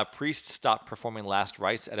 Priests stopped performing last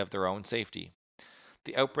rites out of their own safety.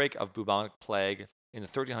 The outbreak of bubonic plague in the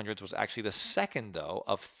 1300s was actually the second, though,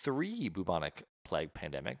 of 3 bubonic plague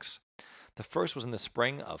pandemics. The first was in the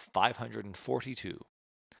spring of 542,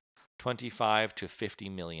 25 to 50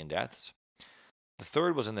 million deaths. The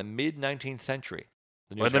third was in the mid-19th century.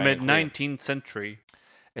 Or the Triangle Clear. mid-19th century.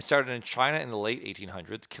 It started in China in the late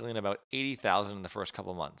 1800s, killing about 80,000 in the first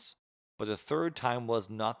couple months. But the third time was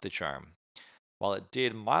not the charm. While it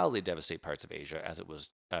did mildly devastate parts of Asia, as it was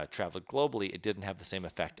traveled globally, it didn't have the same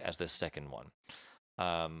effect as this second one.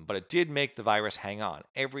 But it did make the virus hang on.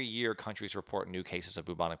 Every year, countries report new cases of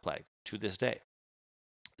bubonic plague to this day.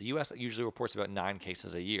 The U.S. usually reports about 9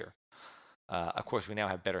 cases a year. Of course, we now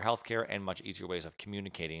have better healthcare and much easier ways of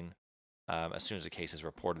communicating. As soon as a case is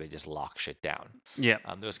reported, they just lock shit down. Yeah.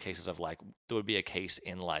 There's cases of like, there would be a case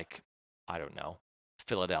in like, I don't know,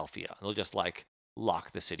 Philadelphia. They'll just like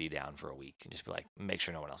lock the city down for a week and just be like, make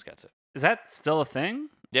sure no one else gets it. Is that still a thing?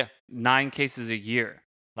 Yeah. 9 cases a year.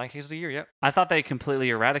 9 cases a year, yep. I thought they completely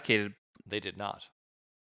eradicated. They did not.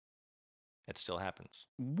 It still happens.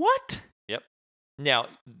 What? Yep. Now,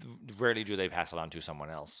 rarely do they pass it on to someone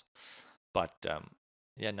else. But,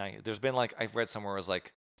 yeah, there's been like, I've read somewhere it was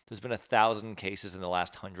like, there's been 1,000 cases in the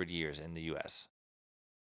last 100 years in the U.S.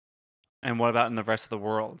 And what about in the rest of the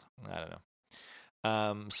world? I don't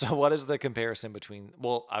know. So what is the comparison between,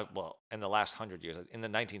 well, in the last 100 years, in the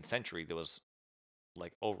 19th century, there was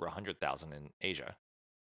like over 100,000 in Asia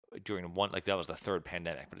during one, like that was the third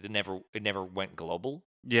pandemic, but it never went global.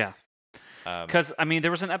 Yeah. Because, I mean,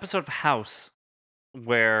 there was an episode of House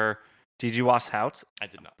where, did you watch House? I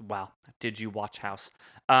did not. Wow. Did you watch House?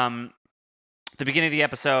 The beginning of the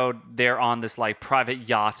episode, they're on this like private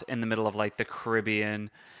yacht in the middle of like the Caribbean,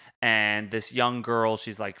 and this young girl,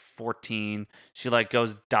 she's like 14, she like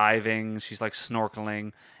goes diving, she's like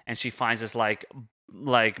snorkeling, and she finds this like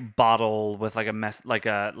bottle with like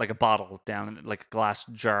a bottle down in like a glass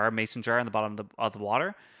jar, mason jar in the bottom of the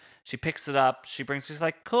water. She picks it up, she's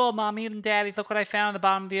like, cool, mommy and daddy, look what I found at the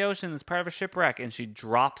bottom of the ocean, it's part of a shipwreck, and she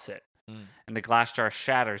drops it. And the glass jar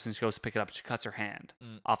shatters, and she goes to pick it up, and she cuts her hand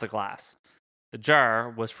off the glass. The jar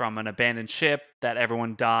was from an abandoned ship that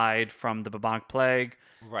everyone died from the bubonic plague.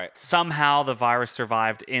 Right. Somehow the virus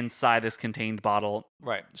survived inside this contained bottle.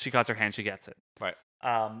 Right. She cuts her hand, she gets it. Right.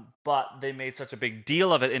 But they made such a big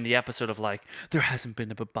deal of it in the episode of like, there hasn't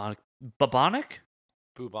been a bubonic? Bubonic,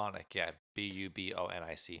 yeah.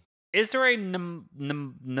 Bubonic. Is there a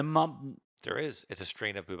There is. It's a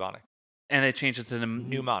strain of bubonic. And they changed it to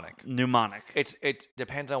Pneumonic. Pneumonic. It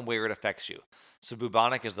depends on where it affects you. So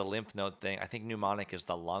bubonic is the lymph node thing. I think pneumonic is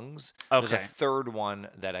the lungs. Okay. There's a third one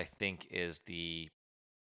that I think is the,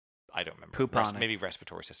 I don't remember. Pooponic. Maybe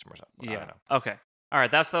respiratory system or something. Yeah. I don't know. Okay. All right.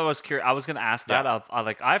 That's what I was curious. I was going to ask that.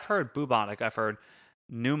 Like, I've heard bubonic. I've heard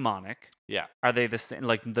pneumonic. Yeah. Are they the same,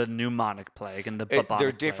 like the pneumonic plague and the bubonic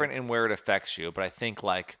They're plague? different in where it affects you, but I think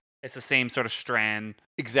like... It's the same sort of strand.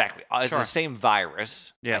 Exactly. It's Sure. the same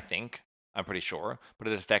virus, Yeah. I think. I'm pretty sure. But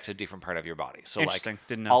it affects a different part of your body. So like Interesting.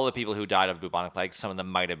 Didn't know. all the people who died of bubonic plague, some of them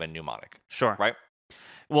might have been pneumonic. Sure. Right?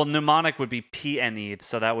 Well, pneumonic would be PNE,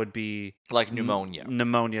 so that would be... Like pneumonia.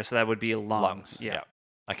 Pneumonia, so that would be lungs. Yeah.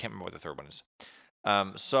 I can't remember what the third one is.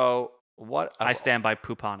 So what... I stand by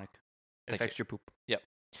pooponic. It Thank affects your poop. Yep.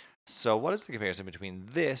 So what is the comparison between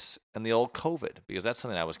this and the old COVID? Because that's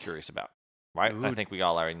something I was curious about. Right? Ooh. I think we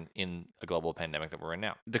all are in a global pandemic that we're in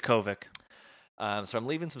now. Decovic. So I'm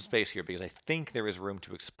leaving some space here because I think there is room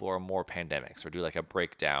to explore more pandemics or do like a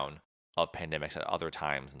breakdown of pandemics at other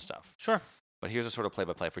times and stuff. Sure. But here's a sort of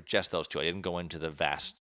play-by-play for just those two. I didn't go into the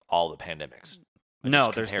all the pandemics. I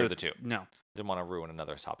No, just compared the two. No. Didn't want to ruin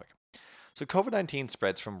another topic. So COVID-19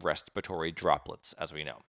 spreads from respiratory droplets, as we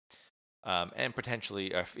know, and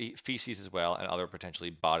potentially feces as well, and other potentially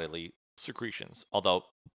bodily secretions. Although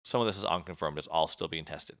some of this is unconfirmed, it's all still being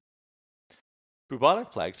tested.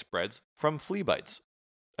 Bubonic plague spreads from flea bites,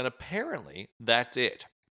 and apparently that's it.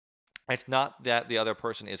 It's not that the other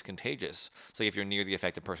person is contagious. So if you're near the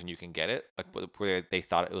affected person, you can get it. Like where they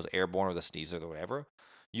thought it was airborne or the sneeze or whatever.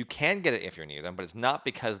 You can get it if you're near them, but it's not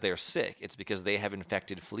because they're sick. It's because they have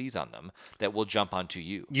infected fleas on them that will jump onto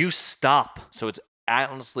you. You stop. So it's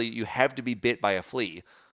honestly, you have to be bit by a flea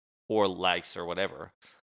or lice or whatever.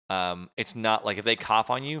 It's not like if they cough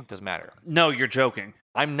on you, it doesn't matter. No, you're joking.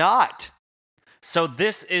 I'm not. So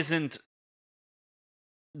this isn't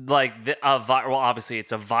like well, obviously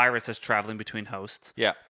it's a virus that's traveling between hosts.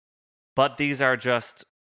 Yeah. But these are just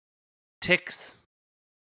ticks.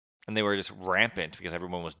 And they were just rampant because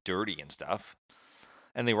everyone was dirty and stuff.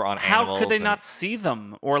 And they were on How animals. could they not see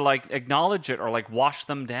them or like acknowledge it or like wash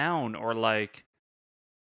them down or like...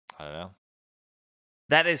 I don't know.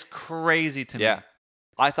 That is crazy to me. Yeah.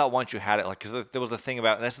 I thought once you had it, like, because there was the thing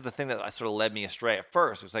about, and this is the thing that sort of led me astray at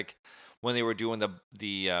first. It was like when they were doing the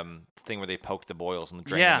thing where they poked the boils in the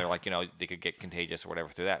drain, Yeah. and they're like, they could get contagious or whatever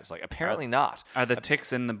through that. It's like, apparently not. Are the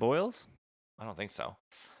ticks in the boils? I don't think so.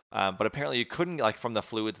 But apparently you couldn't, like, from the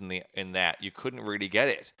fluids in that, you couldn't really get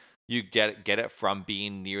it. You get it from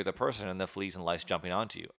being near the person and the fleas and lice jumping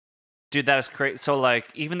onto you. Dude, that is crazy. So, like,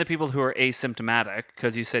 even the people who are asymptomatic,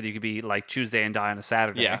 because you said you could be like Tuesday and die on a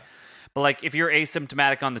Saturday. Yeah. But like if you're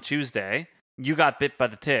asymptomatic on the Tuesday, you got bit by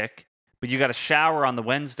the tick, but you got a shower on the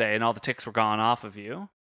Wednesday and all the ticks were gone off of you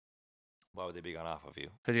Why would they be gone off of you?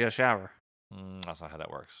 because you got a shower. That's not how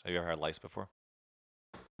that works. Have you ever had lice before?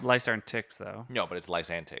 Lice aren't ticks though. No, but it's lice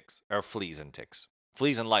and ticks. Or fleas and ticks.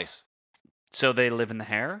 Fleas and lice. So they live in the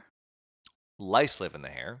hair? Lice live in the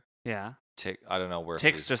hair. Yeah. I don't know where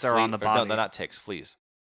Ticks fleas- just are on the No, body. they're not ticks. Fleas.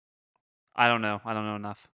 I don't know. I don't know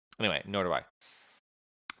enough. Anyway, nor do I.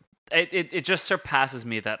 It just surpasses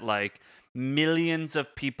me that like millions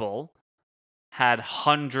of people had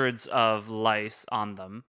hundreds of lice on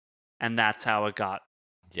them, and that's how it got.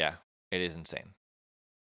 Yeah, it is insane.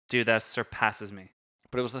 Dude, that surpasses me.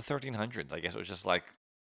 But it was the 1300s. I guess it was just like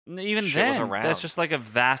Even Shit was then, around. that's just like a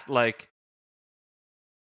vast like.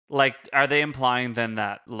 Are they implying then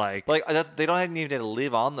that like? they don't even need to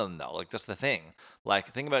live on them though. Like that's the thing. Like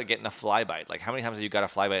think about getting a fly bite. Like how many times have you got a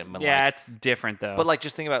fly bite? And been Yeah, like, it's different though. but like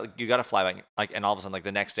just think about you got a fly bite, like, and all of a sudden like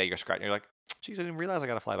the next day you're scratching. You're like, geez, I didn't realize I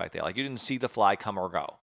got a fly bite there. Like you didn't see the fly come or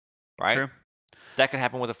go, right? True. That could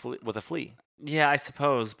happen with a flea. Yeah, I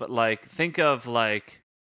suppose, but like think of like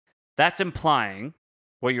that's implying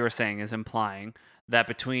what you were saying is implying that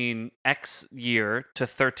between X year to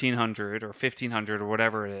 1300 or 1500 or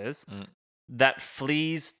whatever it is, that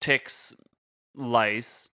fleas, ticks,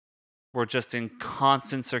 lice were just in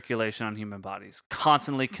constant circulation on human bodies,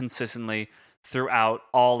 constantly, consistently throughout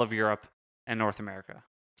all of Europe and North America.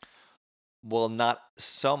 Well, not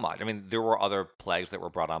so much. I mean, there were other plagues that were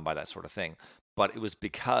brought on by that sort of thing, but it was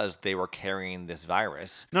because they were carrying this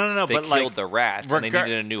virus. No, They but killed like the rats and they regar-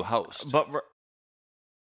 needed a new host. But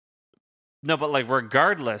no, but like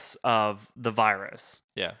regardless of the virus,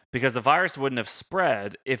 yeah. because the virus wouldn't have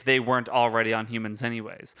spread if they weren't already on humans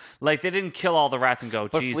anyways. Like they didn't kill all the rats and go,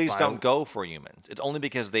 But geez, fleas bio- don't go for humans. It's only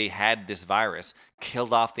because they had this virus,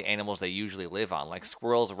 killed off the animals they usually live on. Like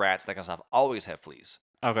squirrels, rats, that kind of stuff always have fleas.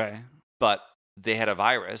 Okay. But they had a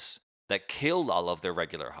virus that killed all of their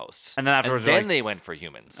regular hosts. And then afterwards they're then like- they went for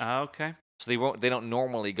humans. Okay. So they don't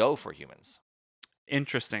normally go for humans.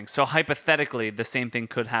 Interesting. So hypothetically, the same thing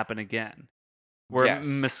could happen again, where Yes.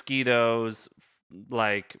 mosquitoes,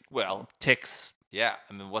 like Well, ticks. yeah.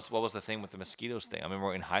 I mean, what was the thing with the mosquitoes thing? I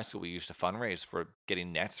remember in high school we used to fundraise for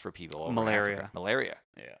getting nets for people over in Malaria. Africa. Malaria.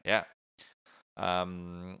 Yeah. Yeah.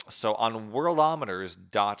 So on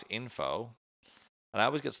worldometers.info, and I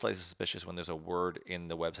always get slightly suspicious when there's a word in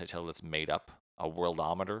the website title that's made up, a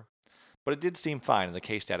worldometer, but it did seem fine, and the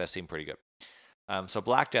case data seemed pretty good. So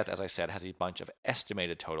Black Death, as I said, has a bunch of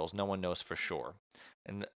estimated totals. No one knows for sure.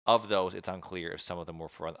 And of those, it's unclear if some of them were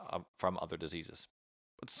from other diseases.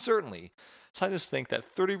 But certainly, scientists think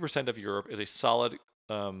that 30% of Europe is a solid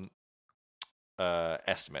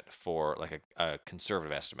estimate for, like a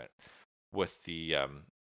conservative estimate, with the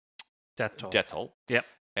Death toll. death toll. Yep.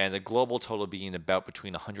 And the global total being about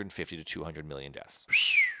between 150 to 200 million deaths.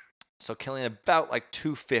 So killing about like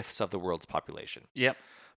 2/5 of the world's population. Yep.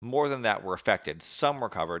 More than that were affected. Some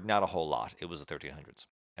recovered, not a whole lot. It was the 1300s.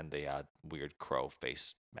 And they had weird crow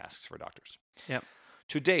face masks for doctors. Yep.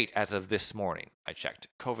 To date, as of this morning, I checked,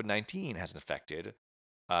 COVID-19 has infected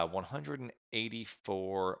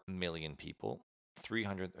 184 million people.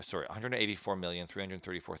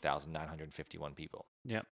 184,334,951 people.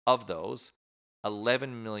 Yep. Of those,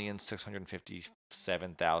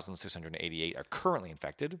 11,657,688 are currently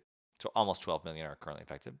infected. So almost 12 million are currently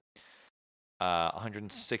infected.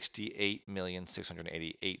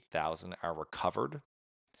 168,688,000 are recovered.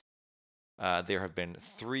 There have been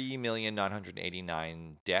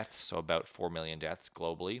 3,989 deaths, so about 4 million deaths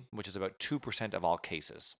globally, which is about 2% of all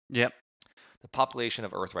cases. Yep. The population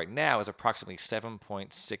of Earth right now is approximately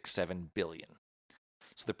 7.67 billion.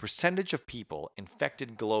 So the percentage of people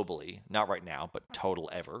infected globally, not right now, but total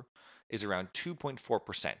ever, is around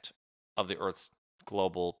 2.4% of the Earth's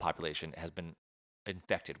global population has been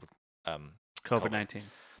infected with COVID-19.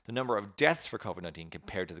 The number of deaths for COVID-19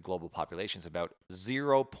 compared to the global population is about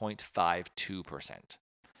 0.52%,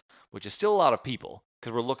 which is still a lot of people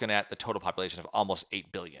because we're looking at the total population of almost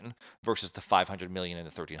 8 billion versus the 500 million in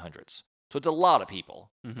the 1300s. So it's a lot of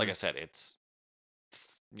people. Mhm. Like I said, it's,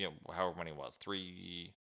 however many it was,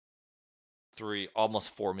 almost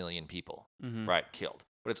 4 million people, Mhm. right, killed.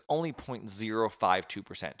 But it's only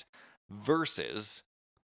 0.052% versus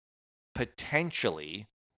potentially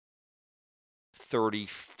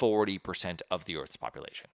 30-40% of the Earth's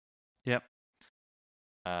population. Yep.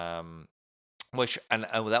 Which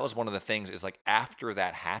that was one of the things is like after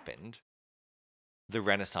that happened, the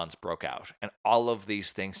Renaissance broke out, and all of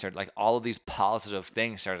these things started, like all of these positive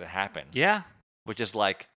things started to happen. Yeah. Which is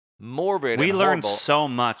like morbid. We and learned horrible. so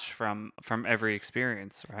much from every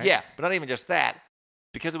experience, right? Yeah, but not even just that.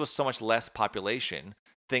 because it was so much less population,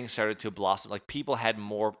 things started to blossom. Like people had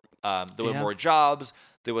more, there were more jobs.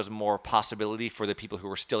 There was more possibility for the people who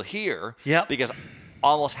were still here. Yep. Because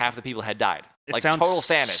almost half the people had died. It Like sounds total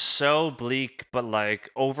Thanos. so bleak, but like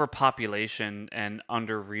overpopulation and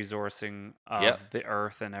under resourcing of the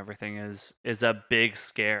earth and everything is a big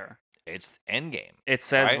scare. It's endgame. It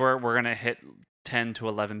says right? we're gonna hit 10 to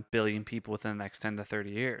 11 billion people within the next 10 to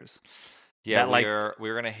 30 years. Yeah, that, like-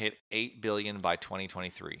 we're gonna hit 8 billion by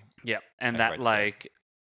 2023. Yep, and That's that right, so- like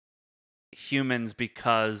humans,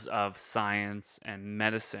 because of science and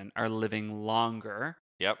medicine, are living longer,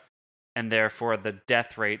 Yep. and therefore the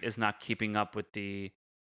death rate is not keeping up with the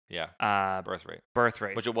Yeah. Birth rate, birth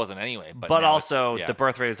rate. which it wasn't anyway. But But now also, it's, the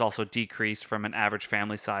birth rate is also decreased from an average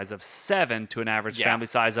family size of 7 to an average Yeah. family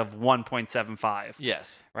size of 1.75.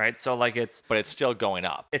 yes, Right? So, like, it's but it's still going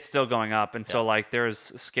up. still going up. And so, Yeah. like, there's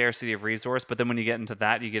scarcity of resource. But then when you get into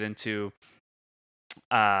that, you get into,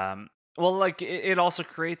 well, like, it also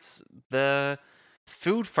creates the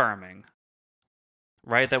food farming,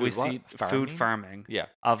 right? That we Food what? see Farming? food farming Yeah.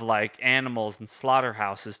 of like animals and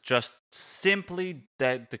slaughterhouses, just simply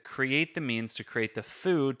that to create the means to create the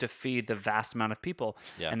food to feed the vast amount of people.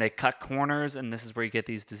 Yeah. And they cut corners, and this is where you get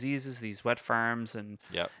these diseases, these wet farms and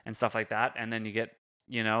Yep. stuff like that. And then you get,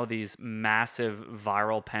 these massive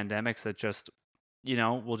viral pandemics that just,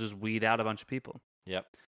 will just weed out a bunch of people. Yep.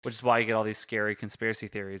 Which is why you get all these scary conspiracy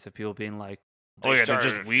theories of people being like, They oh yeah, they're started-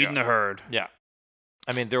 just weeding the herd. Yeah.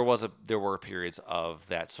 I mean, there were periods of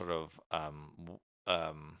that sort of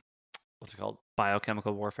what's it called?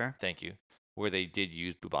 Biochemical warfare. Thank you. Where they did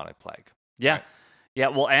use bubonic plague. Yeah. Right. Yeah,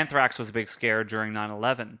 well, anthrax was a big scare during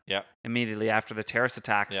 9/11. Yeah. Immediately after the terrorist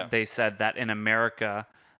attacks, Yeah. they said that in America,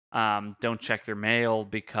 don't check your mail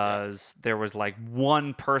because there was like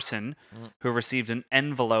one person Mhm. who received an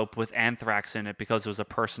envelope with anthrax in it because it was a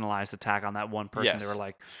personalized attack on that one person. They Yes. were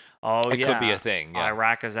like, oh, It yeah. could be a thing. Yeah.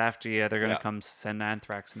 Iraq is after you. They're going to Yeah. come send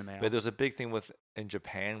anthrax in the mail. But there's a big thing in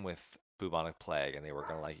Japan with bubonic plague, and they were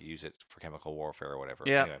gonna like use it for chemical warfare or whatever.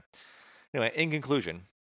 Yeah. Anyway, in conclusion,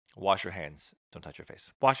 wash your hands. Don't touch your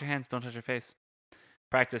face. Wash your hands. Don't touch your face.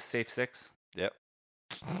 Practice safe 6. Yep.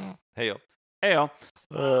 Hey yo. Heyo.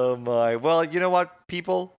 Oh my. Well, you know what,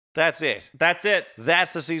 people? That's it. That's it.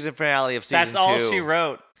 That's the season finale of season That's all 2. she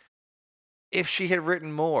wrote. If she had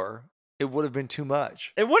written more, it would have been too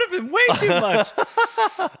much. It would have been way too much.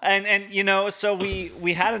 And so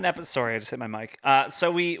we had an episode. Sorry, I just hit my mic.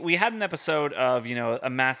 So we had an episode of a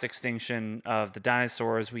mass extinction of the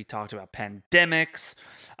dinosaurs. We talked about pandemics.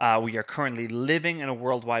 We are currently living in a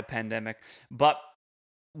worldwide pandemic, but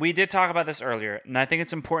we did talk about this earlier, and I think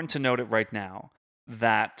it's important to note it right now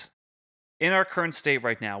that in our current state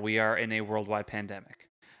right now, we are in a worldwide pandemic.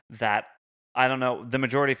 That I don't know, the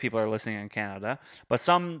majority of people are listening in Canada, but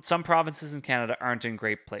some provinces in Canada aren't in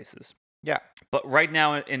great places. Yeah. But right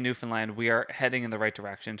now in Newfoundland, we are heading in the right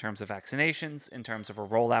direction in terms of vaccinations, in terms of a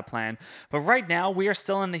rollout plan. But right now, we are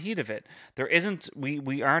still in the heat of it.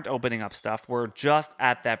 We aren't opening up stuff. We're just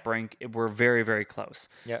at that brink. We're very, very close.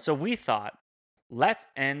 Yeah. So we thought, let's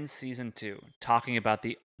end season 2 talking about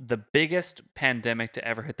the biggest pandemic to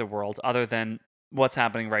ever hit the world, other than what's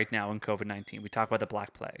happening right now in COVID-19. We talk about the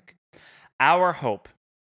Black Plague. Our hope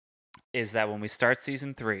is that when we start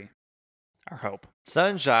season 3, our hope.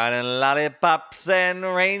 Sunshine and lollipops and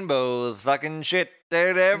rainbows, fucking shit,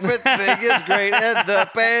 and everything is great, and the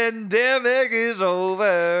pandemic is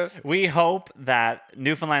over. We hope that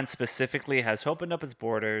Newfoundland specifically has opened up its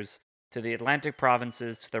borders to the Atlantic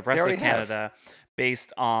provinces, to the rest of already have. Canada,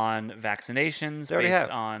 based on vaccinations, They already based have.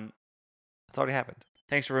 on... It's already happened.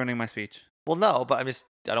 Thanks for ruining my speech. Well, no, but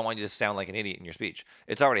I don't want you to sound like an idiot in your speech.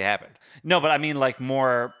 It's already happened. No, but I mean like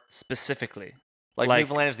more specifically. Like Like-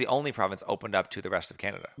 Newfoundland is the only province opened up to the rest of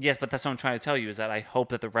Canada. Yes, but that's what I'm trying to tell you, is that I hope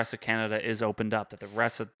that the rest of Canada is opened up, that the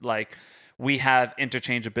rest of, like, we have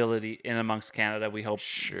interchangeability in amongst Canada. We hope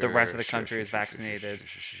the rest of the country is vaccinated.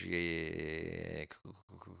 Yeah.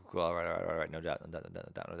 Cool. All right. No doubt. No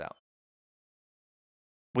doubt.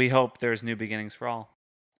 We hope there's new beginnings for all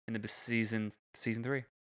in the season 3.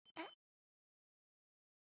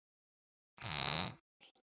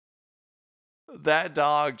 That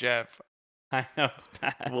dog, Jeff. I know it's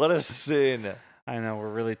bad. What a sin. I know, we're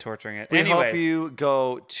really torturing it. We Anyways, hope you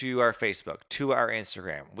go to our Facebook, to our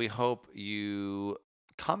Instagram. We hope you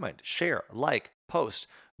comment, share, like, post.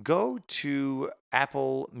 Go to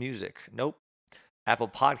Apple Music. Nope. Apple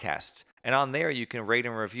Podcasts. And on there, you can rate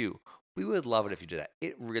and review. We would love it if you do that.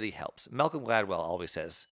 It really helps. Malcolm Gladwell always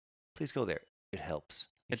says, please go there. It helps.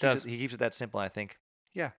 It does. He keeps it that simple. And I think,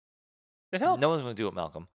 yeah. it helps. No one's going to do it,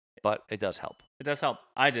 Malcolm, but it does help. It does help.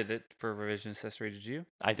 I did it for revisionist history. Did you?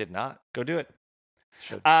 I did not. Go do it.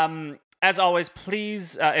 Should. As always,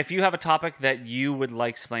 please, if you have a topic that you would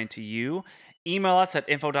like explained to you, email us at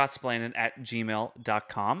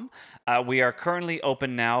info.splainin@gmail.com. We are currently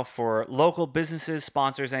open now for local businesses,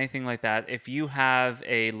 sponsors, anything like that. If you have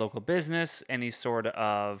a local business, any sort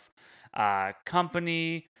of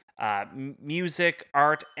company, music,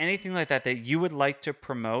 art, anything like that that you would like to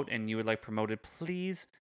promote and you would like promoted, please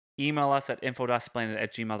email us at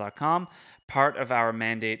info.splainin@gmail.com. Part of our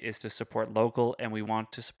mandate is to support local, and we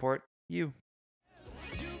want to support you.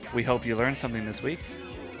 We hope you learned something this week.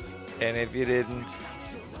 And if you didn't,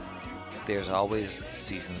 there's always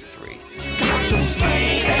season 3.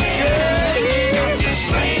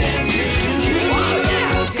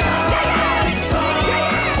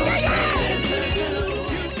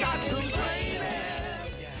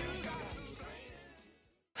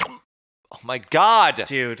 Oh my God!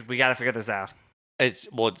 Dude, we got to figure this out. I'll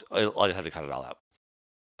just have to cut it all out.